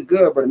music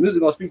good, but the music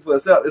gonna speak for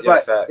itself. It's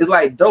it's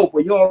like dope,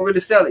 but you don't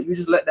really sell it. You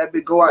just let that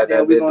bit go out there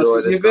and we're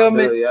gonna see. You feel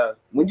me? Yeah.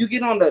 When you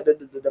get on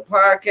the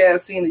podcast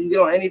scene and you get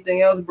on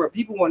anything else, bro,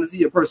 people want to see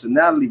your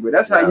personality, bro.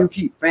 That's how you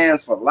keep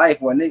fans for life.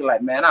 When they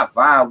like, man, I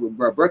vibe with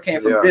bro. Bro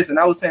came from this, and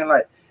I was saying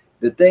like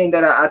the thing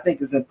that I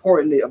think is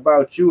important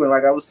about you, and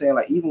like I was saying,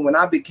 like even when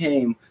I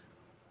became,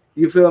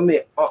 you feel me?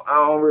 I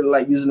don't really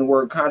like using the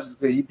word conscious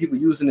because people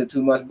using it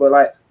too much. But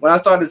like when I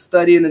started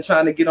studying and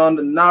trying to get on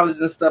the knowledge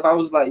and stuff, I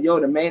was like, yo,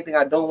 the main thing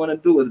I don't want to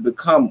do is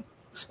become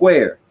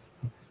square,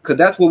 because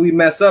that's what we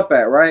mess up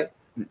at, right?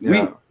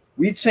 Yeah.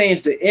 We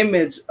change the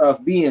image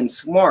of being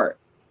smart.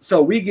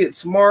 So we get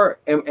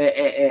smart and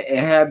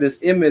have this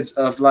image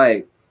of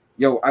like,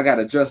 yo, I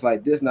gotta dress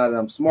like this now that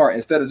I'm smart,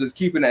 instead of just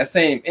keeping that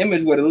same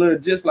image with a little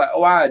just like,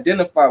 oh, I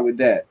identify with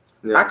that.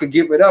 Yeah. I could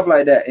give it up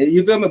like that.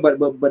 You feel me? But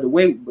the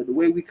way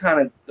we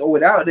kind of throw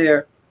it out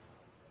there,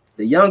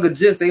 the younger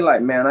just they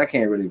like, man, I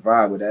can't really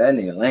vibe with that. That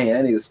nigga lame,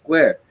 that nigga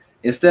square.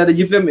 Instead of,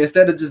 you feel me?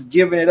 Instead of just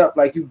giving it up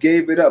like you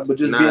gave it up, but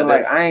just being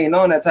like, I ain't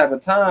on that type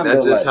of time.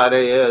 That's just like, how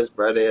they is,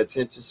 bro. Their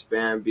attention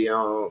span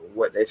beyond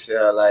what they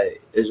feel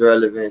like is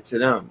relevant to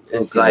them.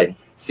 It's like,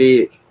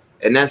 see,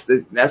 and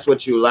that's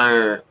what you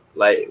learn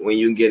like when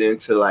you get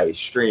into like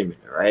streaming,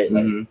 right?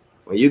 Like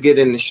when you get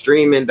into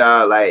streaming,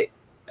 dog, like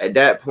at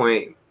that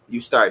point you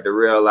start to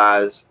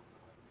realize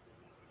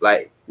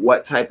like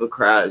what type of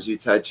crowds you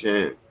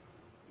touching,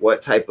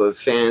 what type of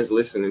fans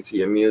listening to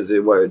your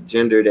music, what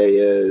gender they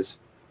is,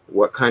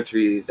 what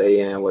countries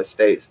they in, what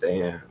states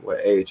they in, what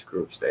age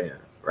groups they in,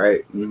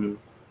 right?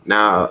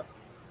 Now,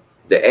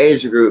 the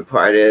age group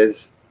part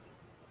is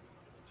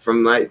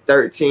from like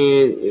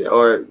 13,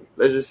 or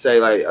let's just say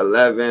like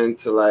 11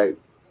 to like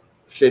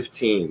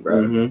 15,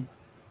 bro.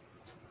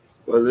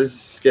 Well, let's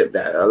skip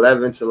that.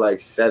 11 to like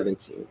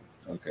 17.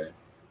 Okay.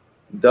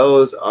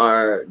 Those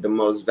are the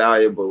most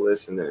valuable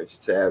listeners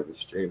to every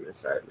streaming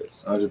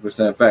service.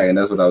 100% fact, and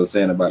that's what I was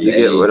saying about you the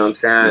get age. what I'm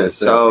saying. Yes,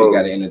 so you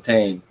gotta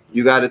entertain.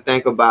 You got to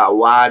think about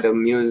why the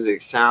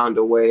music sound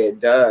the way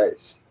it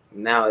does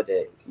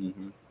nowadays.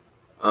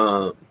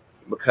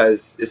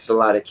 Because it's a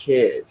lot of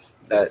kids.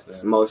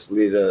 That's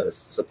mostly the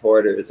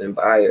supporters and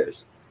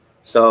buyers.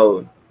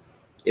 So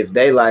if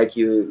they like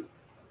you,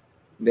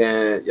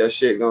 then your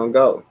shit gonna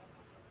go.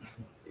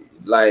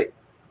 Like,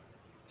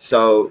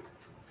 so,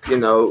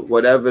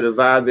 whatever the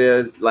vibe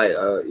is, like,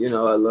 a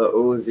Lil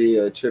Uzi,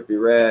 or Trippie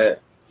Redd,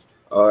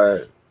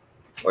 or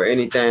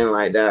anything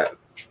like that,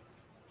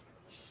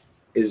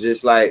 it's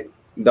just like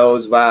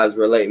those vibes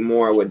relate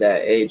more with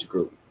that age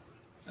group.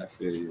 I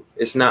feel you.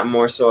 It's not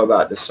more so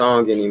about the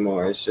song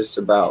anymore. It's just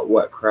about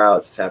what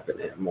crowds tapping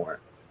in more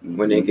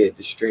when they get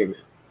to streaming,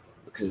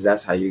 because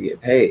that's how you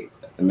get paid.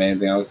 That's the main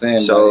thing I was saying.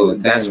 So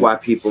that's why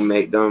people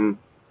make them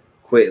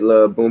quick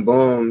little boom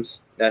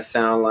booms that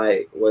sound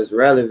like what's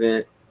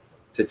relevant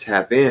to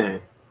tap in,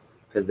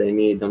 because they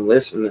need them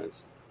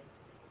listeners.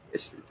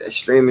 That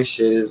streaming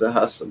shit is a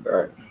hustle,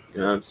 bro. You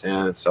know what I'm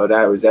saying? So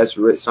that's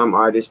what some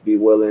artists be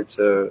willing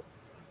to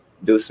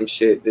do some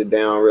shit that they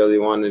don't really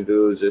want to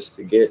do just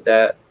to get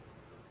that.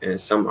 And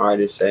some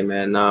artists say,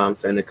 man, nah, I'm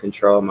finna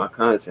control my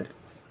content.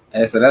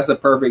 And so that's a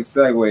perfect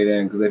segue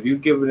then, because if you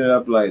giving it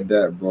up like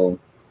that, bro,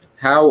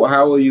 how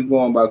are you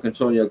going about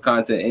controlling your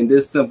content in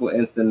this simple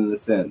instant, in the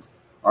sense?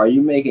 Are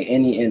you making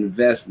any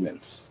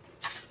investments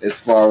as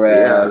far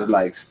as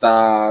like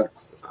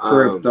stocks,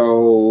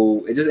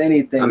 crypto, just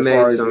anything? I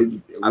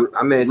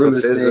made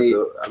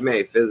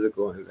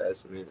physical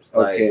investments.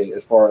 Okay, like,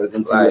 as far as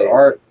into your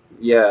art?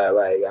 Yeah,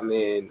 like, I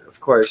mean,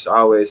 of course,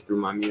 always through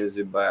my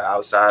music, but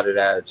outside of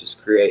that,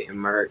 just creating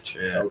merch.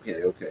 And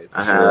okay.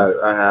 I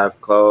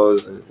have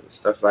clothes and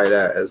stuff like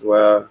that as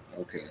well.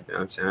 Okay. You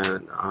know what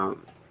I'm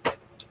saying?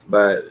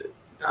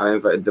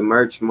 But the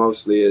merch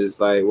mostly is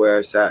like where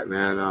it's at,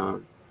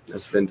 man.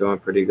 It's been doing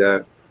pretty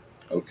good.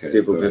 Okay.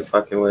 People been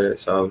fucking with it,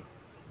 so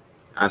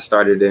I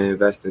started to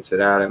invest into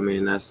that. I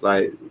mean, that's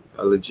like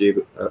a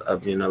legit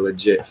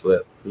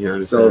flip. You know what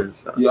I'm saying?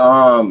 So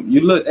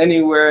you look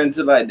anywhere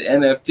into like the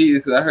NFTs,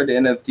 because I heard the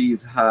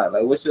NFTs hot.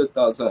 Like, what's your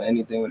thoughts on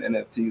anything with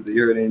NFTs? Have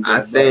you heard anything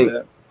about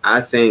that? I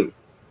think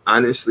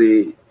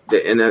honestly,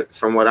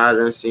 from what I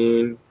done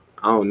seen,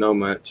 I don't know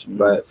much,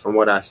 but from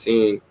what I've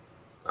seen,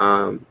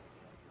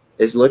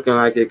 it's looking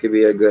like it could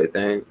be a good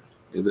thing,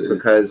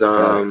 because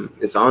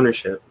it's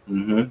ownership.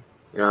 You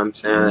know what I'm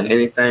saying?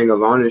 Anything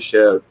of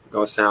ownership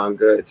gonna sound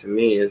good to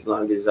me, as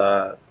long as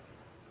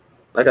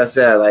like I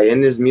said, like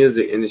in this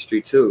music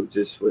industry too,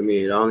 just with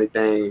me, the only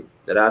thing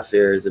that I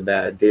fear is a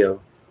bad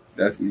deal.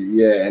 Facts.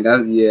 And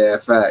that's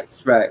what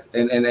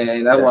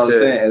I was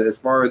saying. As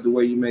far as the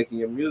way you're making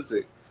your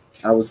music,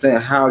 I was saying,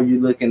 how are you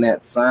looking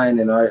at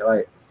signing?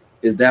 Like,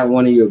 is that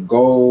one of your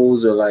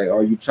goals, or like,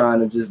 are you trying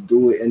to just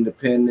do it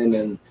independent?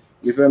 And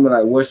you feel me?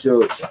 Like, what's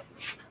your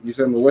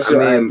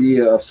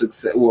idea of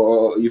success?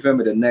 Well, you feel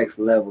me? The next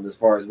level as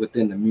far as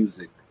within the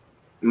music.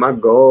 My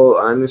goal,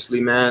 honestly,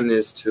 man,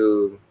 is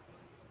to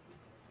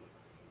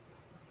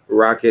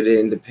rock it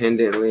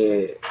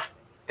independently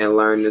and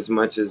learn as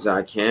much as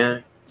I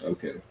can.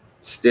 Okay.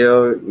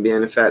 Still, being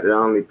the fact that I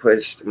only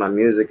pushed my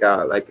music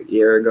out like a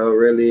year ago,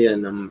 really,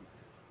 and I'm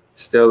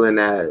still in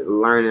that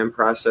learning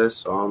process.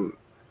 So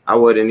I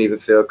wouldn't even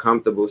feel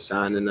comfortable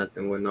signing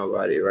nothing with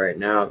nobody right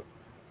now,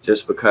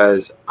 just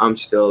because I'm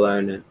still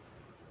learning.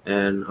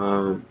 And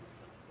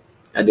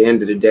at the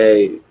end of the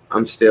day,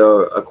 I'm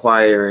still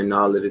acquiring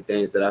all of the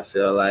things that I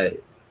feel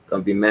like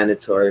gonna be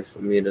mandatory for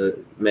me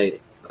to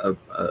make a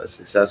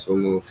successful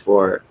move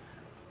forward.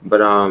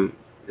 But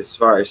as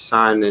far as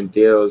signing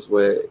deals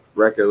with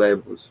record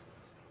labels,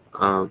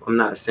 I'm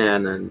not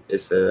saying that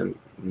it's a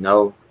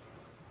no,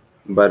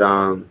 but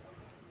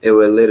it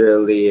would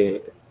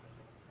literally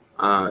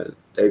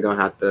they're gonna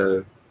have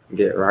to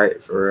get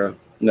right for real.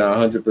 No,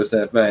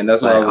 100%, man.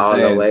 That's what I was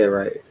saying. All the way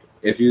right.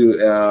 If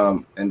you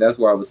and that's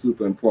why it was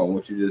super important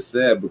what you just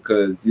said,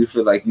 because you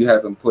feel like you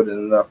haven't put in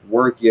enough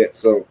work yet.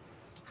 So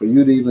for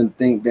you to even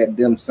think that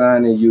them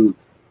signing you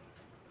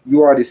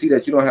already see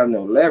that you don't have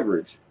no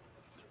leverage.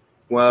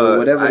 Well, so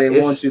whatever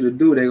they want you to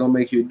do, they're gonna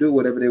make you do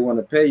whatever they want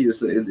to pay you.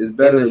 So it's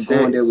better than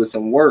going there with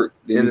some work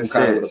than you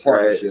kind of with a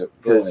partnership.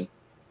 Right?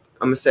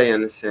 I'm gonna say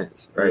in a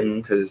sense, right?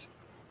 Because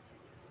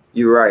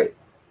you're right.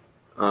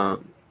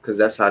 Because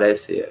that's how they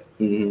see it.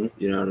 You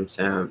know what I'm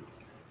saying?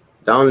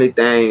 The only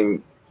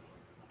thing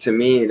to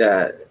me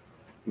that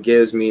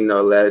gives me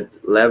no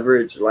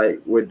leverage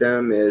like with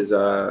them is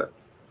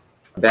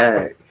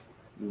bag.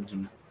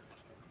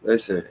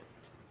 Listen,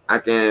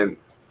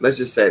 let's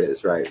just say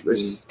this, right?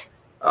 Let's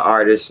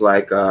artist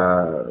like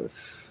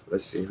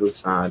let's see who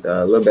signed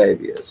Lil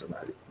Baby or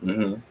somebody.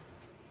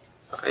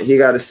 He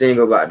got a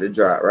single about to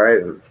drop,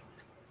 right?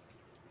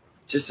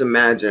 Just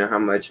imagine how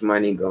much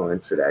money go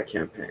into that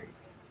campaign.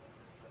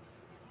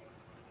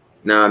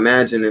 Now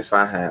imagine if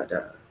I had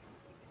that.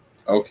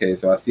 Okay,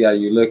 so I see how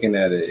you're looking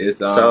at it.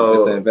 It's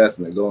an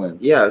investment going.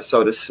 Yeah,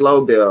 so the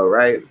slow bill,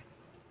 right?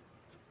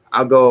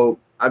 I go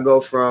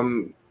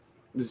from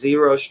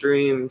 0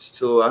 streams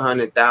to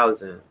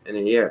 100,000 in a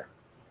year.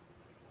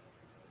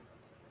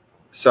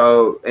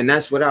 So, and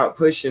that's without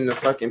pushing the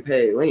fucking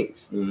paid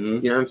links. You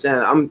know what I'm saying?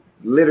 I'm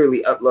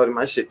literally uploading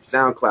my shit to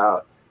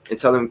SoundCloud and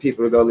telling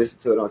people to go listen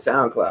to it on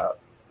SoundCloud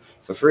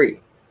for free.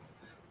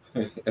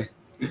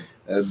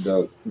 That's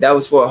dope. That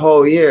was for a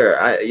whole year.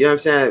 You know what I'm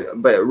saying?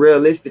 But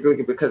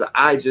realistically, because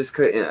I just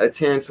couldn't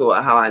attend to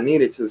it how I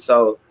needed to.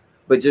 So,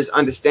 but just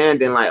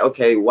understanding, like,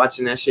 okay,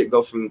 watching that shit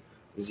go from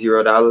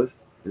 $0,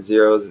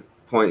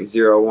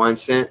 0.01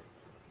 cent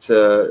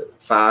to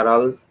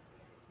 $5,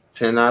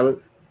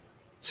 $10,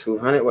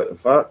 200. What the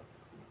fuck?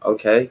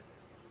 Okay,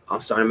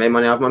 I'm starting to make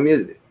money off my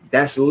music.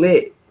 That's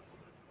lit.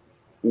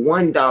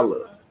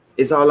 $1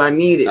 is all I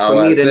needed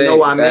for me to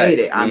know I made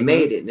it. I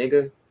made it,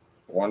 nigga.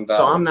 $1.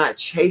 So I'm not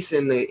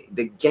chasing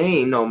the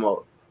game no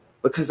more,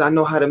 because I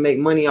know how to make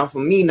money off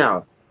of me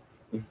now.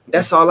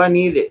 That's all I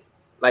needed.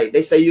 Like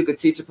they say you could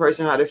teach a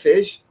person how to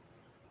fish.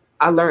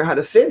 I learned how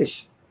to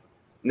fish.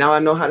 Now I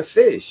know how to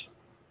fish.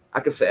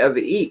 I can forever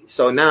eat.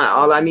 So now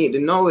all I need to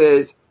know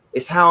is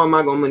how am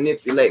I gonna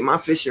manipulate my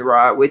fishing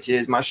rod, which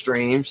is my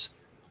streams,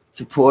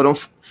 to pull them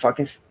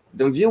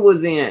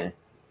viewers in,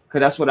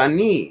 cause that's what I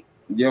need.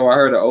 Yo, I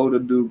heard an older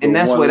dude. And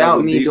that's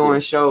without me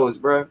doing shows,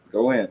 bro.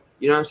 Go in.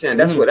 You know what I'm saying?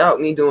 That's without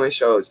me doing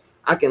shows.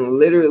 I can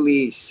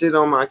literally sit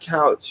on my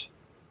couch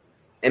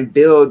and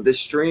build the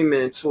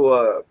streaming to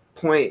a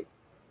point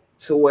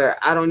to where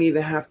I don't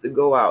even have to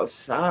go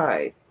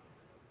outside.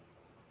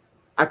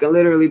 I can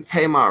literally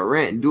pay my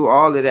rent, do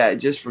all of that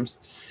just from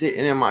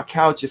sitting in my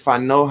couch if I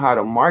know how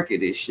to market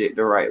this shit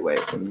the right way.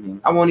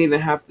 I won't even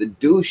have to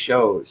do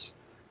shows.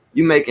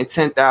 You making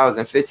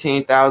 10,000,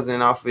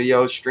 15,000 off of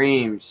your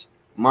streams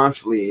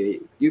monthly.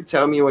 You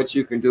tell me what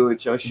you can do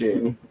with your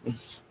shit.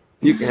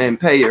 You can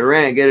pay your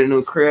rent, get a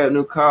new crib,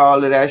 new car,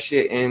 all of that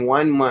shit in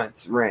 1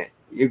 month's rent.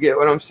 You get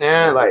what I'm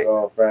saying? Like,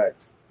 all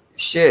facts.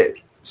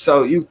 Shit.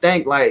 So you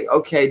think like,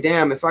 okay,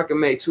 damn, if I can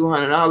make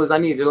 $200, I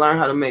need to learn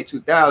how to make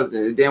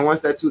 2,000. Then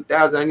once that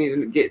 2,000, I need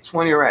to get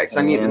 20 racks.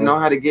 I need to know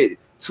how to get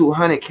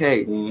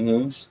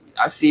 200K.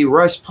 I see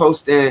Rush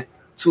posting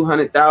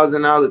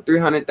 $200,000,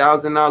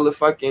 $300,000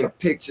 fucking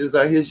pictures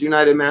of his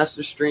United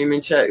Master streaming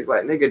checks.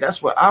 Like, nigga,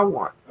 that's what I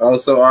want. Oh,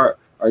 so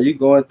are you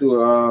going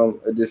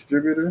through a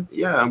distributor?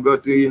 Yeah, I'm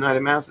going through United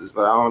Masters,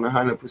 but I own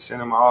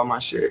 100% of all my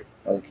shit.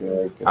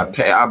 Okay.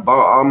 I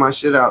bought all my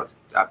shit out.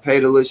 I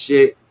paid a little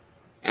shit,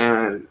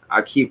 and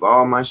I keep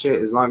all my shit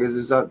as long as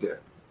it's up there.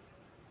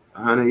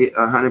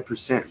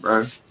 100%,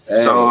 bro.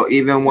 Hey. So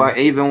even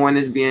when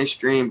it's being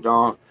streamed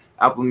on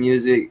Apple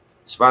Music,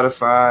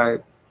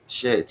 Spotify,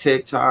 shit,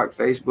 TikTok,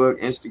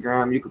 Facebook,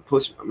 Instagram. You could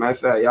push. Matter of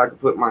fact, y'all can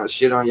put my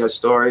shit on your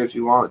story if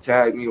you want.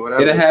 Tag me,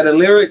 whatever. It had the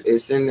lyrics.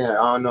 It's in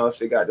there. I don't know if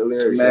it got the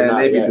lyrics. Man,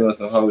 they be doing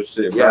some whole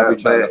shit. Bro. Yeah, I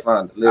be trying to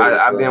find the lyrics.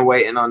 I've been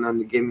waiting on them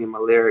to give me my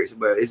lyrics,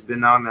 but it's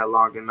been on there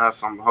long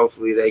enough.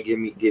 Hopefully they get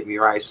me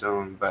right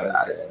soon.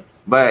 But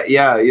but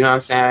yeah, you know what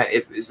I'm saying.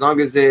 If as long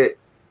as it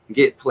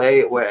get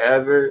played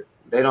wherever,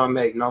 they don't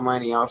make no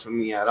money off of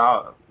me at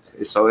all.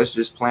 So it's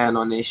just playing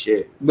on this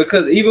shit.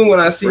 Because even when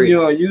I see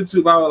you on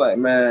YouTube, I was like,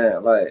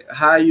 man, like,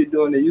 how you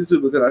doing the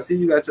YouTube? Because I see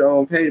you got your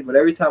own page, but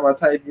every time I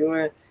type you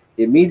in,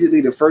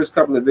 immediately the first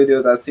couple of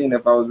videos I seen,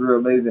 if I was real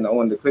lazy and I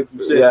wanted to click some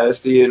shit. Yeah,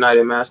 it's the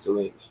United Master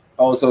Links.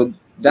 Oh, so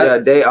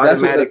that, they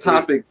that's what the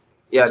topics.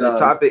 Yeah, the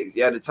topics.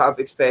 Yeah, the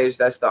topics page.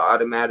 That's the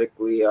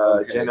automatically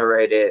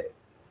generated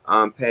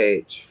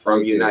page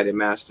from United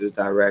Masters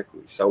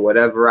directly. So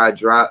whatever I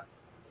drop,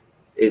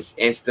 it's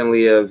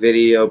instantly a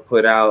video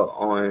put out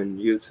on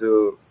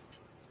YouTube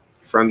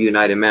from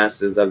United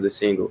Masters of the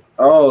single.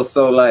 Oh,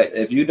 so like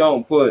if you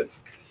don't put,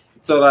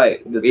 so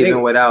like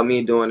even without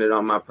me doing it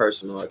on my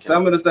personal account.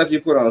 Some of the stuff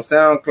you put on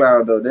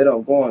SoundCloud though, they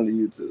don't go on the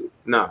YouTube.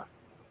 No.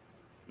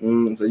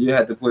 So you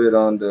have to put it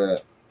on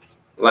the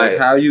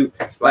how do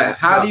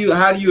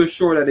you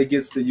assure that it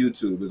gets to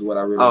YouTube is what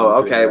I really.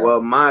 Oh, okay. Well,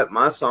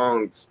 my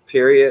songs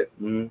period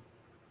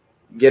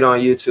get on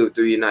YouTube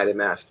through United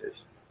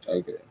Masters.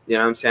 Okay. You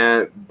know what I'm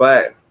saying?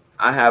 But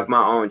I have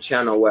my own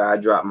channel where I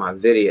drop my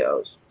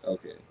videos.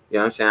 Okay. You know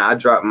what I'm saying? I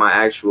drop my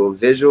actual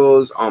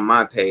visuals on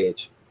my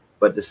page,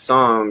 but the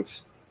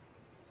songs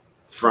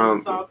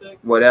from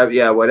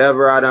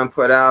whatever I done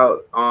put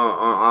out on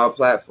all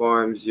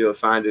platforms, you'll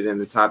find it in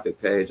the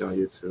topic page on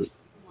YouTube.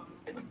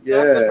 Yeah.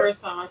 That's the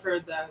first time I've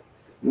heard that.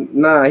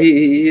 Nah,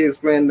 he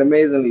explained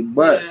amazingly,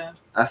 but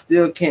I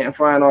still can't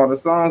find all the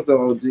songs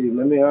though. OG,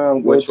 let me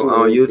which one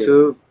on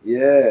YouTube?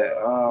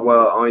 Yeah.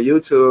 Well, on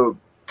YouTube,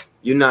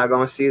 you're not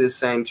gonna see the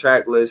same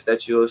track list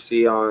that you'll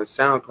see on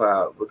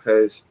SoundCloud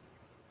because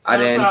I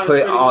didn't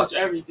put all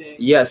everything.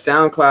 Yeah,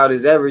 SoundCloud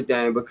is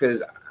everything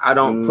because I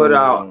don't put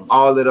out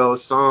all of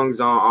those songs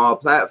on all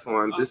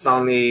platforms. It's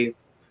only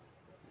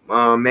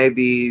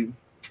maybe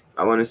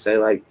I want to say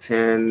like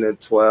 10 to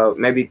 12,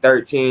 maybe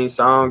 13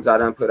 songs I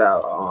done put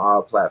out on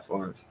all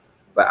platforms.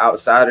 But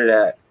outside of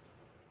that,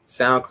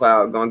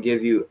 SoundCloud gonna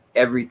give you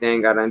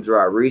everything I done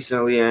dropped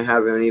recently and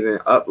haven't even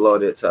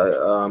uploaded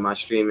to my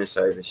streaming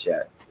service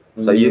yet.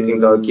 So you can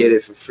go get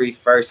it for free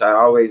first. I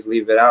always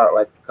leave it out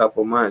like a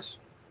couple months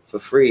for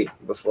free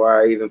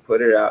before I even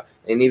put it out.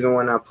 And even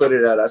when I put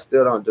it out, I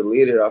still don't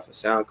delete it off of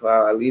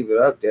SoundCloud. I leave it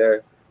up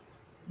there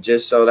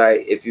just so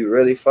that if you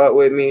really fuck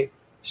with me,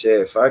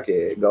 shit, fuck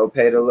it. Go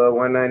pay the little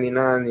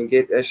 $1.99 and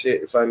get that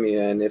shit from me.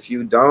 And if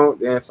you don't,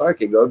 then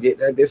fuck it. Go get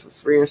that bit for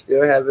free and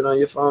still have it on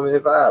your phone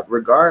and vibe.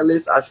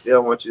 Regardless, I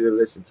still want you to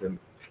listen to me.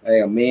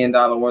 Hey, $1 million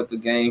worth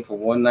of game for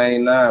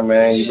 $1.99,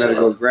 man. You better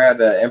go grab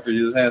that. Empress,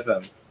 you was saying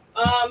something.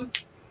 I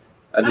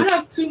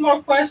have 2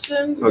 more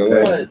questions.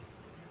 Okay. But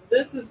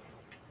this is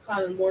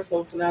kind of more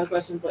so for that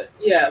question. But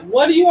yeah,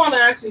 what do you want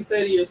to actually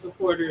say to your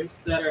supporters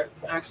that are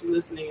actually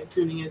listening and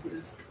tuning into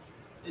this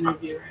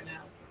interview right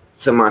now?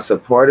 To my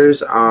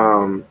supporters,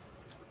 I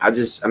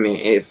mean,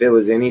 if it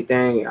was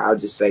anything, I'll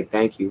just say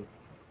thank you.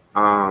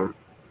 Because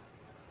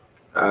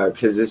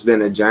it's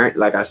been a journey.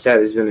 Like I said,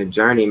 it's been a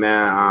journey,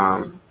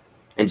 man.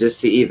 And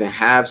just to even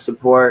have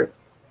support,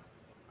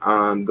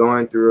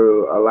 going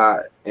through a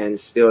lot and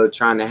still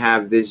trying to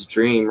have this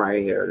dream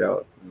right here,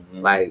 though.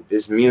 Like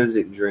this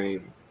music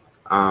dream.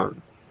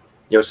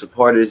 Your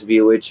supporters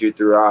be with you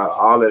throughout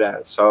all of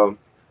that. So,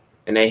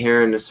 and they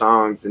hearing the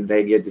songs and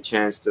they get the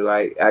chance to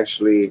like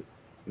actually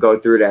go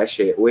through that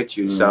shit with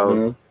you.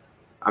 So,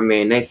 I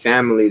mean, they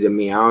family to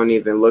me. I don't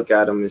even look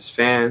at them as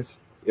fans.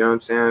 You know what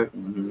I'm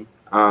saying?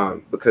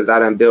 Because I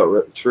done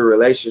built true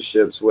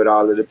relationships with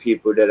all of the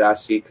people that I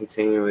see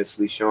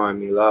continuously showing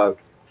me love.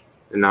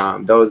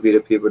 And those be the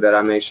people that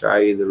I make sure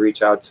I either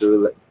reach out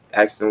to,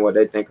 ask them what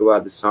they think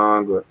about the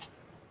song, or,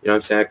 you know what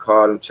I'm saying,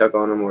 call them, check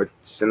on them, or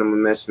send them a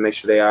message, make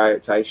sure they all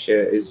right type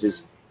shit. It's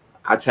just,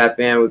 I tap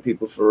in with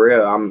people for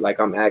real. I'm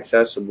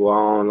accessible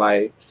on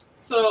like.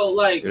 So,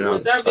 like,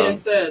 with that being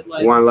said,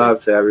 like, one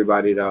love to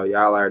everybody though.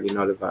 Y'all already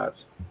know the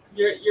vibes.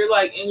 You're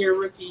like in your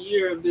rookie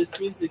year of this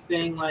music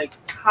thing. Like,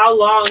 how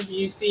long do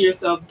you see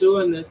yourself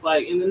doing this?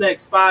 Like, in the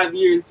next 5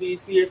 years, do you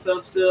see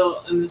yourself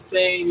still in the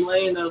same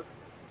lane of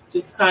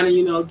just kind of,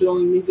 you know,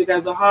 doing music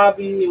as a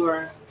hobby,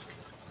 or?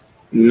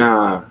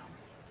 Nah.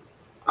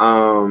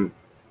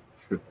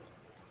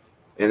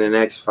 In the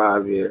next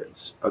 5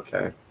 years,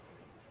 okay.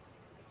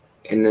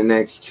 In the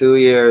next 2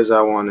 years,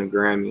 I want a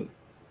Grammy.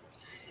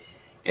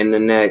 In the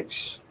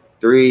next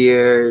 3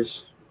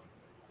 years,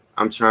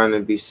 I'm trying to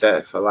be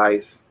set for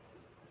life.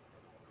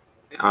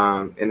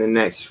 In the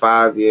next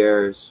 5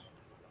 years,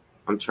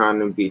 I'm trying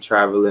to be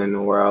traveling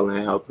the world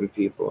and helping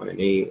people in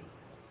need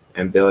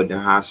and building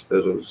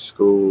hospitals,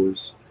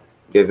 schools,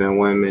 giving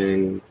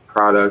women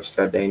products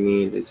that they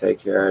need to take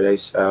care of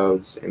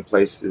themselves in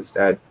places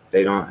that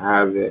they don't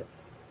have it.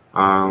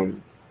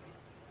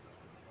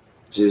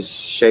 just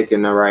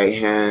shaking the right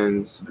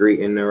hands,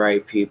 greeting the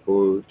right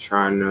people,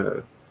 trying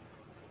to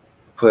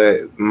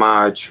put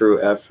my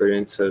true effort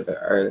into the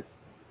earth.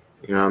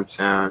 You know what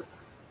I'm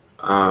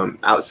saying?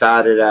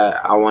 Outside of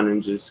that, I want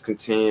to just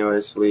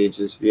continuously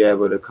just be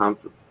able to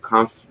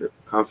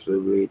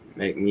comfortably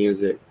make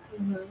music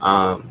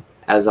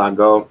as I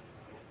go,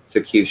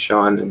 to keep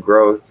showing the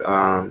growth,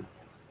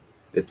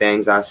 the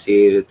things I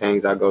see, the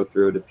things I go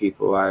through, the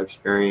people I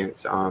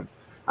experience.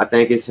 I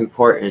think it's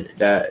important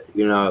that,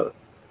 you know,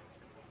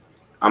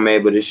 I'm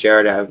able to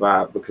share that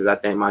vibe, because I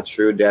think my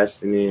true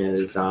destiny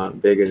is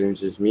bigger than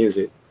just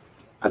music.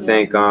 I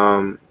think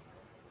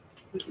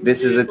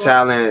this is a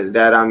talent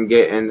that I'm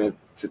getting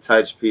to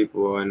touch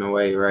people in a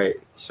way, right?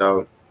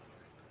 So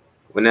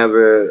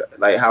whenever,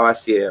 like how I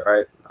see it,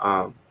 right?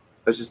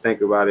 Let's just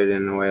think about it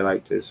in a way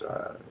like this.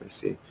 Let's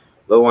see.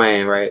 Lil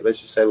Wayne, right?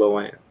 Let's just say Lil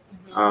Wayne.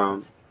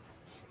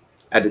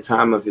 At the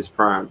time of his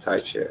prime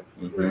type shit.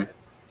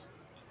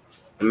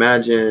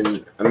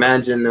 Imagine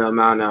the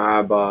amount of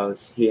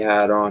eyeballs he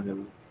had on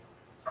him.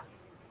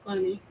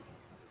 Funny.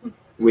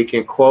 We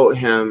can quote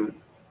him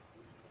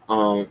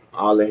on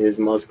all of his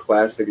most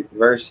classic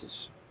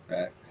verses.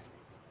 Facts.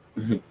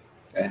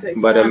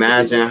 But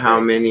imagine how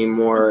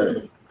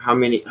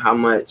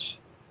much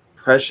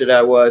pressure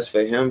that was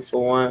for him,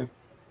 for one,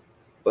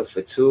 but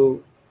for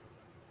two,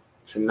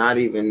 to not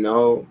even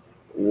know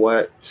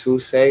what to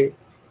say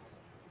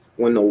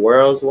when the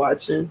world's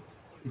watching.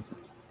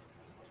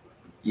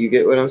 You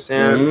get what I'm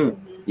saying?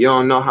 You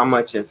don't know how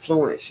much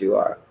influence you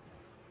are.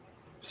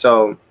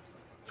 So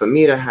for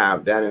me to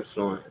have that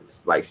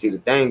influence, like, see, the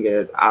thing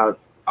is, I've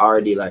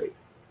already, like,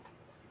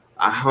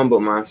 I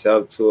humbled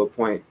myself to a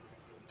point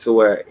to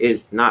where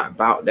it's not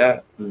about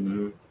that.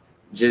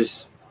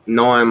 Just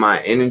knowing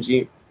my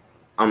energy,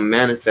 I'm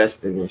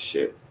manifesting this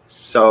shit.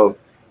 So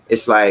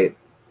it's like,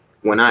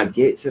 when I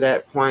get to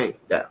that point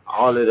that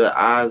all of the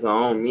eyes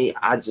are on me,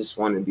 I just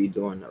want to be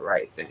doing the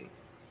right thing.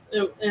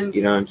 And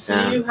you know what I'm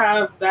saying? Do you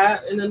have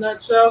that in a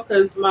nutshell?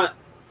 Because my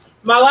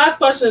last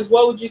question is,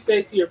 what would you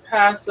say to your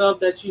past self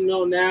that you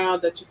know now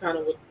that you kind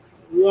of would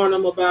warn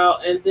them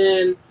about? And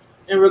then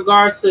in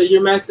regards to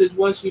your message,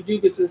 once you do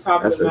get to the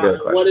top of the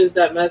mountain, what is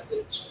that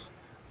message?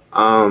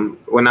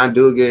 When I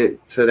do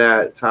get to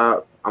that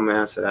top, I'm gonna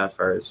answer that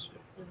first.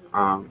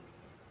 My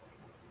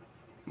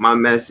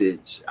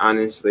message,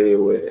 honestly,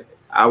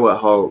 I would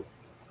hope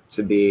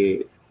to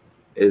be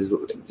is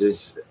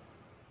just,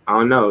 I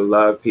don't know,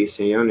 love, peace,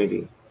 and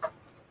unity,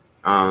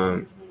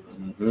 and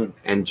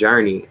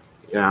journey.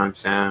 You know what I'm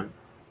saying?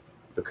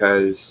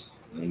 Because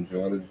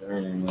enjoy the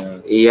journey,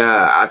 man.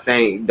 Yeah, I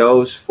think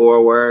those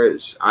 4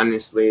 words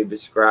honestly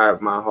describe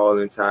my whole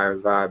entire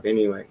vibe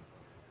anyway.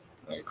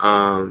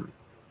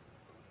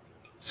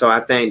 So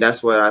I think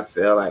that's what I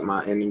feel like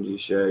my energy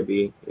should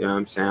be. You know what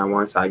I'm saying?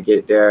 Once I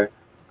get there,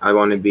 I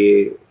want to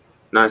be,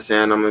 not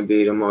saying I'm going to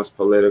be the most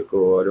political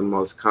or the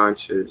most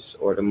conscious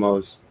or the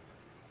most,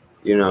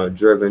 you know,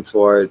 driven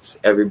towards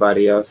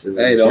everybody else's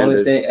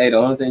agendas. The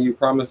only thing you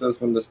promised us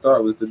from the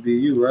start was to be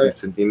you, right?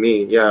 To be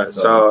me, yeah.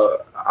 So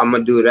I'm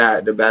going to do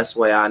that the best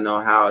way I know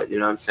how, you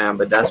know what I'm saying?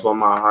 But that's what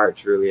my heart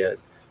truly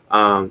is.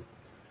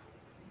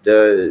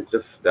 The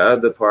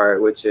other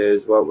part, which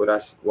is what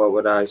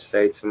would I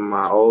say to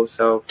my old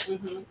self?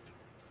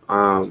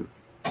 Hold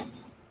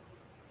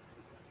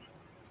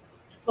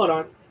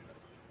on.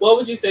 What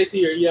would you say to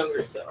your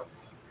younger self?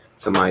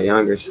 To my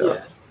younger self?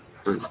 Yes.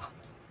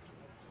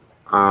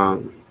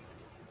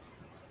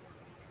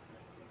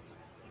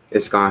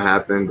 It's gonna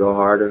happen. Go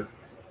harder.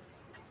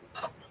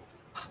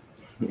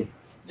 And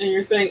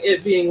you're saying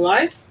it being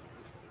life?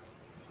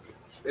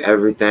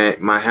 Everything,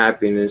 my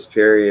happiness,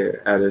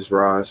 period, at its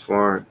rawest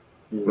form,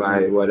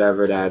 like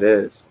whatever that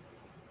is.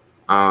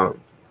 So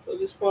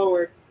just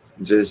forward.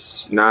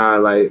 Just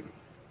like,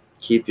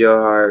 keep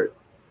your heart.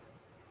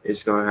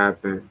 It's gonna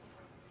happen.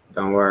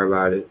 Don't worry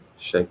about it.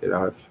 Shake it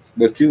off.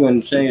 But you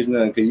wouldn't change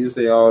nothing, because you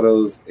say all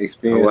those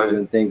experiences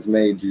and things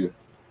made you.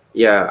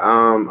 Yeah,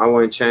 I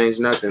wouldn't change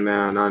nothing,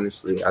 man,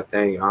 honestly. I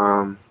think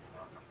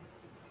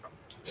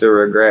to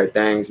regret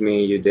things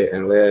mean you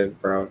didn't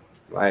live, bro.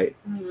 Like,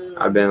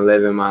 I've been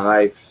living my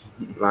life.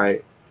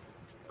 Like,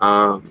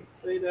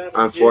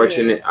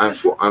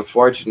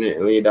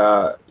 unfortunately, you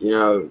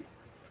know,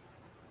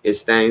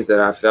 it's things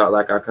that I felt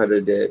like I could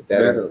have did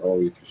better.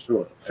 Oh, for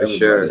sure. For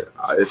sure.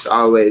 It's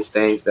always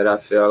things that I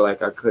feel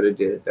like I could have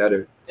did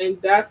better.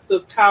 And that's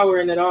the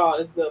power in it all,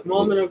 is the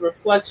moment of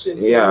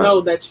reflection to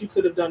know that you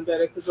could have done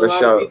better. Because a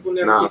lot of people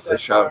never get that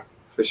far.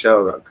 For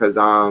sure. Because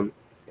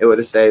it would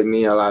have saved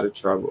me a lot of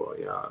trouble,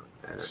 you know.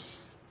 And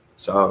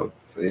so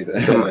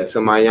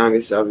to my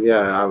younger self,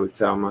 I would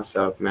tell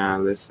myself,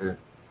 man, listen,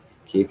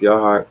 keep your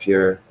heart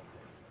pure,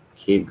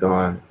 keep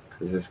going,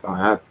 because it's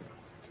gonna happen.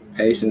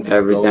 Patience.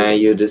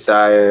 Everything you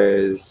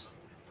desire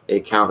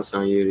it counts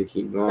on you to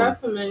keep going.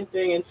 That's the main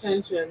thing,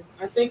 intention.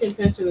 I think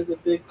intention is a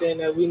big thing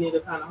that we need to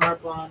kind of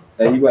harp on.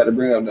 Hey, you about to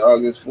bring up the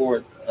August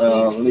 4th,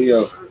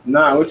 Leo.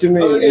 Nah, what you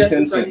mean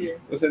intention? Right,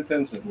 what's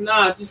intention?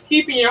 Nah, just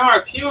keeping your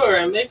heart pure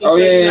and making sure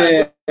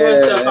you're not doing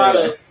stuff out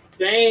of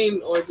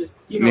vain or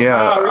just, you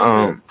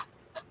know,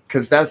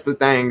 Cause that's the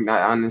thing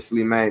that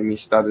honestly made me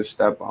stutter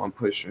step on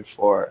pushing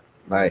forward.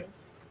 Like,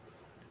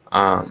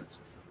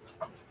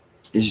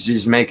 it's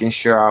just making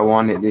sure I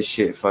wanted this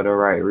shit for the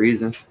right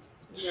reason.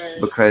 Right.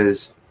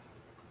 Because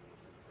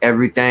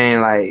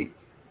everything, like,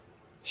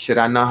 should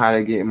I know how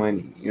to get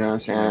money? You know what I'm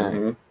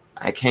saying?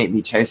 I can't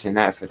be chasing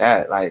that for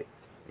that. Like,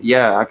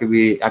 yeah, I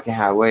can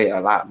have way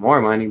a lot more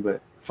money, but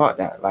fuck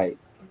that. Like,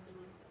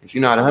 if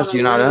you know how to hustle,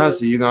 you know how to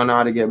hustle, you're gonna know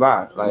how to get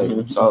by.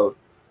 Like, so,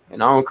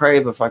 and I don't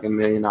crave a fucking $1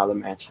 million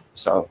mansion.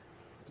 So,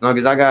 as long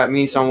as I got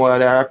me somewhere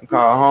that I can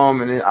call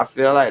home and I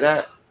feel like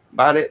that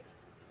about it,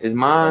 it's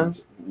mine.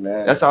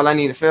 That's all I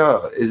need to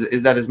feel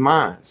is that it's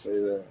mine. As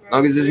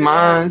long as it's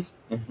mine,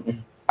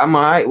 I'm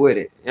alright with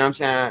it. You know what I'm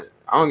saying?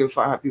 I don't give a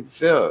fuck how people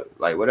feel.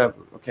 Like, whatever.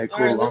 Okay, cool.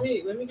 All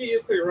right, let me give you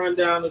a quick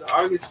rundown of the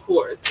August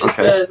 4th. It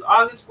says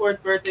August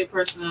 4th birthday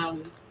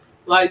personality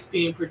likes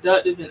being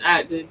productive and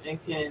active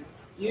and can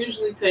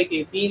usually take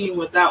a beating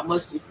without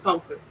much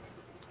discomfort.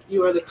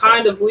 You are the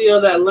kind of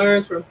Leo that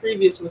learns from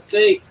previous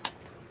mistakes.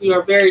 You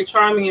are very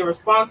charming and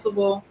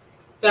responsible.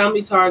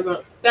 Family ties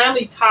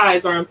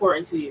are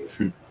important to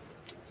you.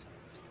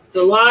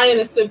 The lion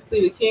is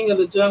typically the king of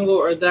the jungle,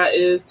 or that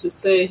is to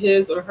say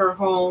his or her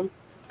home.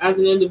 As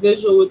an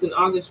individual with an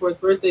August 4th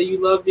birthday,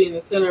 you love being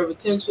the center of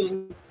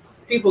attention.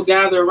 People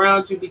gather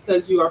around you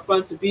because you are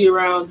fun to be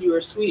around. You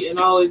are sweet and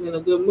always in a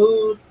good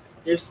mood.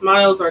 Your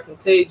smiles are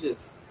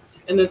contagious.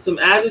 And then some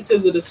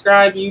adjectives to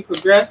describe you: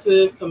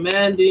 progressive,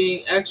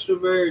 commanding,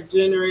 extrovert,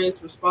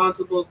 generous,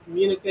 responsible,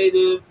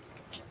 communicative,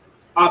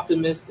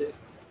 optimistic.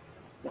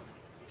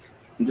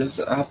 Just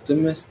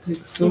optimistic.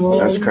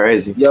 That's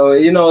crazy. Yo,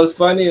 you know what's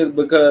funny is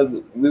because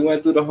we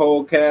went through the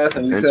whole cast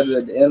and we said it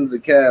at the end of the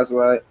cast,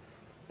 right?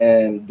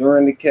 And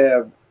during the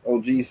cast,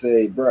 OG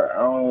say, bro,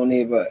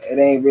 it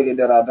ain't really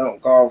that I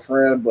don't call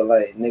friends, but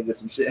like, nigga,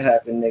 some shit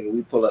happened, nigga.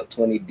 We pull up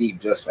 20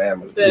 deep, just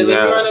family. Let me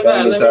run it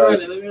back.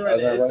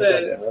 It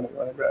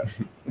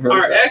says,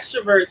 are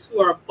extroverts who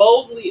are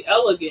boldly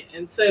elegant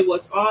and say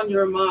what's on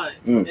your mind.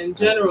 In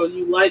general,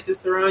 you like to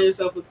surround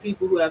yourself with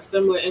people who have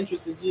similar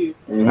interests as you.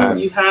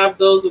 You have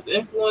those with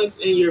influence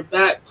in your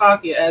back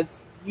pocket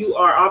as you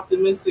are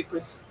optimistic,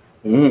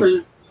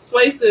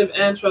 persuasive,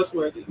 and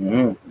trustworthy.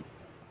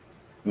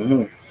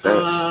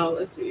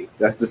 Let's see.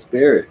 That's the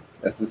spirit.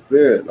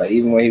 Like,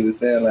 even when he was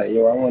saying, like,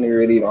 yo, I wasn't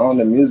really on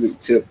the music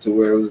tip to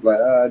where it was like,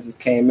 I just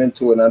came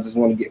into it and I just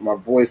want to get my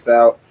voice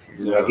out.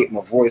 When I get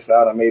my voice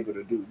out, I'm able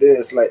to do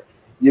this. Like,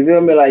 you feel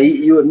me? Like,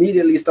 you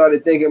immediately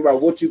started thinking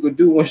about what you could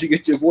do once you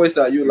get your voice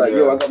out. You're like,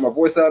 yo, I got my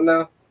voice out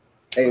now.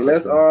 Hey,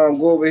 let's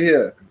go over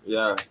here.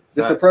 Yeah.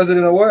 Just the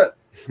president of what?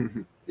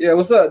 Yeah,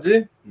 what's up,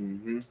 G?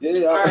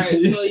 Yeah. All right,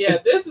 so yeah,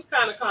 this is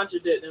kind of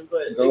contradicting,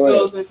 but it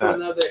goes into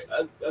another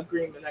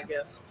agreement, I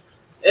guess.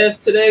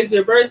 If today's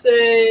your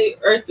birthday,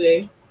 Earth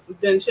Day,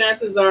 then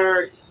chances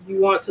are you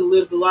want to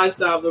live the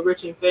lifestyle of the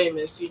rich and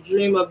famous. You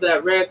dream of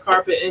that red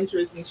carpet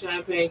entrance and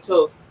champagne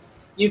toast.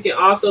 You can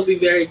also be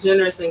very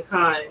generous and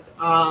kind.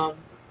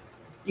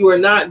 You are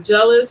not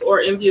jealous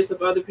or envious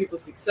of other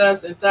people's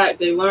success. In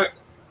fact,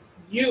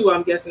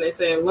 I'm guessing they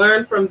say,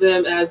 learn from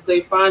them as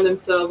they find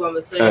themselves on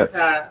the same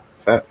path.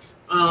 Facts.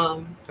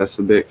 That's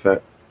a big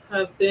fact.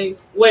 Have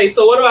things. Wait,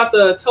 so what about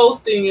the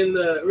toasting in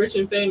the rich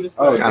and famous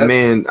part? I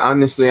mean,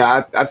 honestly,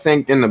 I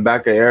think in the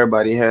back of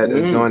everybody's head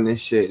that's doing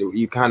this shit,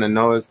 you kind of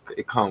know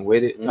it come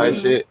with it type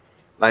shit.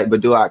 Like,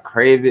 but do I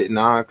crave it?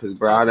 Nah, because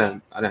bro, I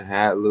done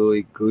had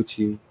Louis,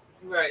 Gucci,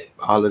 right,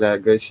 all of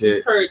that good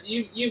shit.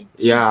 You've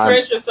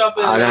drenched yourself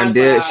in. I done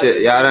did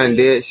shit. Yeah, I done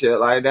did shit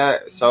like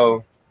that.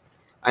 So,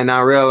 and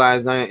I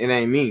realized it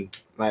ain't me.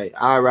 Like,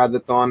 I'd rather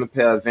throw on a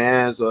pair of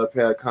Vans or a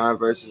pair of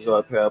Converses or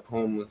a pair of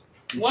Pumas.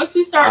 Once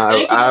you start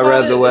thinking I'd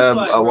rather wear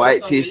like, a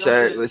white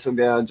t-shirt with some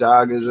damn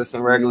joggers or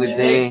some regular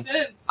jeans.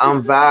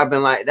 I'm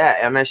vibing like that.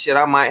 And that shit,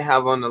 I might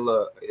have on a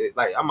little,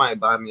 like, I might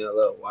buy me a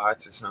little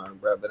watch or something,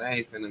 bro. But I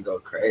ain't finna go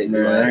crazy.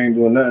 Man, I ain't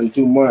doing nothing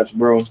too much,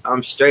 bro.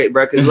 I'm straight,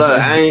 bro. Cause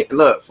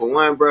look, for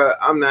one, bro,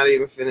 I'm not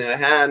even finna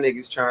have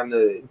niggas trying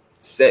to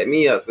set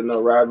me up for no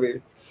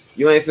robbery.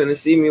 You ain't finna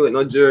see me with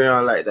no jewelry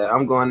on like that.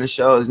 I'm going to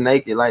shows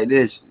naked like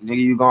this. Nigga,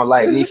 you gonna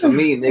like me for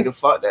me, nigga.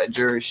 Fuck that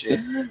jewelry shit.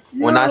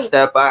 When I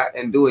step out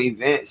and do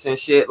events and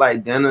shit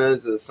like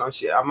dinners or some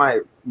shit, I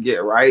might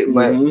get right.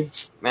 But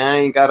man, I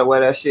ain't gotta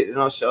wear that shit to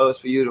no shows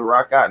for you to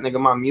rock out.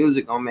 Nigga, my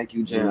music gonna make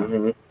you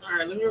jam. All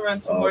right, let me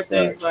run some more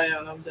things by you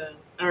and I'm done.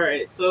 All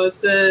right, so it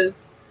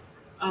says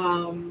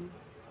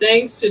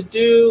things to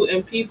do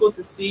and people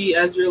to see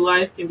as your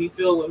life can be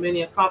filled with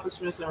many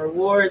accomplishments and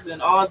rewards.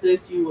 And all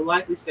this, you will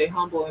likely stay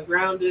humble and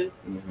grounded.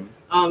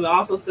 It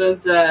also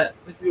says that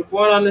if you're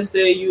born on this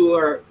day,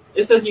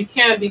 it says you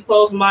can be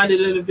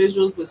closed-minded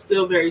individuals, but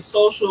still very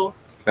social.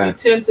 Okay. You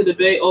tend to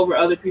debate over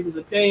other people's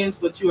opinions,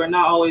 but you are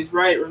not always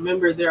right.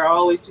 Remember, there are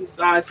always two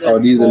sides.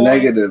 These are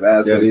negative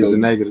aspects. Yeah, these are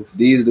negatives.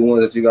 These are the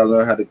ones that you gotta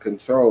learn how to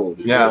control.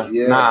 Yeah.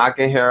 Nah, I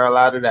can hear a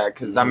lot of that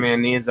because I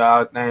mean, these are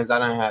all things I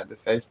done had to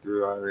face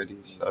through already.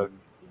 So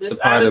It's a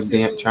part of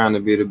trying to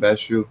be the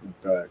best you.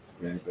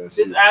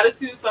 This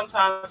attitude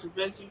sometimes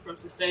prevents you from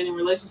sustaining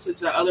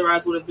relationships that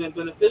otherwise would have been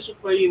beneficial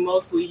for you.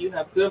 Mostly, you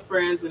have good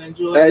friends and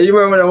enjoy. Hey, you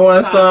remember that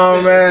one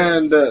song,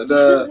 man?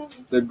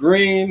 The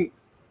green.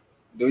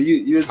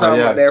 You were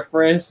talking about that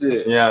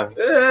friendship. Yeah.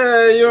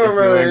 Yeah, you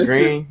remember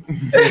green.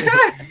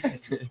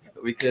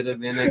 We could have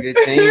been a good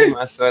team.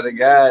 I swear to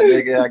God,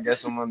 nigga. I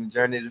guess I'm on the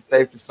journey to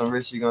faith. For some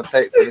risk you gonna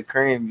take for the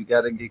cream. You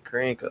gotta get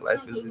cream, cause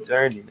life is a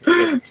journey.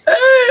 Nigga.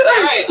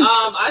 Right.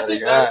 I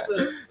think that's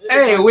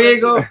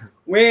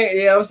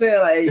yeah, I'm saying,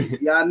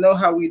 like, y'all know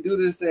how we do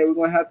this thing. We're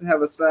gonna have to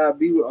have a side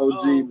B with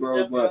OG,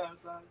 bro. But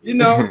you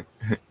know,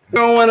 we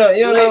don't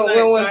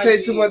wanna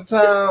take too much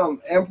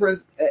time.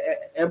 Empress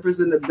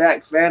in the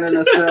back fanning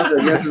herself.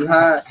 I guess it's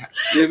hot.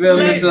 You feel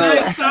me? So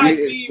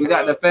we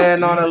got the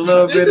fan on a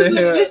little bit in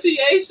here.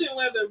 Initiation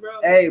weather, bro.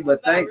 Hey,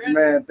 but thank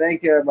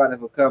everybody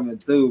for coming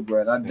through,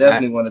 bro. I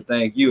definitely want to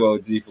thank you,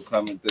 OG, for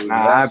coming through.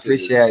 I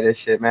appreciate this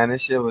shit, man.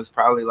 This shit was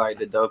probably like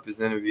the dopest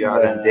interview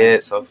I done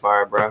did so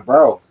far,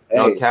 bro.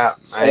 No cap.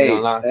 I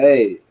ain't gonna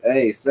lie.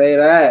 Hey, say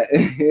that.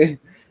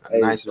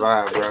 Nice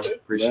vibe, bro.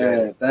 Appreciate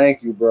it.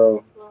 Thank you,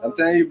 bro. I'm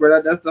telling you,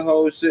 bro, that's the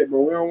whole shit,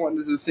 bro. We don't want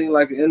this to seem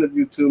like an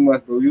interview too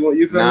much, bro.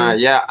 You feel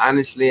me? Yeah,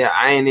 honestly,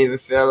 I ain't even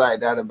feel like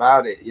that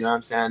about it. You know what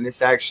I'm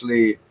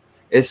saying?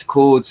 It's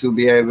cool to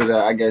be able to,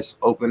 I guess,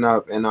 open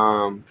up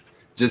and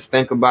just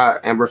think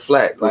about and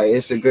reflect. Like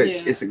it's a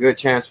good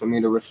chance for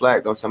me to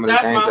reflect on some of the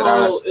things that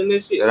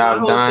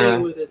I've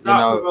done. With it. You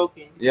know,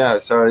 yeah.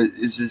 So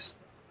it's just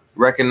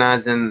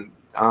recognizing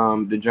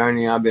the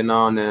journey I've been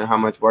on and how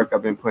much work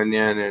I've been putting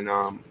in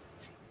and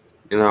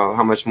you know,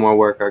 how much more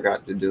work I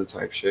got to do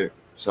type shit.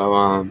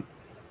 So,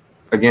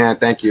 again,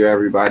 thank you,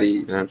 everybody.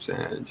 You know what I'm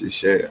saying? Just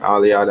shit.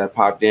 All of y'all that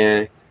popped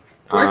in.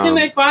 Where can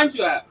they find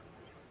you at?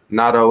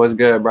 Nato, what's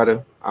good,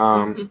 brother?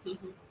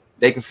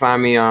 They can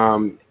find me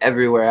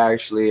everywhere,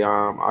 actually.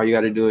 All you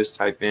got to do is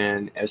type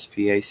in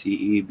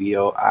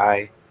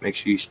SPACEBOI. Make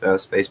sure you spell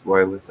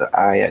Spaceboi with the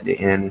I at the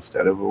end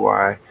instead of a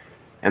Y.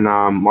 And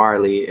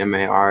Marley,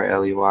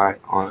 MARLEY,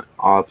 on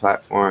all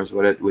platforms,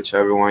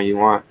 whichever one you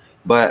want.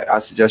 But I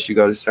suggest you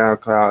go to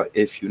SoundCloud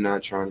if you're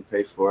not trying to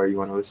pay for it. You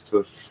want to listen to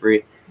it for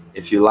free.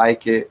 If you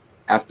like it,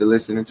 after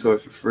listening to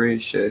it for free,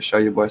 show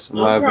your boy some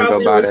love and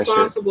go buy that shit.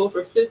 I'm responsible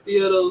for 50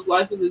 of those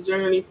Life is a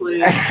Journey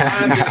plays.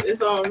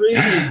 It's on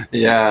reason.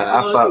 Yeah,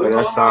 I fuck with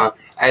that song.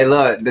 Hey,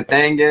 look, the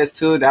thing is,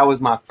 too, that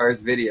was my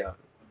first video.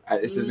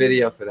 It's a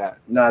video for that.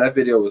 No, that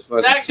video was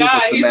fucking that super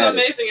guy, cinematic. He's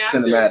amazing actor.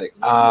 Cinematic.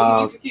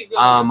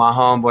 My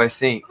homeboy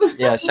Sync.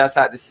 Yeah, shouts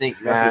out to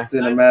Sync, man. That's a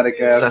cinematic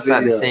ass Shouts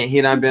out to Sync.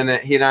 He done been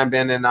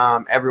in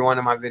every one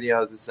of my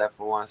videos except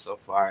for one so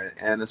far.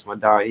 And it's my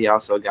dog. He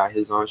also got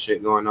his own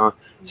shit going on.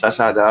 Shouts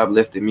out to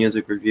Uplifted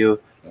Music Review.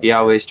 He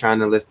always trying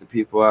to lift the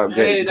people up.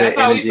 Good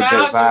energy, good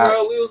vibes.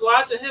 Bro. We was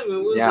watching him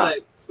and we was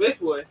like,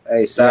 Spaceboi.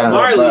 Hey, shout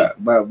out,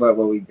 but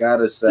we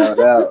gotta shout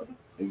out.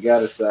 We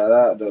gotta shout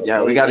out though.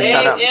 Yeah, we gotta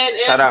shout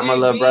out my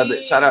little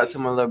brother. Shout out to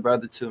my little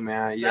brother too,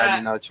 man. You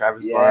already know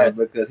Travis Barnes.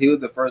 Because he was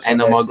the first one. Ain't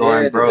no more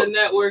going broke. The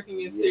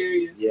networking is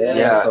serious.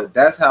 Yeah. So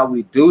that's how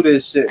we do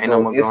this shit, bro. Ain't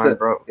no more going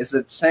broke. It's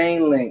a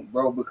chain link,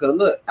 bro. Because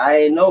look, I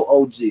ain't no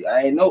OG.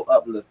 I ain't no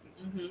Uplifting.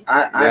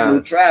 I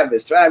knew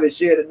Travis. Travis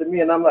shared it to me,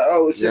 and I'm like,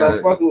 oh shit,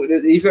 I'm fucking with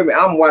this. You feel me?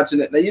 I'm watching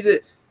it. Now you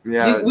did.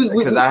 Yeah,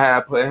 because I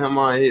had put him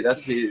on.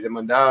 That's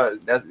my dog.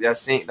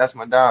 That's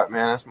my dog,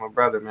 man. That's my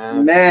brother,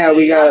 man. Man,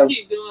 we gotta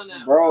keep doing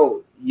that,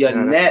 bro. Your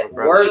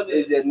network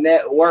is your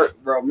network,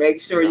 bro.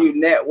 Make sure you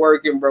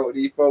networking, bro, with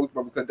these folks,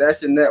 bro, because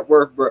that's your net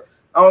worth, bro.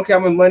 I don't care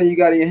how much money you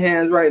got in your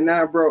hands right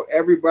now, bro.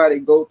 Everybody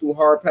go through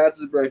hard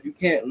patches, bro. If you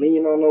can't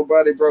lean on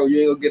nobody, bro,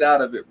 you ain't gonna get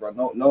out of it, bro.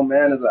 No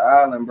man is an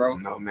island, bro.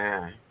 No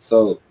man.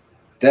 So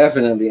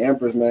definitely,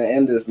 Empress, man,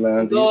 end this,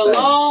 man. Go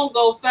alone,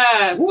 go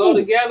fast. Woo. Go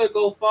together,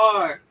 go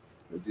far.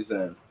 What you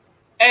saying?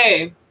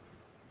 Hey,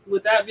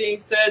 with that being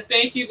said,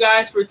 thank you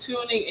guys for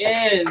tuning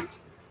in. What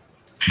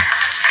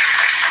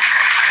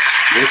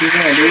you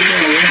saying?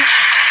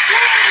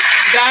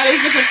 That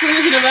is the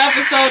conclusion of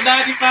episode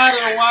 95 of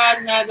the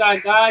Wise Magi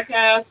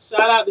Godcast.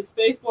 Shout out to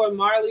Spaceboi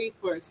Marley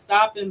for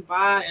stopping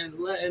by and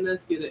letting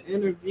us get an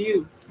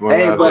interview.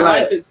 Hey, but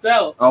life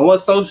itself. On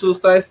what social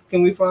sites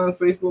can we find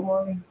Spaceboi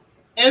Marley?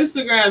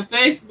 Instagram,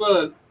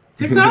 Facebook,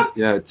 TikTok?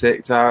 Yeah,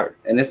 TikTok.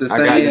 And it's the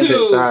same. I got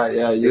TikTok.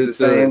 Yeah,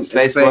 YouTube.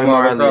 Spaceboi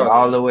Marley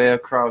all the way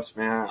across,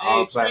 man. Hey,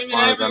 all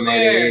platforms. I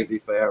made it easy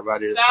for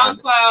everybody to find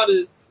it. SoundCloud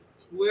is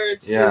where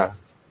it's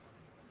just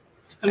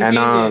convenient.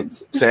 And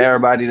to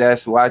everybody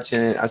that's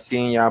watching, I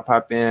seen y'all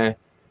pop in.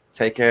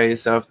 Take care of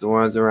yourself, the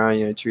ones around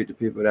you, and treat the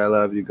people that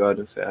love you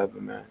golden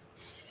forever, man.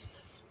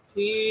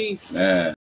 Peace. Man.